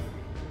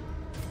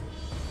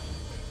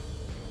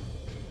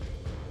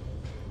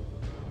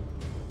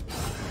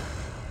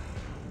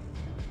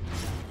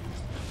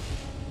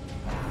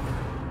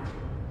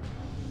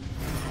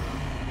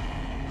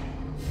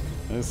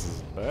 This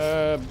is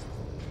bad.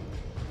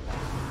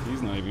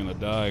 He's not even gonna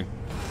die.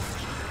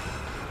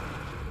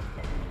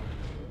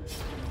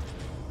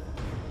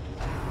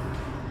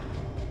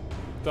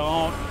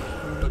 Don't.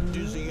 A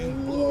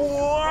dizzying blow.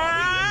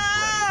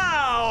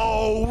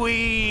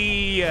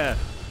 Wowie!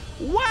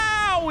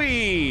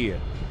 Wowie!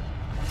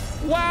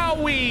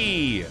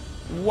 Wowie!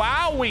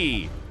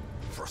 Wowie!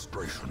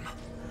 Frustration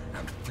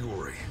and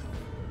fury,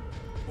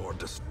 more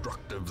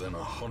destructive than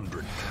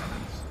 100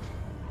 cannons.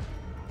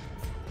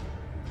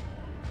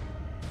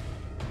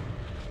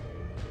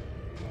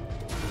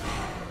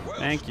 Well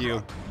Thank you.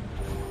 struck.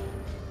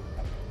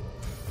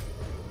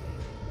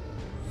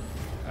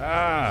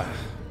 Ah,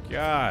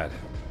 God.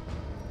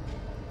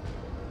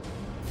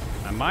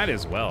 I might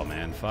as well,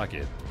 man. Fuck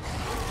it.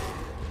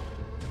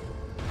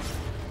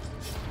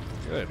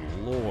 Good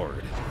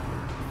lord.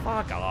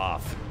 Fuck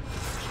off.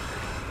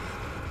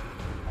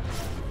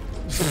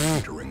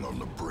 Teetering on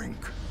the brink,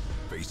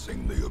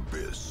 facing the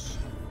abyss.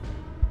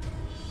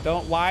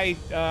 Don't, why,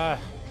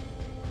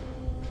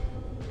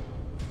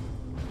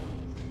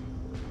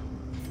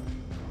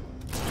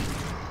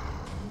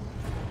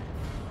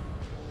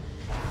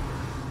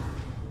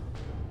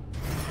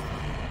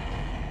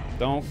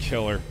 Don't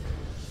kill her.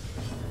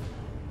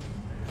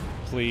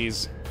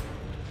 Please.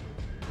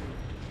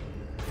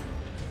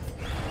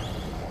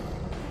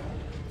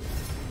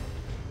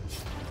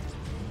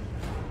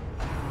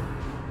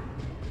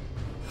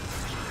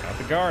 Got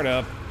the guard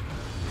up.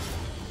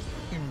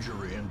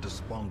 Injury and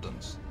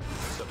despondence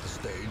set the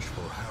stage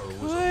for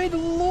heroism Good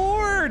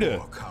lord!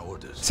 or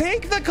cowardice.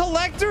 Take the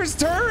collector's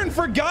turn,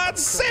 for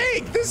God's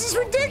sake! This is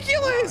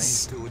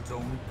ridiculous! To its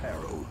own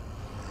peril.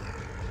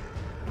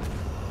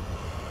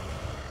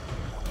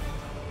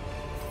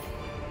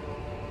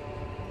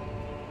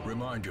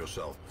 Remind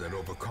yourself that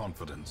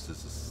overconfidence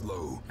is a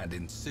slow and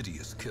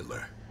insidious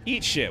killer.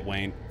 Eat shit,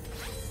 Wayne.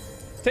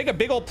 Take a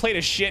big old plate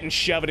of shit and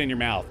shove it in your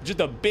mouth. Just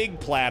a big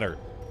platter.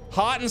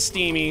 Hot and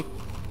steamy.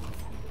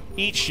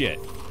 Eat shit.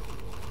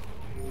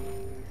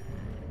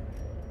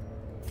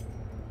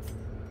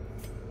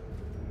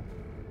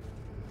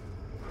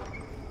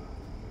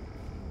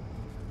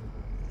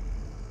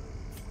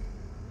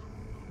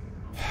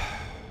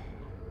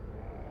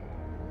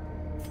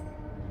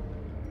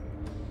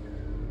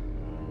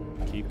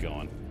 Keep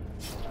going.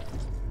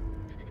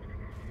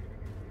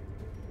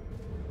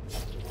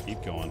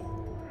 Keep going.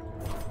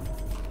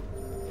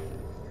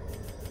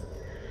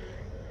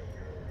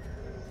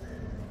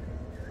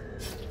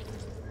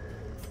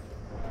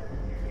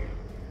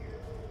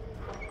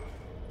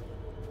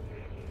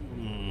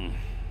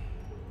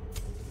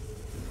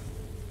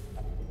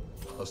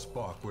 A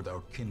spark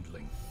without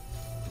kindling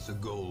is a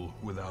goal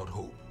without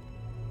hope.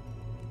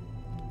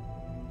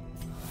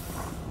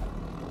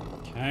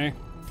 Okay.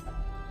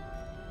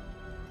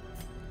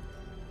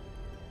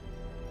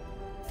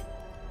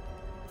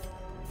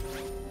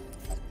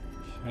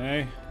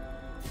 Okay.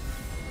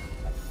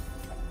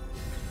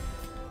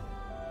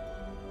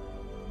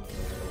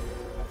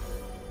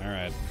 All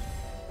right.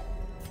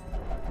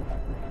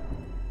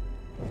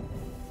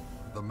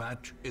 The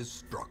match is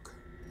struck.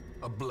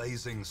 A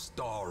blazing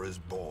star is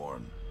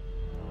born.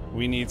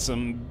 We need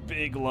some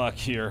big luck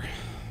here.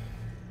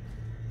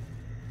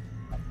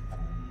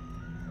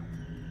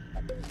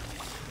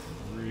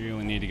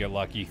 Really need to get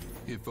lucky.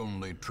 If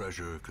only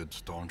treasure could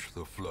staunch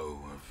the flow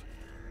of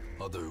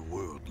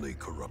otherworldly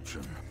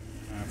corruption.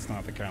 That's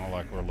not the kind of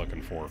luck we're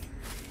looking for.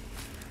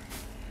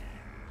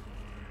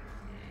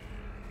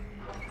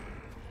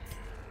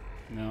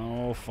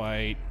 No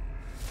fight.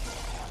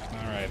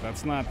 Alright,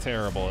 that's not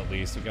terrible at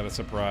least. We got a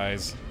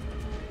surprise.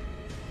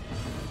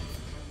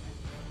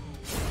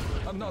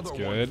 Another That's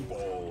good. one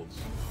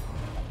falls.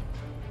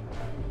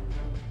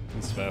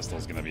 This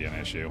Vestal's gonna be an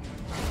issue.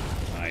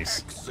 Nice.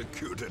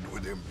 Executed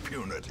with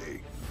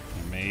impunity.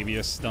 Maybe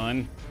a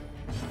stun.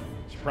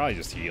 Should probably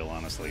just heal,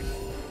 honestly.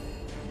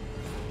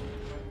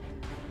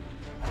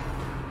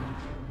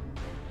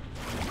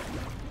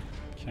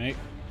 Okay.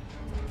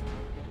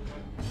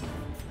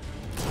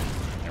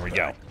 There we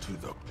go. To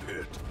the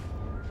pit.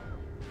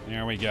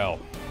 There we go.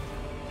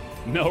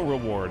 No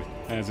reward,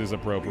 as is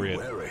appropriate.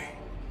 Be wary.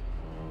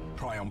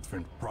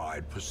 Triumphant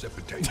pride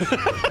precipitates a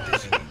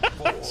dizzying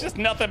fall. It's just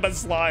nothing but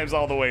slimes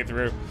all the way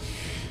through.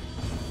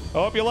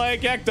 Hope you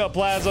like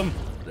ectoplasm.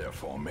 Their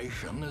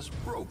formation is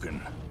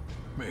broken.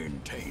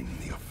 Maintain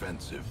the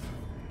offensive.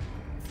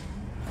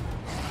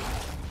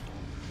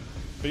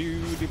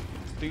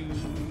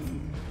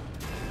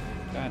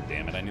 God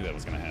damn it, I knew that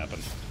was gonna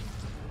happen.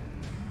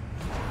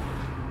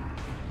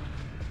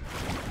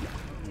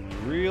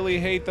 You really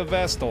hate the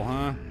Vestal,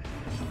 huh?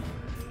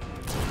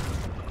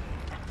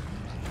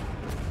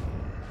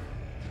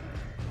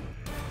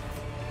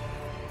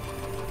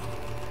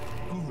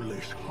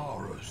 Ghoulish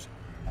horrors.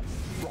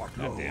 Brought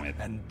God low damn it.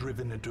 and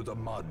driven into the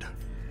mud.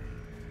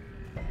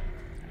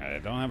 I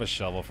don't have a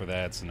shovel for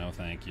that, so no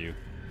thank you.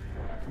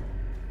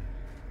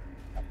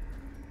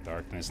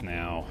 Darkness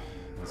now.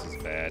 This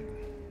is bad.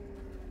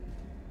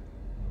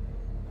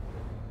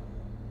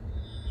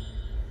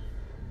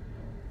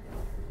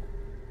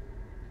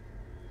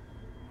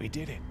 We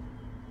did it.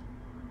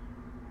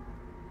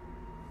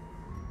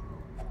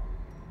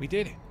 We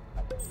did it.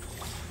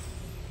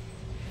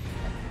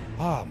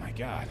 Oh my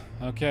god.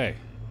 Okay.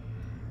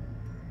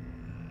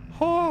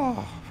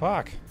 Oh,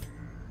 fuck.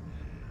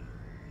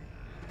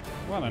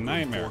 What a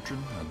nightmare.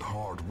 Fortune and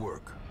hard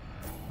work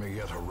may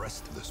yet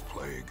arrest this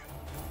plague.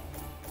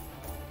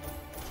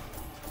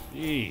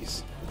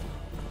 Jeez.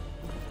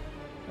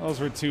 Those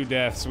were 2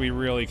 deaths we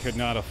really could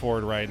not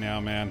afford right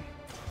now, man.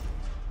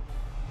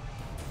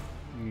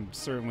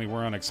 Certainly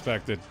were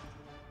unexpected.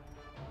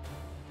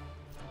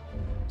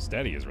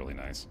 Steady is really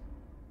nice.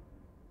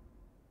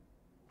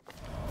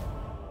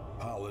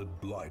 Pallid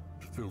light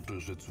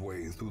filters its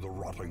way through the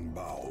rotting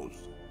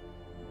boughs.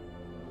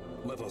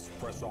 Let us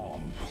press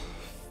on.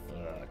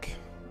 Fuck.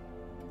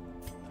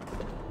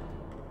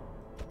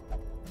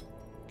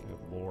 Good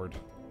lord.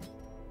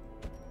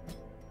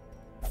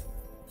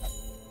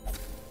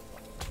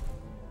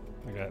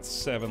 I got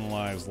 7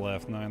 lives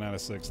left, 9 out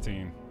of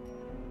 16.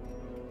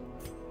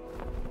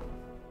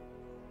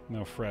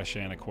 No fresh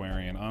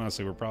antiquarian.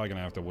 Honestly, we're probably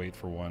gonna have to wait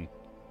for one.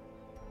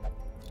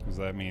 Because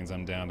that means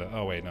I'm down to...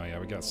 Oh wait, no, yeah,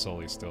 we got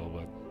Sully still,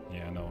 but...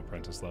 Yeah, no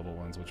apprentice level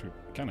ones, which we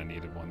kind of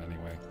needed one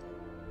anyway.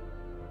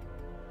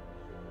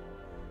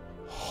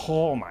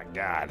 Oh my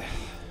god.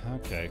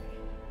 Okay.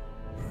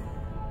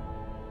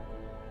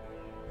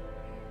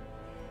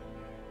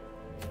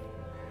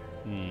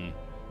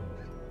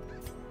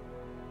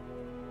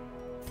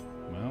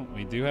 Well,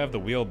 we do have the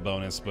wield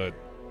bonus, but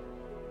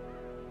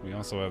we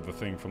also have the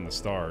thing from the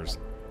stars.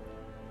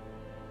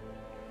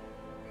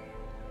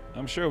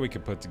 I'm sure we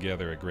could put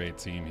together a great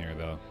team here,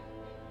 though.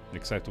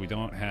 Except we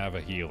don't have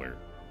a healer.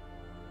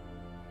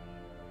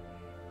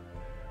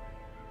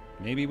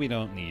 Maybe we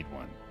don't need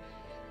one.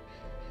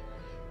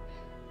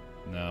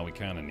 No, we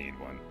kind of need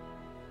one.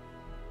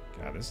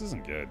 God, this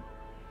isn't good.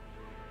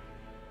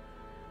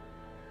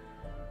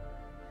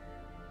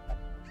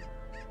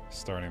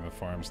 Starting the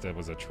farmstead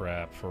was a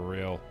trap, for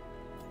real.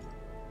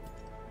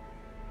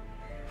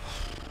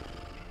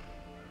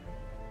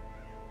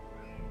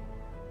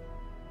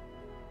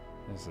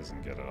 This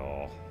isn't good at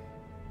all.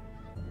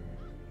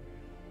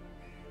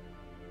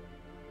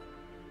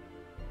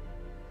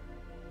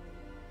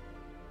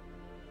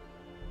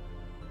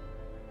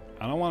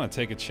 I don't want to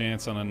take a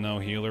chance on a no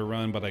healer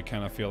run, but I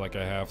kind of feel like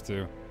I have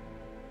to.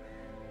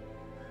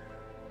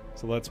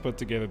 So let's put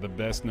together the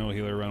best no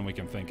healer run we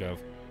can think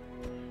of.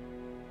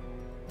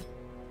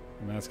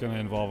 And that's going to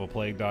involve a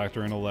plague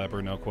doctor and a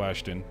leper, no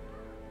question.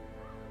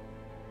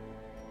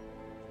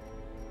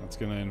 That's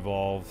going to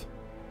involve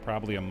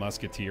probably a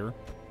musketeer.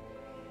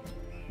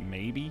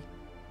 Maybe.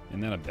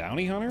 And then a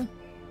bounty hunter?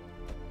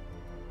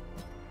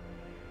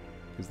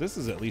 Because this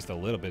is at least a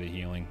little bit of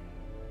healing.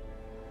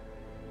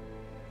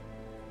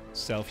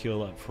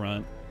 Self-heal up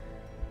front.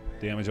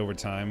 Damage over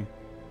time.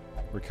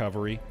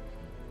 Recovery.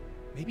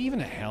 Maybe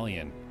even a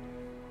Hellion.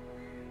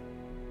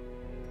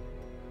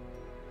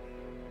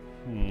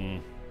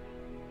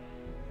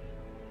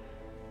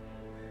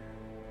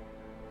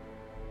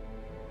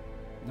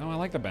 No, I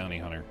like the bounty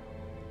hunter.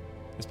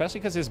 Especially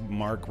because his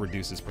mark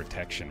reduces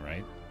protection,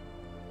 right?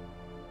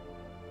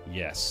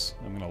 Yes,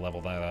 I'm gonna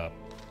level that up.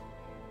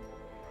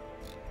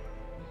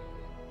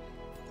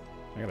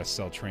 I gotta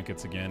sell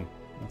trinkets again.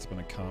 That's been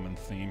a common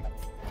theme.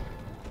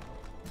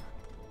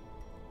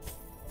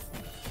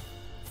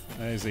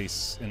 That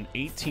is an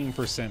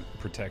 18%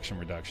 protection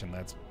reduction.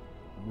 That's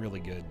really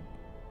good.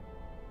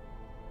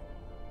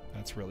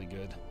 That's really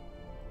good.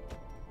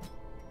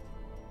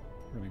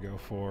 We're gonna go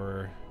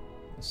for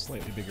a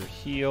slightly bigger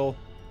heal.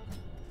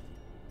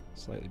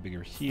 Slightly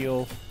bigger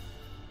heal.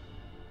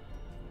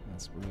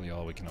 That's really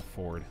all we can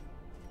afford.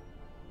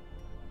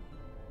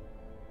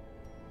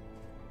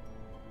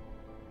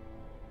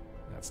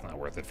 That's not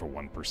worth it for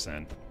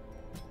 1%.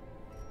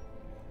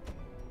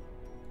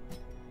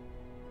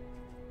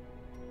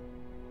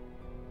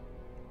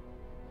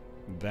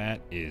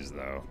 That is,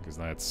 though, because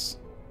that's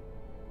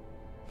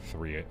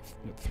three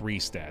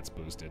stats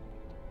boosted.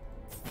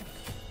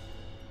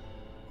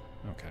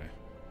 Okay.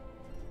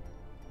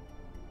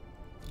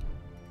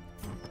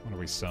 What are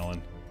we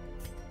selling?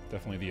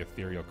 Definitely the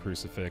ethereal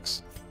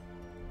crucifix.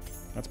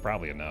 That's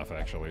probably enough,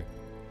 actually.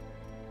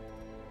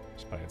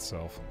 Just by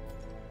itself.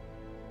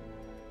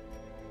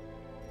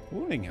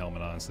 Wounding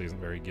helmet honestly isn't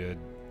very good.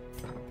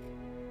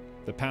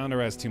 The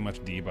pounder has too much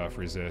debuff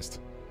resist.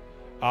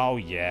 Oh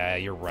yeah,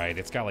 you're right.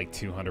 It's got like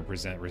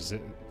 200%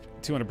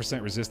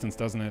 resistance,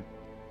 doesn't it?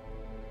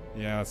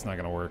 Yeah, that's not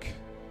gonna work.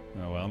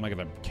 Oh well, I'm not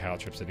gonna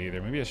caltrips it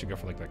either. Maybe I should go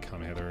for like that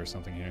cum hitter or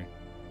something here.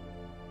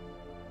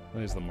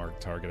 That is the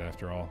marked target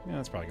after all. Yeah,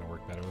 that's probably gonna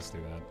work better. Let's do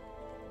that.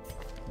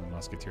 And the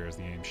musketeer is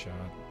the aim shot.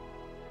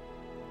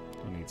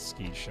 Don't need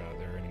skeet shot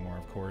there anymore,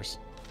 of course.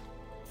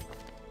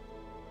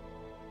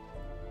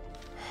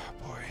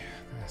 Oh, boy,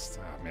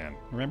 oh, man.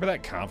 Remember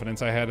that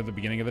confidence I had at the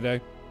beginning of the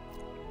day?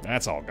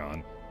 That's all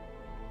gone.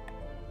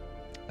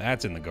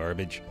 That's in the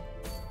garbage.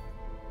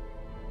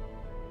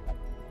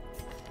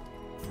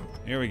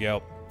 Here we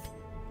go.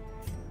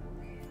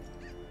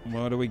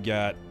 What do we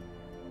got?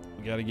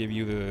 We got to give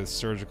you the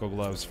surgical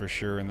gloves for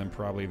sure, and then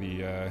probably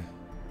the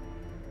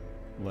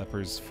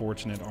leper's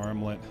fortunate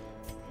armlet.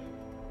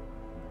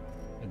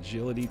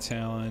 Agility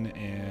talon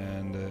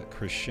and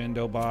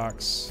crescendo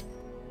box.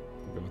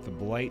 We'll go with the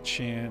blight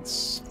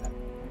chance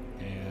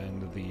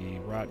and the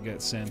rot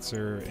gut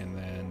sensor, and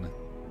then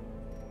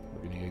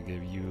we're gonna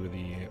give you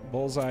the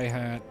bullseye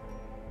hat.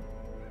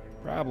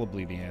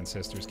 Probably the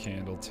ancestor's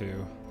candle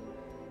too.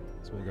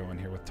 So we'll go in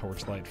here with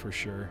torchlight for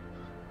sure.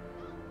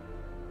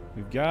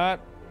 We've got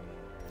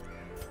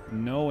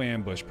no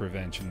ambush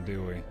prevention,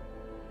 do we?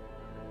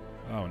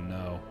 Oh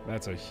no,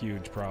 that's a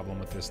huge problem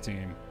with this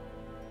team.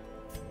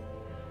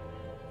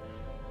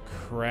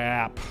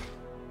 Crap.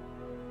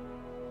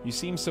 You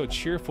seem so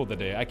cheerful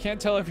today. I can't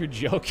tell if you're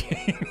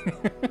joking.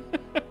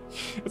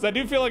 Because I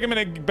do feel like I'm in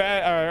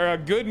a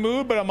good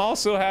mood, but I'm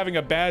also having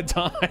a bad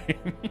time.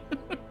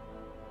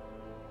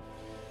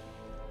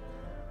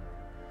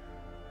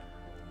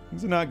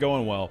 It's not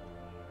going well.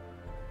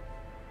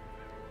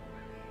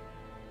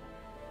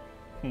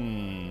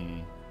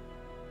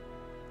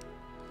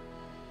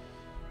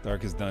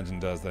 Darkest Dungeon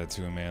does that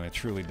too, man. It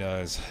truly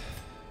does.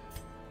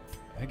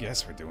 I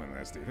guess we're doing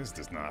this, dude. This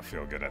does not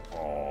feel good at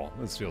all.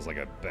 This feels like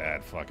a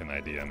bad fucking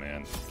idea,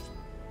 man.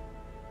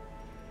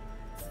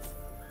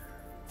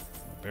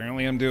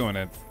 Apparently I'm doing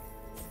it.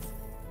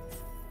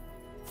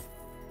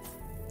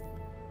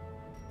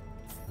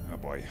 Oh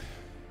boy.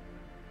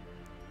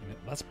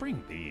 Let's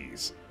bring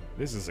these.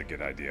 This is a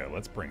good idea.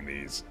 Let's bring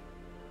these.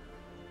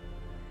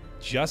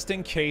 Just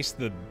in case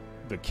the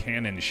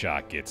cannon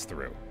shot gets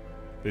through.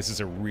 This is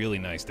a really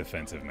nice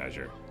defensive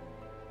measure.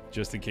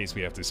 Just in case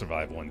we have to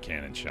survive one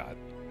cannon shot.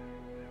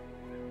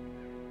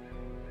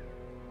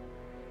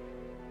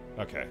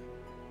 Okay.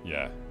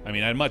 Yeah. I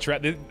mean, I'd much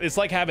rather... It's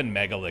like having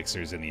mega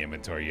elixirs in the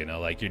inventory, you know?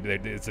 Like,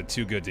 it's a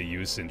too good to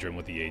use syndrome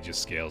with the Aegis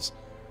scales.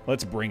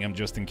 Let's bring them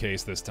just in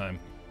case this time.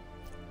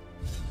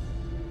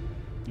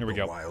 Here we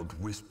go. The wild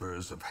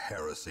whispers of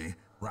heresy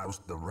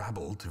roused the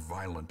rabble to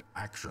violent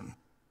action.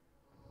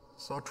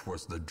 Such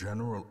was the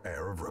general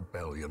air of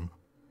rebellion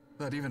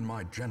that even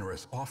my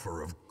generous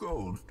offer of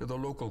gold to the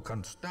local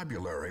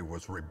constabulary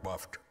was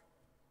rebuffed.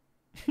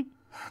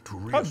 To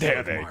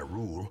reassert my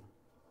rule,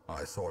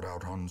 I sought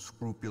out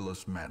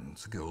unscrupulous men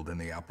skilled in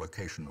the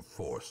application of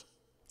force.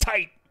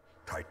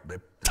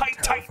 Tight-lipped and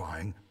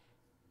terrifying,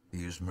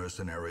 these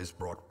mercenaries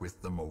brought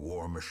with them a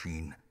war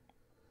machine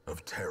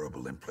of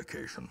terrible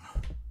implication.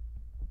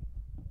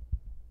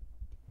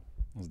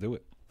 Let's do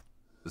it.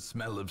 The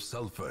smell of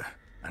sulfur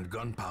and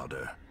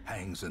gunpowder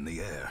hangs in the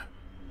air.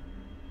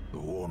 The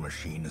war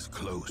machine is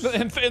close.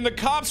 And the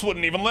cops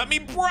wouldn't even let me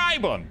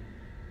bribe them.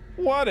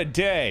 What a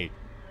day.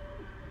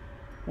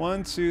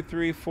 1, 2,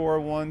 3, 4.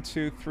 1,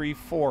 2, 3,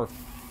 4.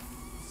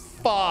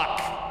 Fuck.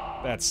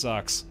 That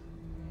sucks.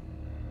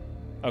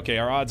 Okay,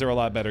 our odds are a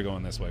lot better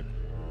going this way.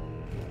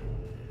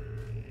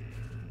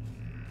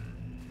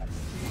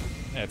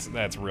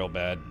 That's real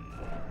bad.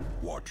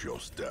 Watch your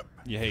step.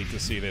 You hate to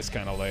see this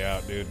kind of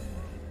layout, dude.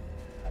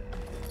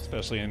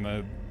 Especially in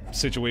the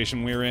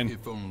situation we're in.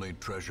 If only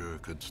treasure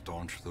could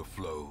staunch the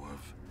flow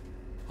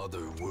of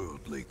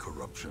otherworldly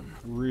corruption.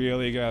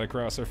 Really gotta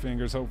cross our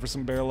fingers, hope for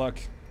some bear luck.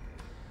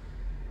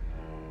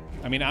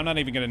 I mean, I'm not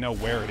even gonna know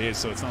where it is,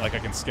 so it's not like I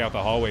can scout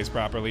the hallways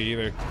properly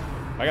either.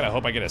 I gotta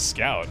hope I get a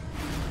scout.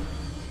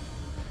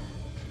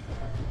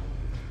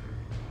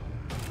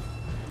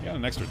 Got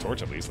an extra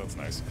torch at least, that's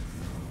nice.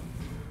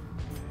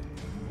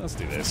 Let's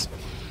do this.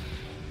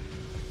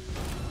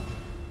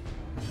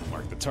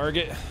 Mark the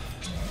target.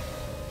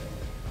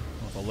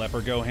 Let the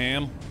leper go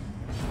ham.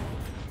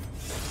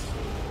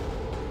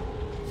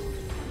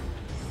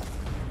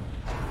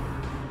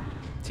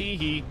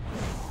 Tee-hee.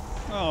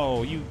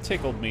 Oh, you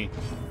tickled me.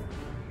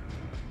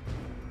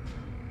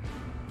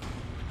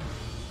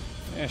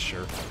 Yeah,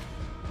 sure.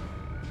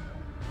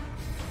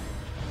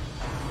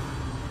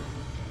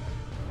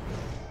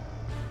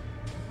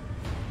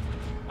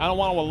 I don't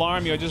want to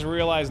alarm you, I just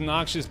realized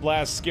Noxious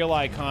Blast skill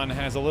icon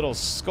has a little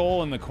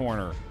skull in the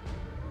corner.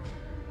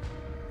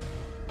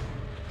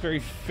 Very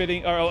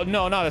fitting. Or,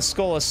 no, not a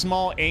skull, a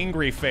small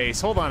angry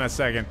face. Hold on a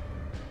second.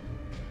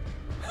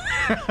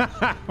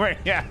 Wait,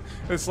 yeah,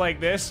 it's like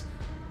this.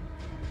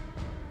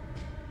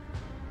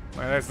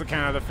 Well, that's the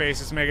kind of the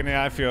face it's making.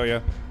 Yeah, I feel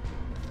you.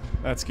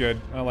 That's good.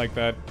 I like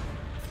that.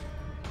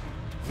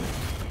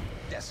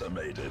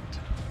 Decimated.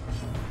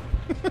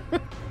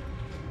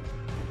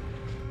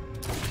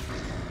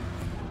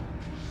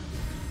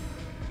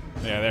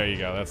 Yeah, there you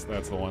go.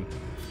 That's the one.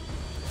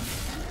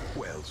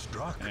 Well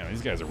struck. Yeah,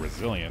 these guys are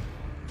resilient.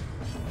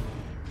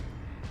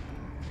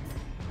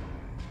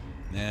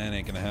 Nah, it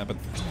ain't gonna happen.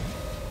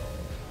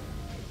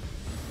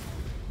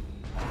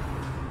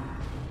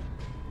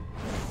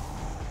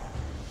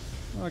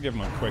 I'll give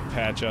him a quick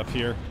patch up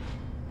here.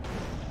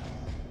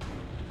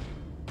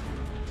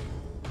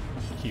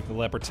 Keep the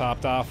leopard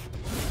topped off.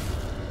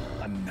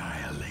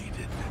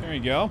 Annihilated. There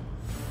you go.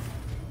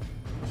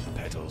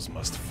 Petals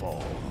must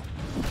fall.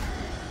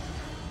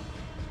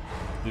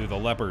 Dude, the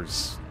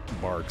leopard's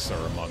barks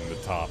are among the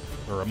top,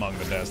 or among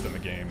the best in the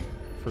game,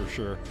 for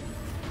sure.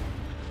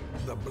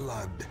 The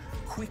blood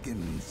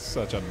quickens.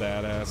 Such a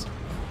badass.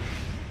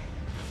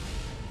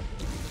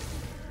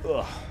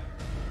 Ugh.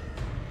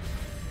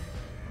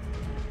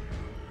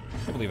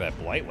 I can't believe that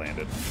blight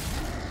landed.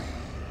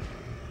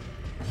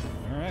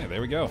 Alright,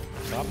 there we go.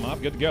 Top him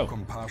off, good to go.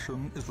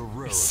 Compassion is a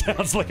rarity.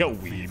 Sounds like a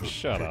weeb.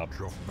 Shut up.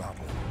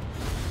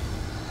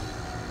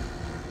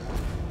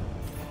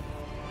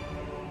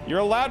 You're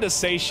allowed to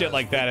say shit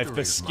like that if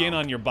the skin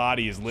on your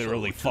body is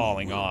literally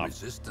falling off.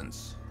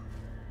 Resistance.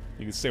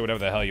 You can say whatever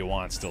the hell you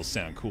want, still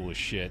sound cool as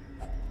shit.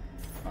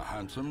 A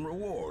handsome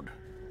reward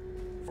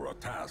for a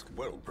task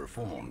well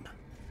performed.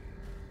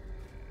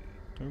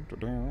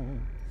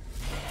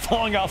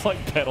 Falling off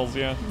like petals,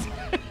 yeah.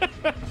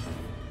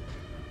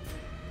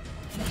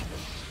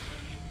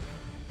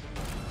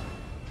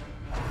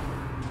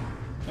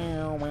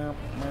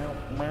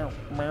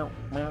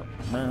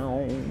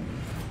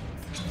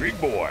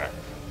 Big boy.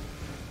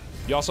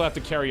 You also have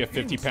to carry a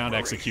 50-pound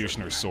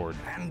executioner's sword.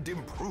 And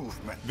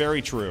improvement.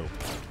 Very true.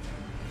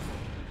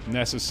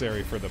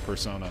 Necessary for the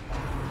persona.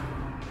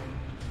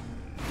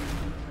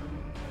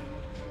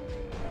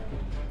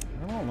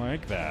 I don't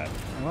like that.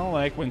 I don't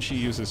like when she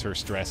uses her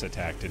stress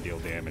attack to deal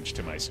damage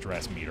to my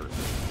stress meter.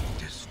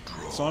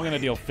 Destroy. So I'm gonna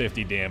deal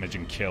 50 damage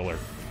and kill her.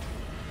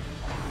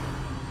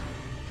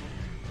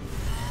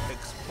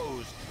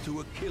 Exposed to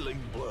a killing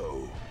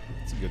blow.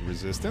 It's a good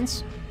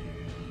resistance.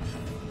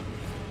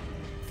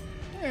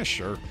 Yeah,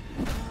 sure.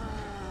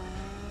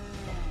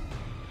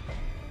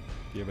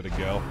 Give it a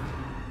go.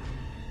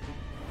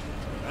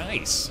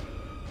 Nice.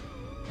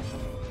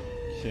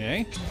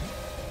 Okay.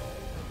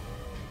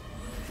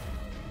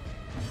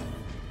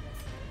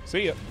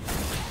 See ya.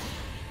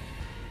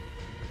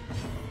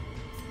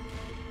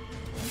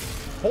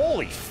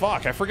 Holy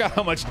fuck, I forgot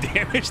how much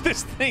damage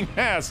this thing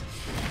has.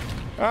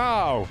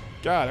 Oh,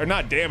 God. Or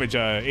not damage,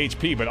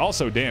 HP, but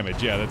also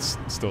damage. Yeah, that's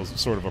still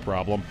sort of a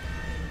problem.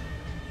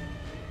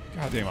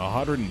 God damn,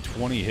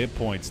 120 hit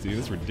points, dude.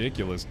 That's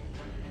ridiculous.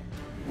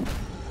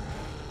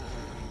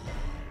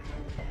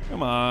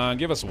 Come on,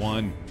 give us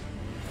one.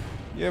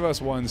 Give us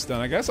one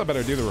stun. I guess I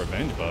better do the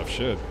revenge buff.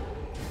 Shit.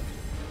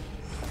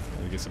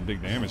 Gotta get some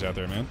big damage out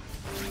there, man.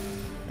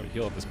 Gotta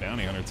heal up this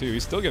bounty hunter, too.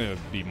 He's still gonna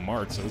be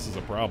marked, so this is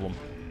a problem.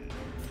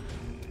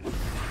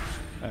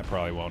 That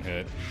probably won't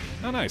hit.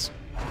 Oh, nice.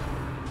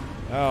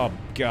 Oh,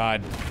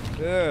 God.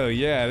 Oh,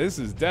 yeah, this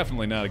is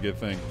definitely not a good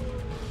thing.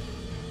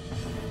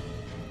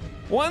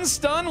 One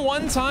stun,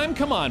 one time?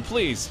 Come on,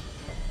 please.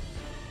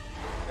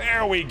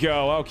 There we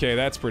go. Okay,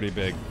 that's pretty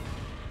big.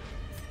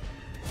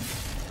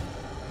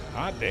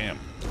 Hot damn.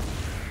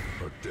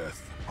 For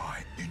death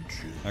by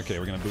inches. Okay,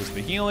 we're gonna boost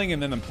the healing,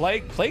 and then the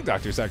Plague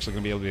Doctor's actually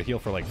gonna be able to heal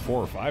for like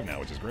 4 or 5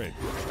 now, which is great.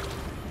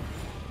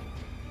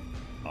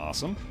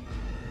 Awesome.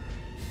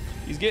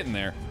 He's getting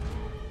there.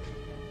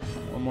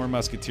 One more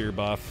Musketeer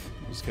buff.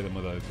 Just hit him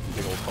with a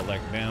big old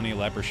collect bounty.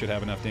 Leper should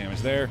have enough damage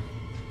there.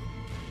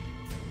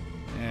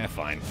 Eh,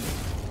 fine.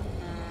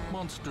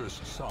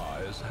 Monstrous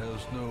size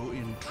has no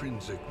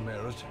intrinsic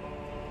merit,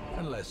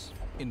 unless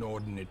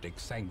inordinate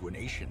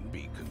exsanguination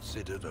be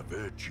considered a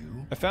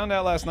virtue. I found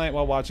out last night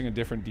while watching a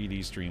different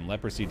DD stream,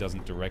 leprosy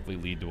doesn't directly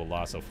lead to a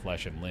loss of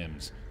flesh and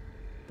limbs.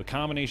 The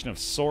combination of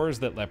sores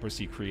that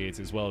leprosy creates,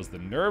 as well as the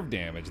nerve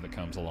damage that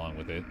comes along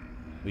with it,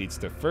 leads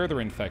to further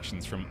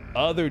infections from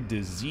other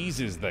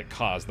diseases that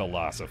cause the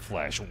loss of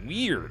flesh.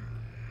 Weird.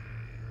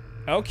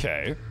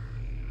 Okay.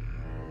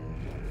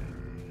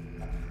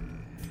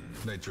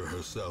 Nature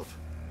herself.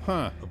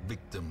 Huh. A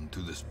victim to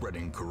the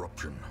spreading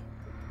corruption.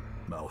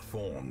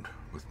 Malformed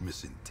with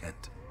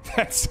misintent.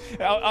 That's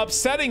an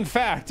upsetting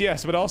fact,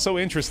 yes, but also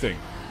interesting.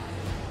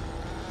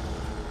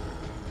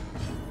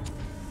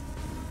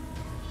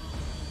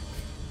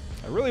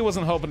 I really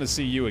wasn't hoping to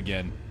see you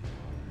again.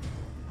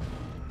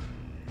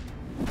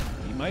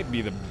 You might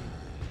be the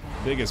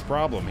biggest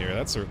problem here.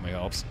 That certainly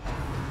helps.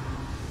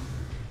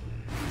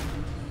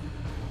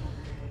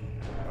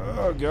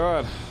 Oh,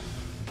 God.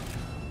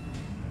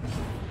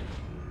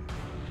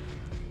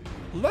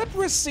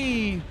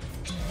 Leprosy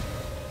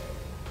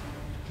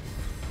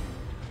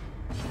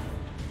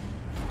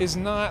is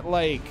not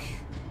like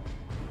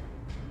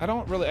I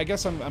don't really, I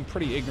guess I'm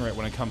pretty ignorant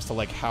when it comes to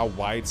like how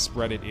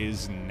widespread it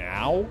is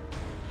now.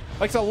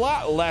 Like it's a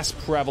lot less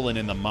prevalent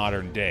in the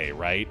modern day,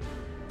 right?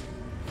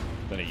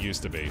 Than it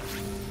used to be.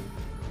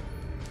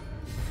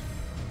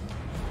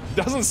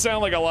 Doesn't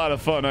sound like a lot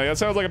of fun. That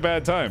sounds like a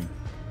bad time.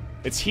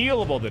 It's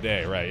healable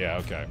today, right? Yeah,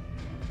 okay.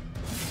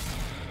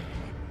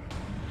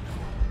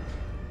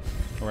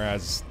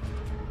 Whereas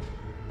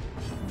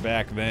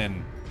back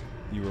then,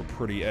 you were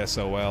pretty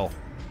SOL.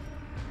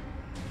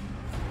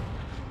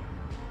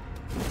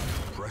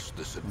 Press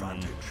this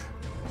advantage.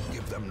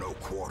 Give them no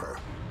quarter.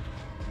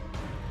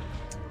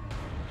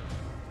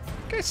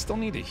 I think I still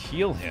need to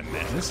heal him,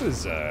 man. This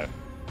is,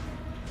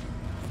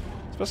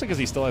 especially because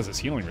he still has his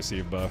healing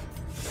receive buff.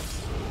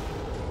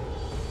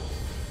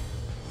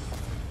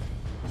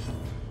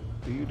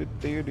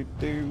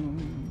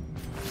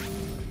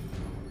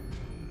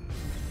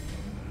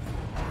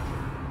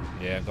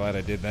 Yeah, glad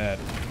I did that.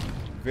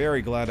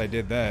 Very glad I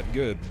did that.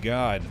 Good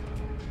God.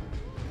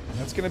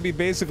 That's gonna be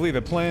basically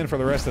the plan for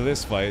the rest of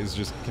this fight, is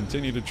just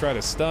continue to try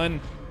to stun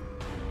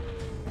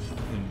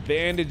and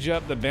bandage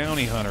up the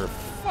bounty hunter.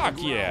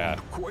 Fuck yeah.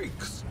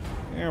 Quakes.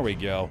 There we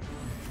go.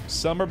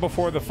 Summer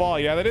before the fall.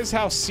 Yeah, that is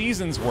how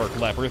seasons work,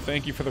 Leper.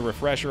 Thank you for the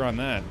refresher on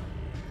that.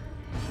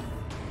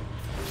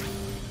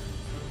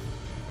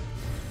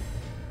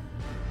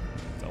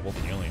 Double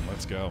healing.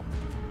 Let's go.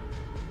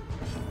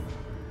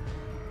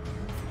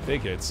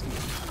 Big hits.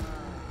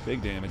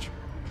 Big damage.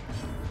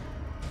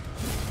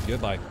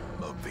 Goodbye.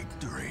 A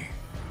victory.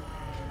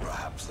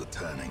 Perhaps the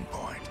turning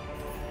point.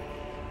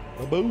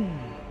 Boom.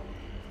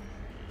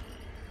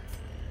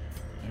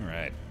 All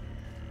right.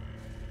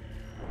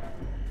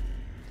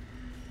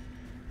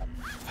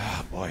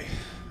 Ah, boy.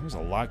 There's a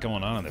lot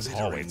going on in this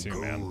hallway, too,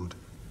 gold, man.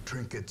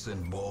 Trinkets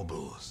and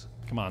baubles.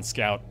 Come on,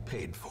 Scout.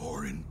 Paid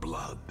for in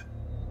blood.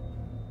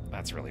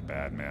 That's really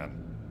bad,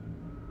 man.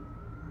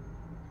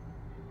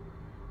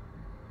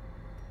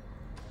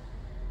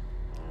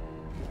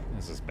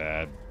 This is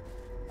bad.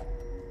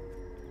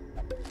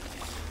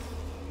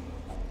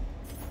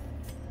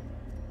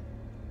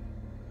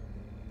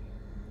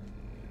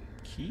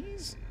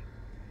 Keys?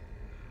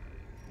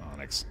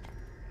 Onyx.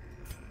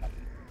 I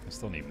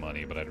still need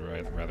money, but I'd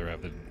rather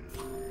have the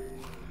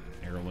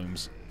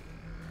heirlooms.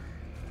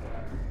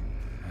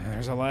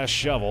 There's our last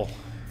shovel.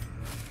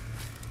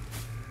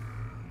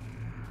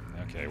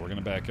 Okay, we're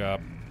gonna back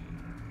up.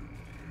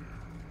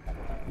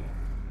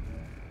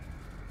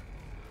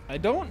 I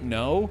don't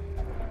know,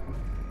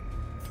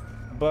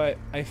 but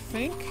I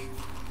think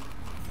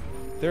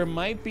there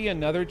might be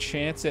another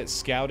chance at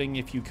scouting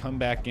if you come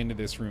back into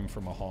this room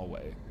from a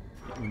hallway,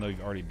 even though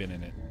you've already been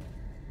in it.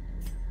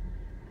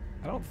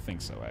 I don't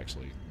think so,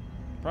 actually.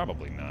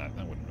 Probably not.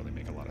 That wouldn't really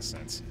make a lot of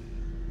sense.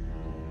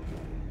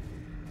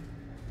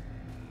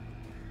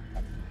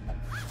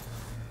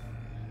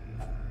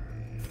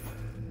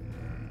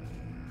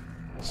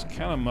 Just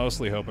kind of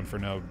mostly hoping for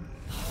no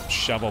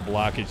shovel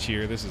blockage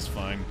here. This is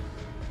fine.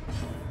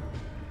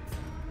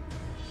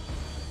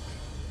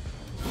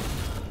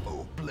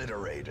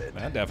 Obliterated.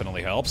 That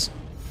definitely helps.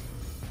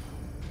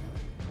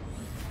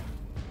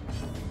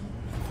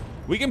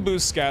 We can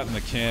boost Scout in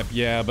the camp,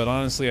 yeah, but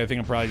honestly, I think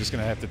I'm probably just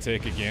going to have to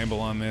take a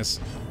gamble on this.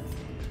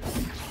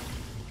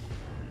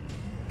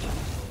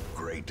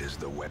 Great is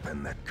the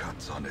weapon that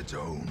cuts on its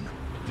own.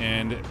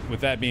 And with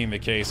that being the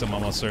case, I'm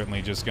almost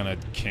certainly just going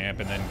to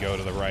camp and then go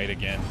to the right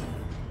again.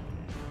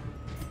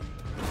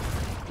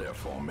 Their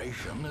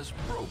formation is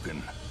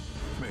broken.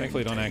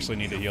 Thankfully, don't actually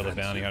need to heal the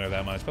bounty hunter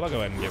that much, but I'll go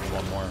ahead and give him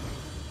one more.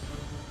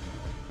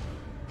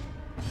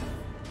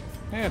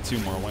 Yeah, two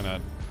more, why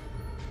not?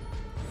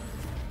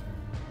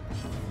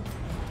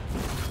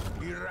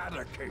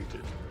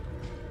 Eradicated.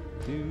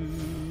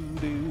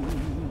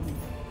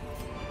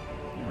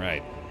 All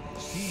right.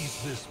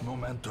 Seize this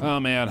momentum. Oh,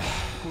 man.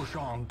 Push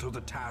on to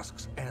the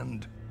task's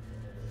end.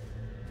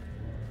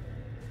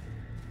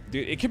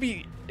 Dude, it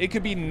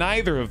could be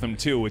neither of them,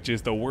 too, which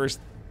is the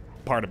worst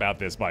part about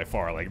this by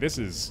far. Like, this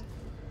is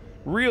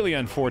really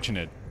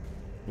unfortunate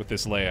with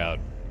this layout.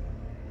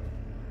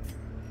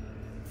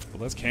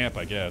 But let's camp,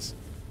 I guess.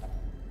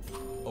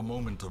 A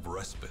moment of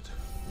respite.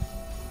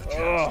 A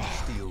chance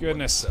to steel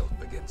goodness.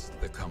 oneself against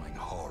the coming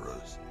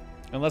horrors.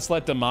 And let's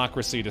let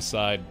democracy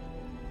decide.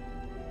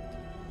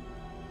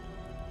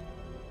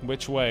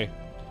 Which way?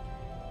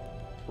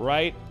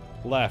 Right?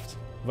 Left?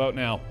 Vote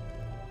now.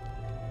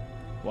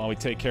 While we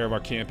take care of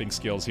our camping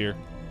skills here.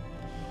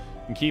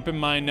 And keep in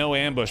mind, no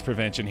ambush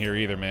prevention here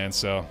either, man,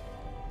 so...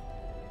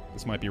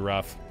 this might be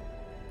rough.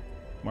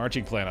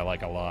 Marching plan I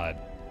like a lot.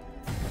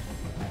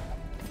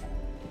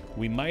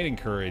 We might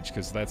encourage,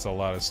 because that's a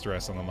lot of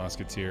stress on the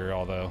musketeer,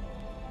 although...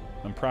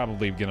 I'm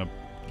probably gonna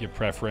give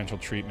preferential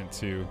treatment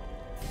to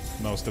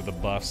most of the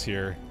buffs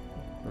here.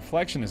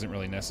 Reflection isn't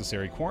really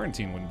necessary.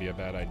 Quarantine wouldn't be a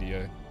bad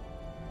idea.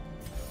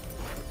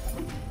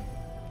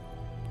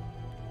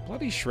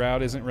 Bloody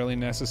Shroud isn't really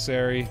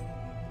necessary.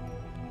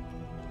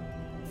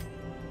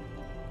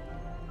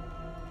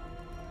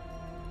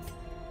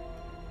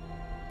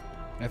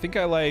 I think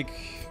I like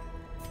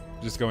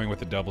just going with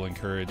the double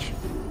encourage.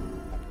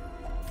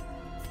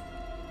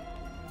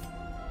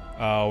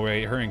 Oh,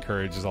 wait, her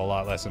encourage is a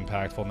lot less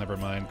impactful. Never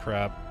mind,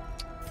 crap.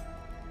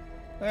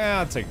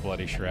 I'll take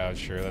Bloody Shroud,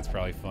 sure, that's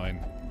probably fine.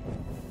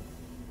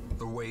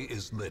 The way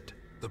is lit.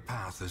 The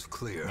path is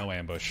clear. No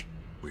ambush.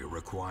 We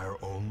require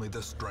only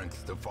the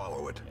strength to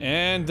follow it.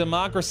 And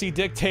democracy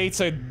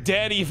dictates a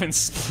dead even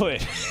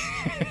split.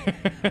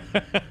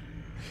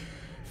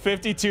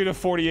 52 to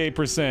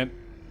 48%.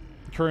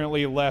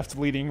 Currently left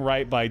leading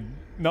right by...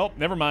 Nope,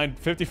 never mind.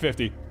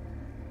 50-50.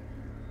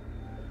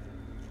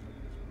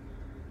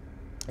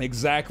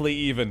 Exactly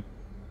even.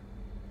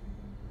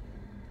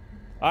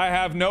 I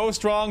have no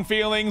strong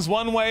feelings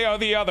one way or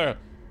the other.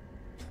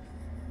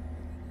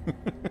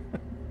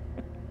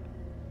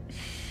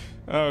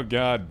 Oh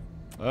god.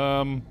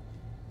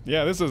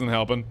 Yeah, this isn't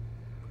helping.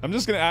 I'm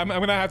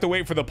gonna have to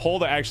wait for the poll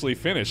to actually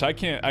finish. I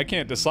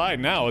can't decide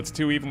now. It's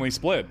too evenly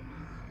split.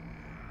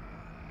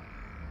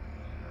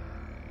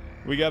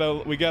 We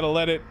gotta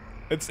let it.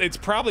 It's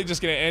probably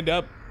just gonna end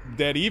up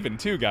dead even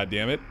too. God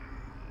damn it.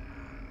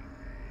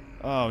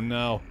 Oh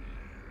no.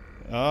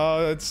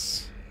 Oh,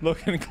 it's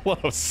looking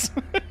close.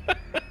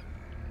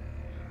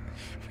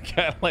 We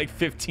got like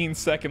 15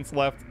 seconds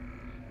left.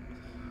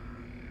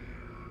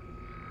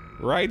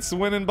 Right's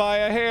winning by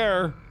a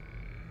hair.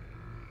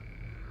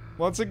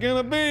 What's it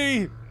gonna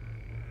be?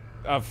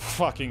 A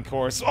fucking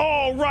course.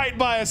 Oh, right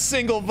by a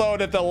single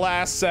vote at the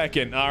last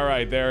second. All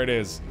right, there it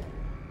is.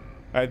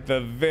 At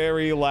the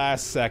very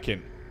last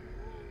second,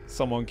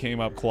 someone came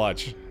up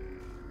clutch.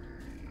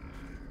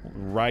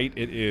 Right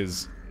it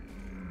is.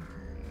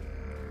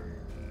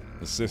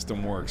 The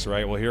system works,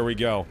 right? Well, here we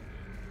go.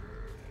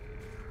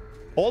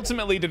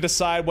 Ultimately, to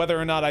decide whether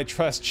or not I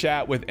trust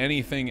chat with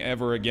anything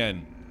ever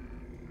again.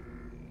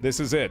 This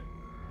is it.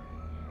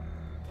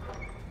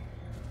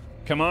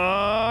 Come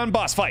on,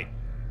 boss fight.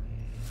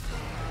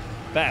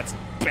 That's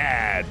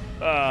bad.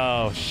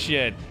 Oh,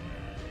 shit.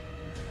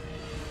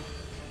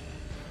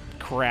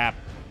 Crap.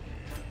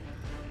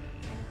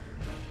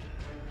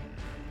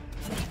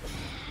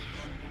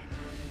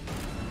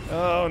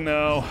 Oh,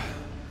 no.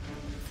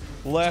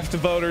 Left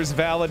voters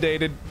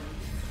validated.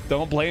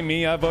 Don't blame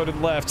me, I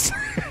voted left.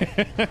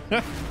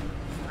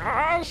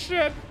 Oh,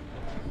 shit.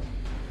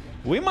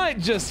 We might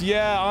just,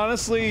 yeah,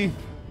 honestly,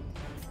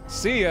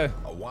 see ya.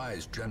 A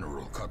wise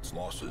general cuts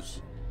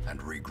losses and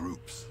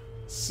regroups.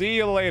 See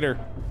you later.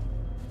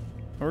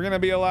 We're gonna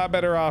be a lot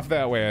better off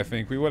that way, I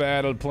think. We would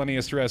have added plenty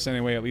of stress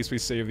anyway. At least we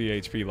saved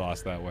the HP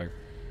loss that way.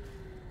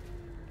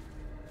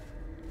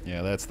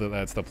 Yeah, that's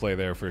the play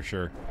there for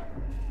sure.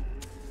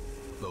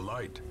 The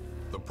light,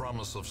 the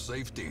promise of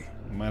safety.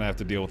 Might have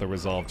to deal with a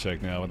resolve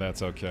check now, but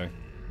that's okay.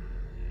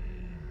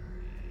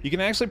 You can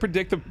actually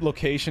predict the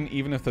location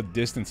even if the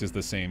distance is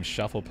the same.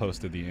 Shuffle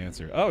posted the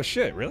answer. Oh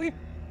shit, really?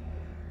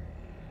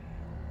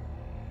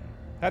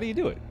 How do you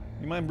do it?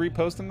 You mind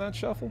reposting that,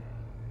 Shuffle?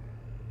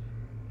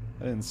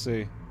 I didn't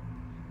see.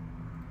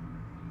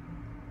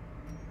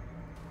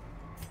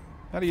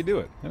 How do you do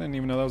it? I didn't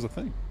even know that was a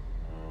thing.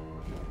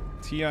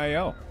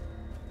 TIL.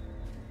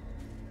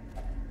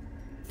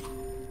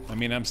 I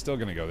mean, I'm still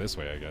gonna go this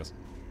way, I guess.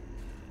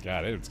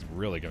 God, it's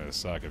really gonna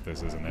suck if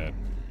this isn't it.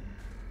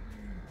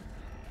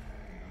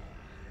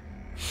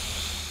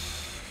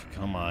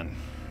 Come on.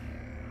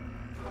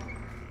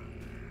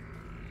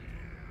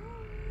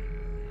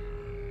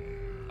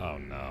 Oh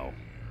no.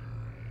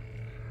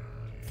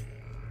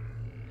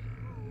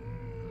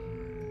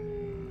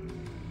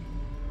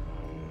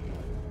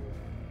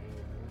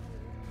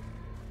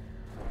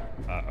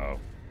 Uh-oh.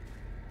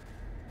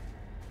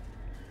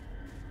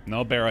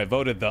 No, Baer, I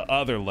voted the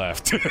other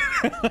left.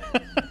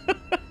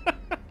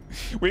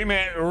 We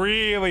meant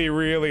really,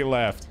 really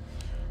left.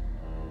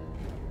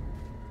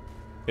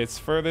 It's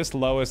furthest,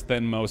 lowest,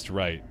 then most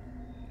right.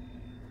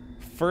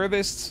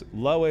 Furthest,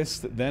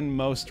 lowest, then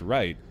most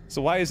right.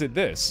 So why is it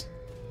this?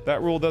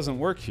 That rule doesn't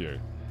work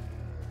here.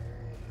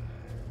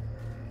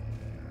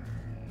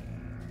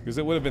 Because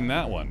it would have been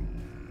that one.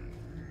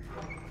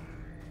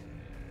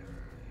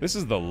 This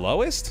is the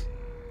lowest?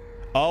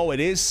 Oh, it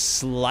is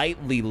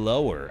slightly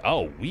lower.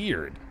 Oh,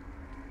 weird.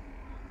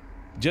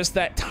 Just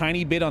that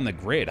tiny bit on the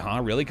grid,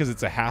 huh? Really? Because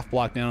it's a half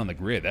block down on the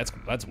grid.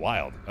 That's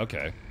wild.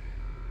 Okay.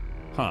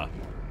 Huh.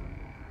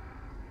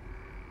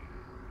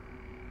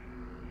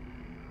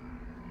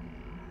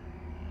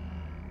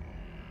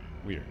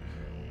 Weird.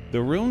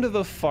 The room to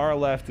the far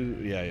left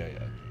is... Yeah.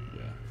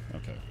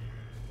 Okay.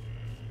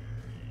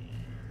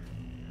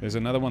 There's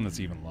another one that's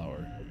even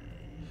lower.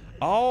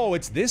 Oh,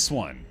 it's this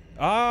one.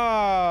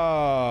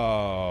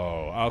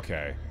 Oh,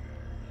 okay.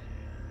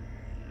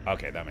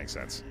 Okay, that makes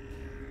sense.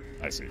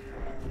 I see.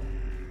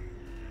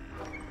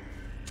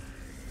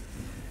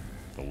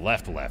 The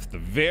left. The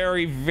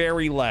very,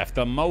 very left.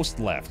 The most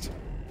left.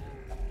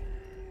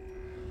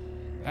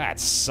 That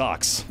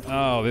sucks.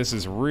 Oh, this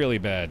is really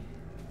bad.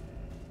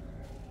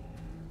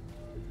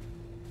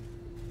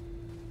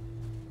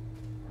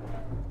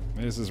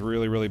 This is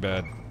really, really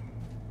bad.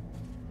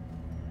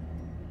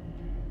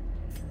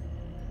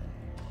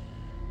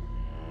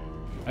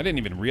 I didn't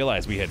even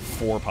realize we had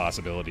 4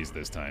 possibilities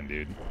this time,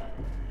 dude.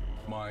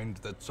 Mind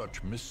that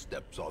such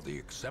missteps are the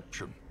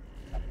exception.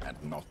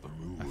 and not the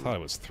rule. I thought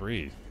it was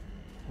 3.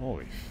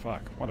 Holy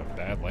fuck, what a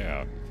bad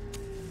layout.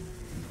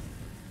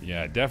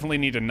 Yeah, definitely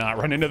need to not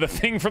run into the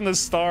thing from the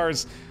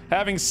stars.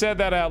 Having said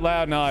that out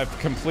loud, now I've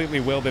completely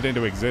willed it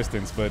into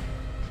existence, but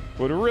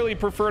would really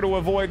prefer to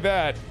avoid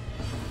that.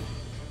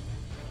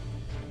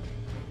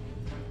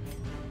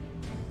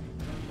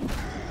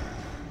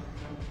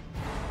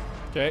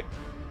 Okay.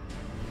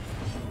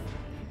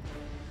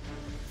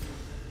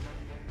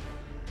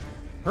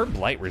 Her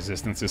blight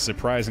resistance is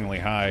surprisingly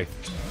high.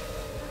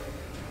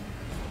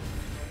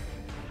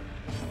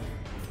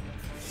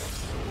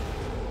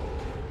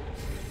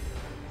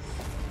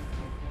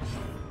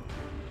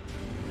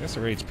 I guess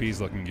her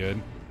HP's looking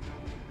good.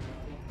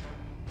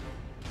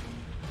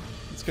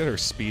 Let's get her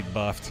speed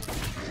buffed.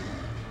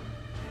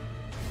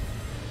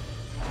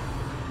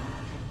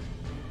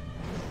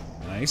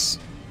 Nice.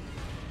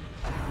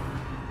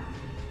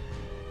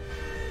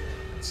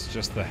 It's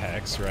just the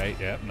hex, right?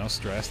 Yep, no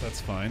stress,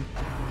 that's fine.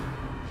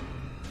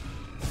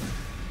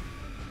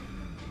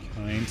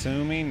 Kind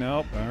to me?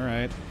 Nope,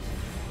 alright.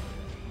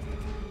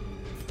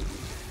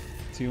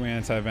 2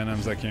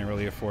 anti-venoms, I can't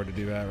really afford to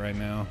do that right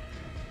now.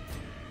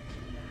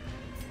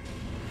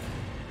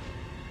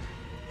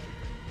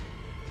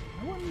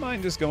 I wouldn't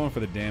mind just going for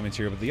the damage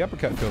here, but the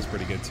uppercut feels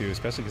pretty good too,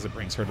 especially because it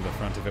brings her to the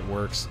front if it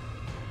works.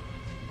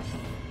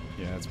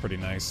 Yeah, that's pretty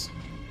nice.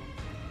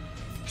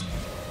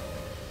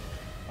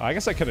 Oh, I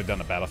guess I could have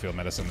done a battlefield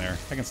medicine there.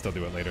 I can still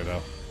do it later,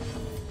 though.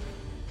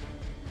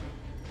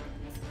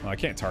 Well, I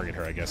can't target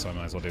her, I guess, so I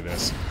might as well do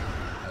this.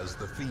 As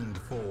the fiend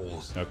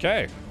falls,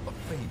 okay. A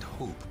faint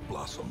hope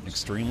blossoms.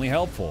 Extremely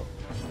helpful.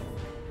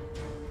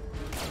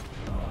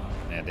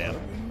 And damn.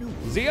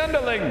 The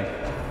Underling!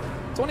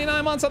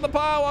 29 months on the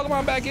pile. Welcome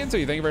on back into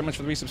you. Thank you very much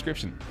for the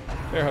resubscription.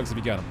 Bear hugs if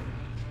you got them.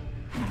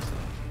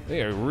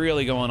 They are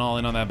really going all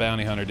in on that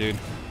bounty hunter, dude.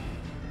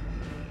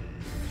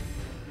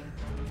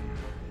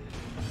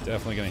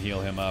 Definitely gonna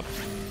heal him up.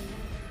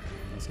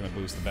 That's gonna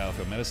boost the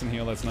battlefield medicine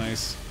heal. That's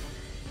nice.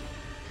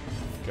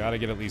 Gotta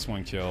get at least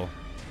 1 kill.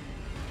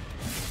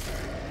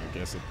 I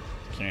guess it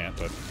can't,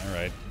 but all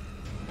right.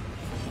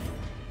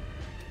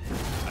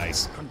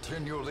 Nice.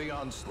 Continue the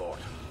onslaught.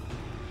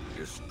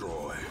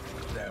 Destroy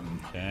them.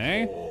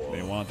 Okay. all.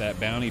 They want that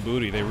bounty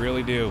booty. They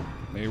really do.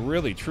 They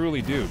really,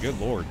 truly do. Good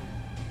lord.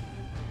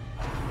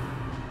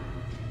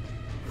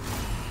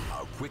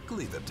 How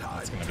quickly the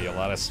tide. It's gonna be a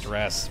lot of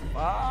stress.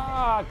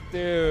 Fuck,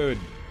 dude.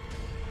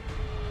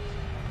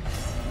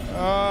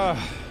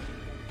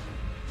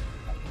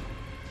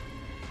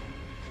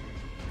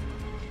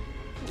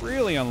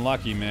 Really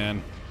unlucky,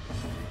 man.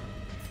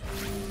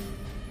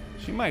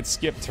 She might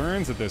skip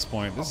turns at this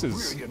point. This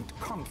is brilliant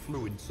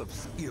confluence of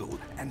skill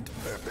and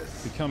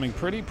purpose. becoming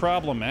pretty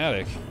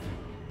problematic.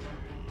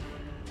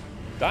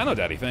 Dino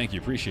Daddy, thank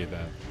you. Appreciate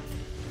that.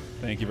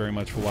 Thank you very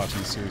much for watching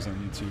the series on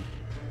YouTube.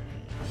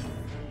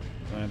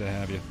 Glad to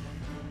have you.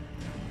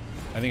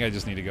 I think I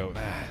just need to go.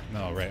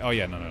 No, right. Oh,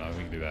 yeah, no.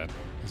 We can do that.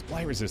 It's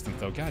blight resistant,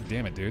 though. God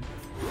damn it, dude.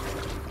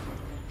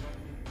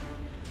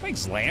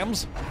 Thanks,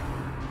 lambs.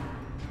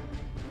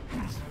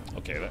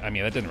 Okay, I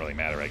mean, that didn't really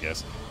matter, I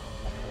guess.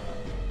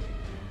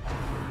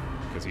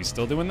 Because he's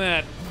still doing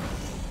that.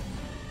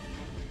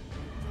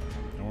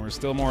 And we're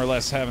still more or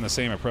less having the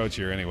same approach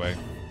here anyway.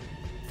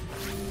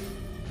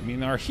 I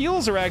mean, our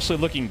heals are actually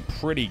looking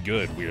pretty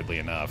good, weirdly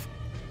enough.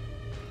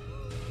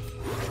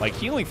 Like,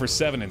 healing for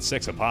 7 and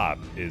 6 a pop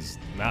is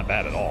not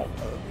bad at all.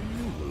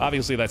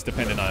 Obviously, that's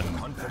dependent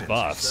on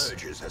buffs.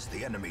 Surges as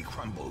the enemy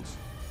crumbles.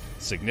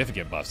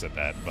 Significant buffs at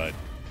that, but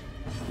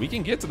we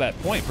can get to that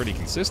point pretty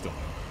consistently.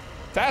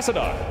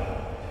 Tassadar!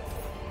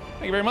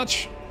 Thank you very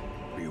much.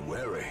 Be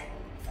wary.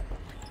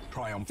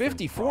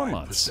 54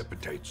 months.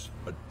 Precipitates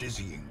a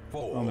dizzying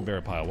fall. On the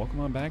bear pile. Welcome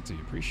on back to you.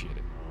 Appreciate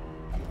it.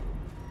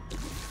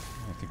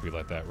 I think we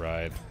let that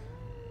ride.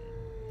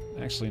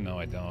 Actually, no,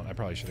 I don't. I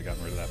probably should have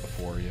gotten rid of that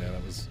before. Yeah,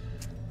 that was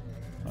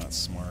not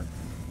smart.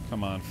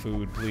 Come on,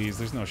 food, please.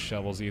 There's no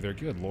shovels either.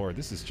 Good lord,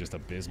 this is just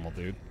abysmal,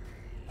 dude.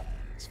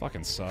 This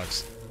fucking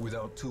sucks.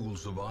 Without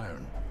tools of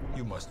iron,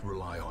 you must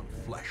rely on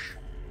flesh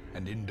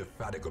and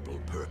indefatigable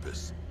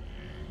purpose.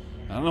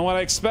 I don't know what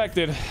I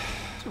expected.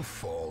 To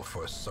fall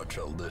for such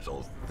a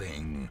little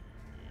thing.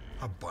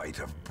 A bite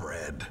of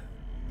bread.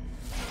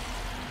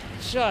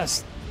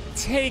 Just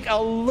take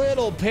a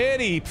little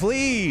pity,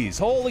 please.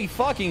 Holy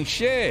fucking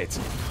shit.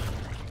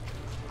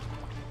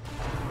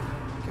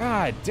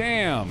 God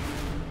damn.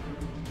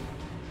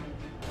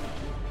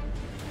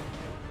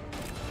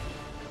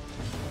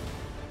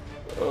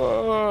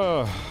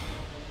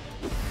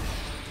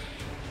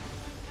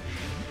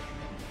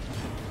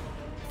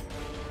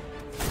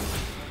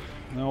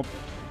 Nope.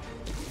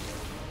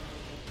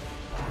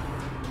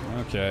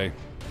 Okay.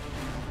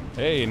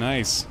 Hey,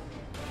 nice.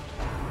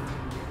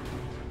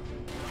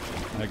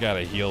 I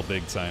gotta heal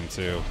big time,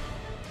 too.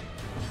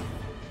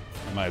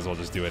 I might as well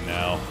just do it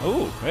now.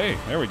 Ooh, hey,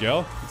 there we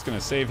go. It's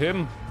gonna save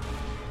him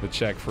the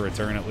check for a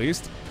turn, at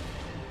least.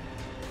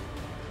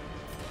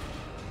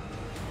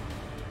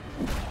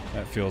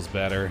 That feels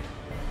better.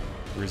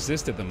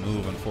 Resisted the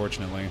move,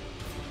 unfortunately.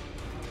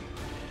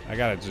 I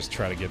gotta just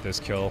try to get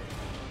this kill.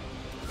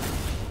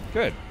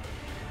 Good.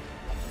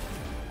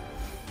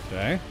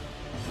 Okay.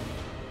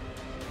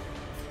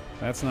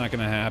 That's not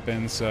gonna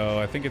happen, so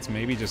I think it's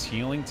maybe just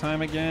healing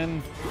time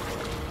again.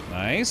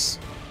 Nice.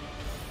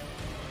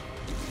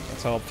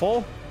 That's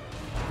helpful.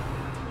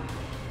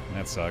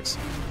 That sucks.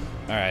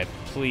 Alright,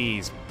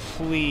 please,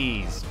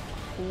 please,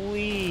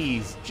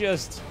 please,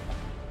 just...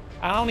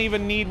 I don't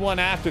even need one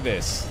after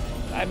this.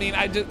 I mean,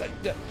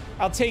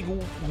 I'll take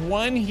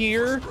one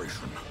here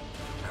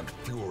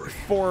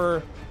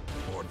for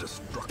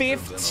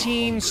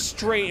 15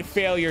 straight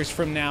failures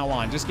from now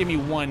on. Just give me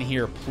one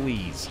here,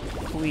 please.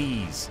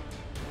 Please.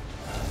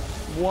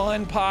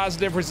 One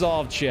positive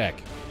resolve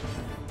check.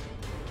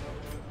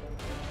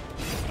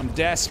 I'm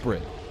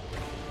desperate.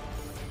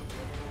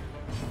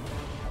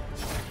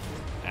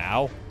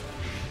 Ow.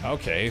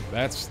 Okay,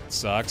 that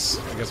sucks.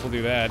 I guess we'll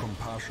do that.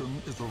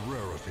 Compassion is a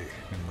rarity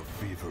in the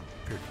fevered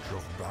pitch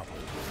of battle.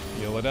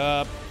 Heal it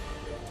up.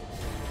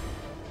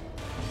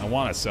 I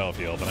want to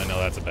self-heal, but I know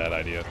that's a bad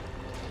idea.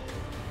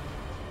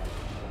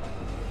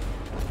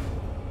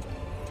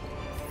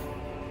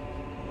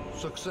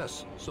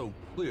 Success so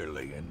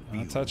clearly in view.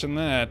 Not touching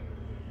that.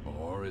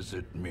 Or is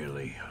it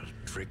merely a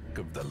trick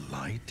of the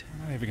light?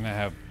 I'm not even gonna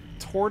have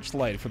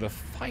torchlight for the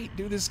fight,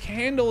 dude. This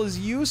candle is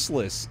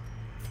useless.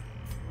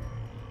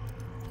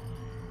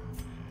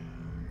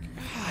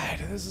 God,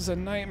 this is a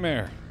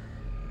nightmare.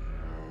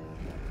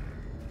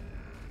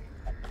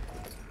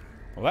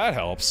 Well, that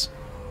helps.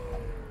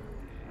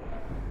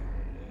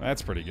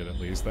 That's pretty good, at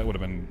least. That would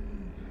have been...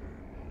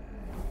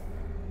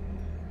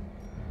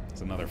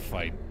 It's another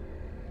fight.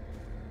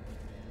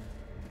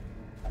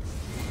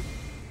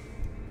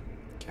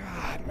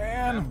 God,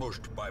 man.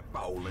 Ambushed by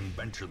foul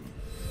invention.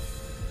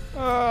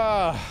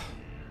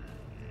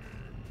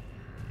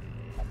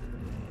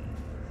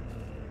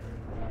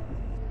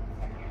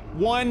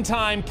 One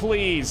time,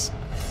 please.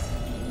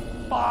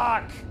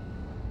 Fuck.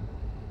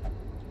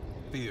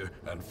 Fear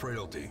and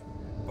frailty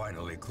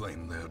finally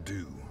claim their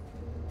due.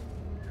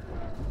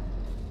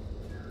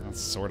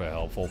 That's sort of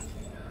helpful.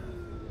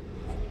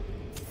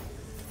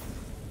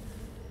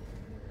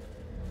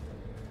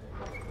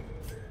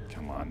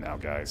 Come on now,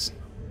 guys.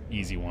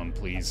 Easy one,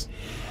 please.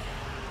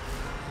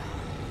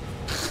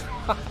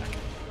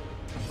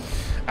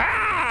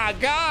 Ah,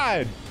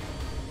 God!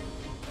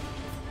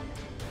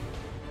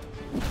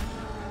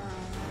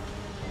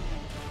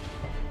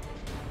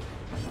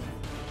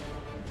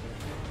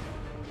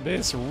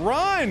 This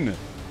run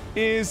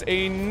is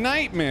a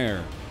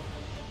nightmare.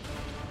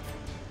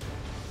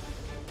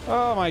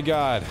 Oh my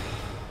God.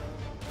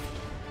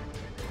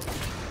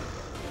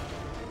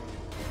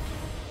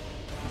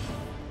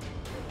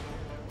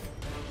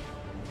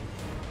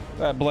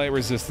 That blight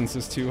resistance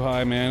is too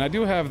high, man. I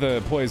do have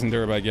the poison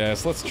derb, I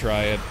guess. Let's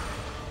try it.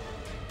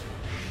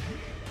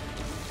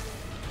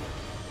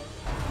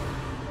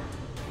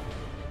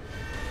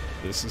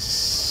 This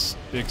is...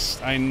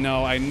 I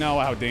know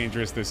how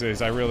dangerous this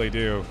is. I really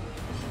do.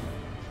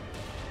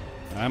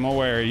 I'm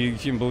aware. You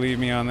can believe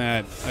me on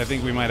that. I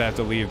think we might have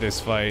to leave this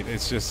fight.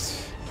 It's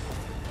just...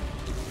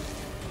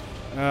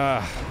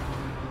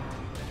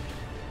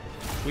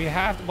 we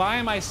have... Why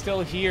am I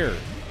still here?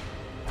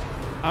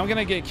 I'm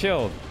gonna get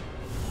killed.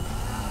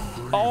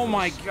 Oh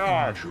my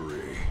God.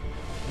 Injury,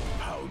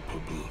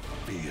 palpable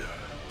fear.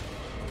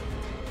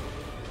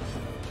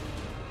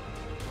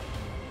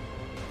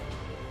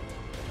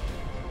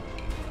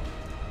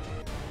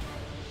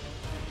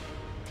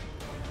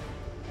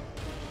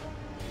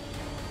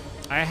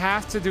 I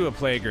have to do a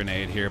plague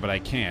grenade here, but I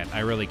can't. I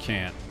really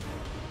can't.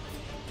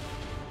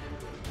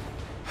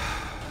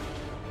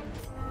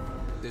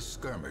 This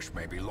skirmish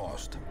may be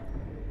lost,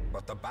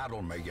 but the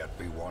battle may yet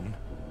be won.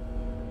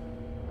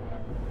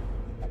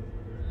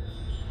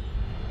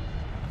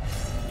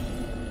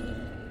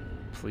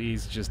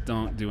 Please just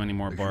don't do any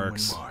more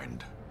barks. The human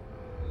mind,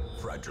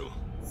 fragile,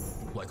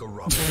 like a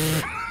rock.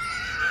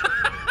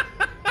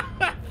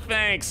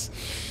 Thanks.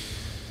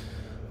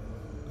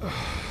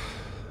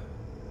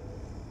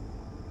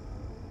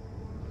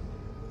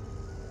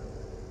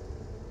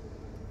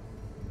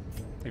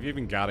 Have you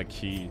even got a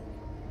key?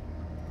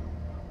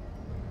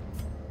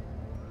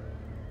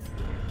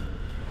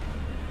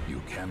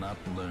 You cannot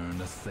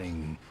learn a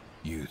thing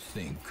you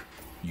think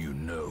you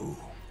know.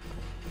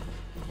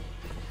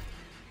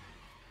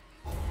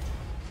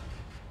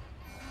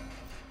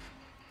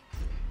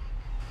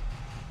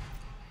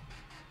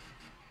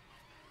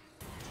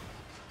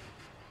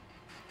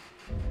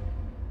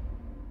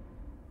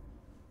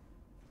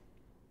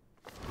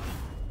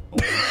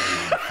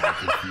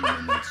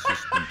 An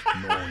insistent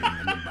gnawing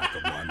in the back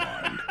of my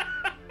mind.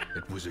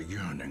 It was a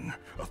yearning,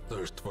 a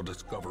thirst for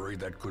discovery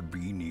that could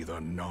be neither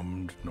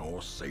numbed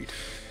nor sated.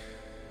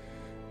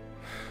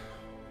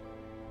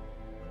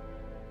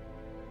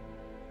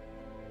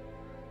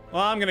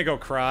 Well, I'm gonna go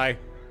cry.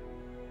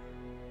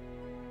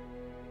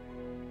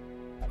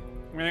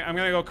 I'm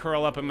gonna go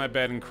curl up in my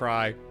bed and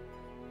cry.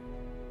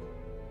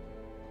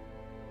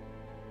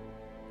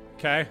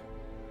 Okay?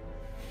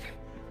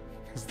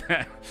 Is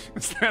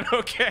that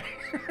okay?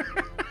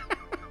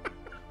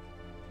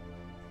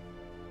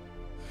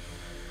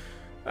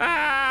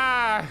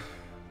 Ah!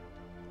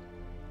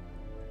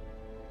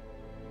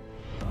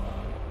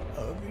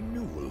 A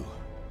renewal.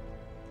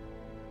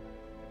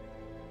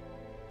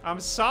 I'm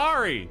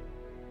sorry.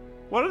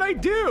 What did I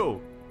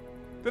do?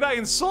 Did I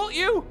insult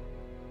you?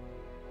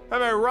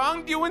 Have I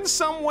wronged you in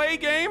some way,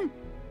 game?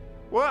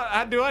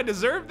 What? Do I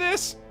deserve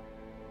this?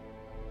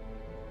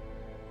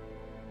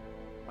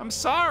 I'm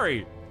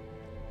sorry.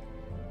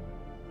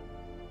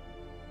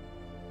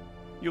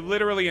 You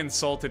literally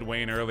insulted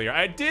Wayne earlier.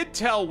 I did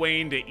tell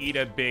Wayne to eat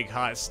a big,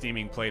 hot,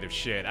 steaming plate of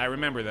shit. I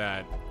remember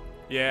that.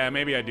 Yeah,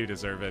 maybe I do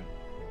deserve it.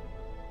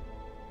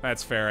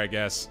 That's fair, I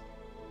guess.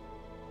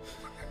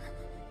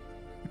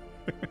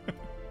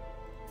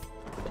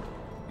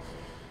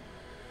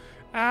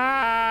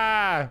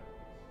 Ah!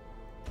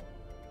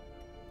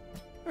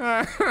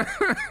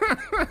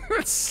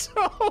 It's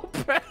so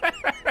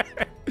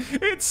bad.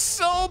 It's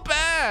so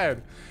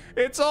bad.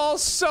 It's all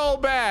so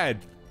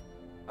bad.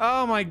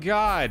 Oh my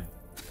god.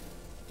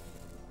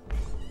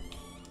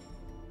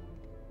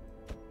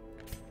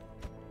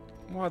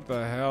 What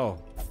the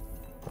hell?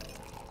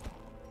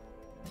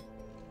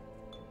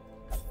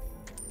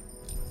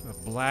 The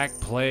Black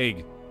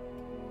Plague.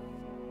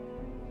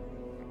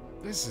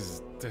 This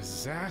is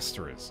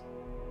disastrous.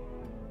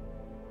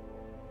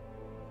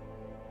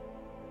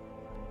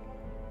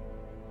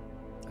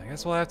 I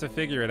guess we'll have to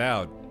figure it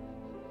out.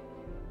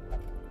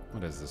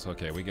 What is this?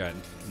 Okay, we got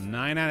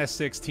 9 out of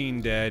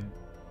 16 dead.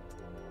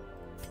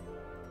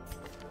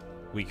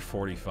 Week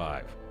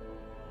 45.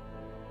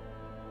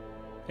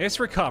 It's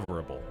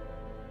recoverable.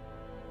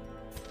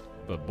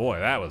 But boy,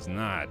 that was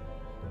not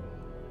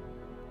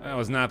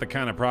the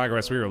kind of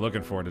progress we were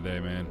looking for today,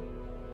 man.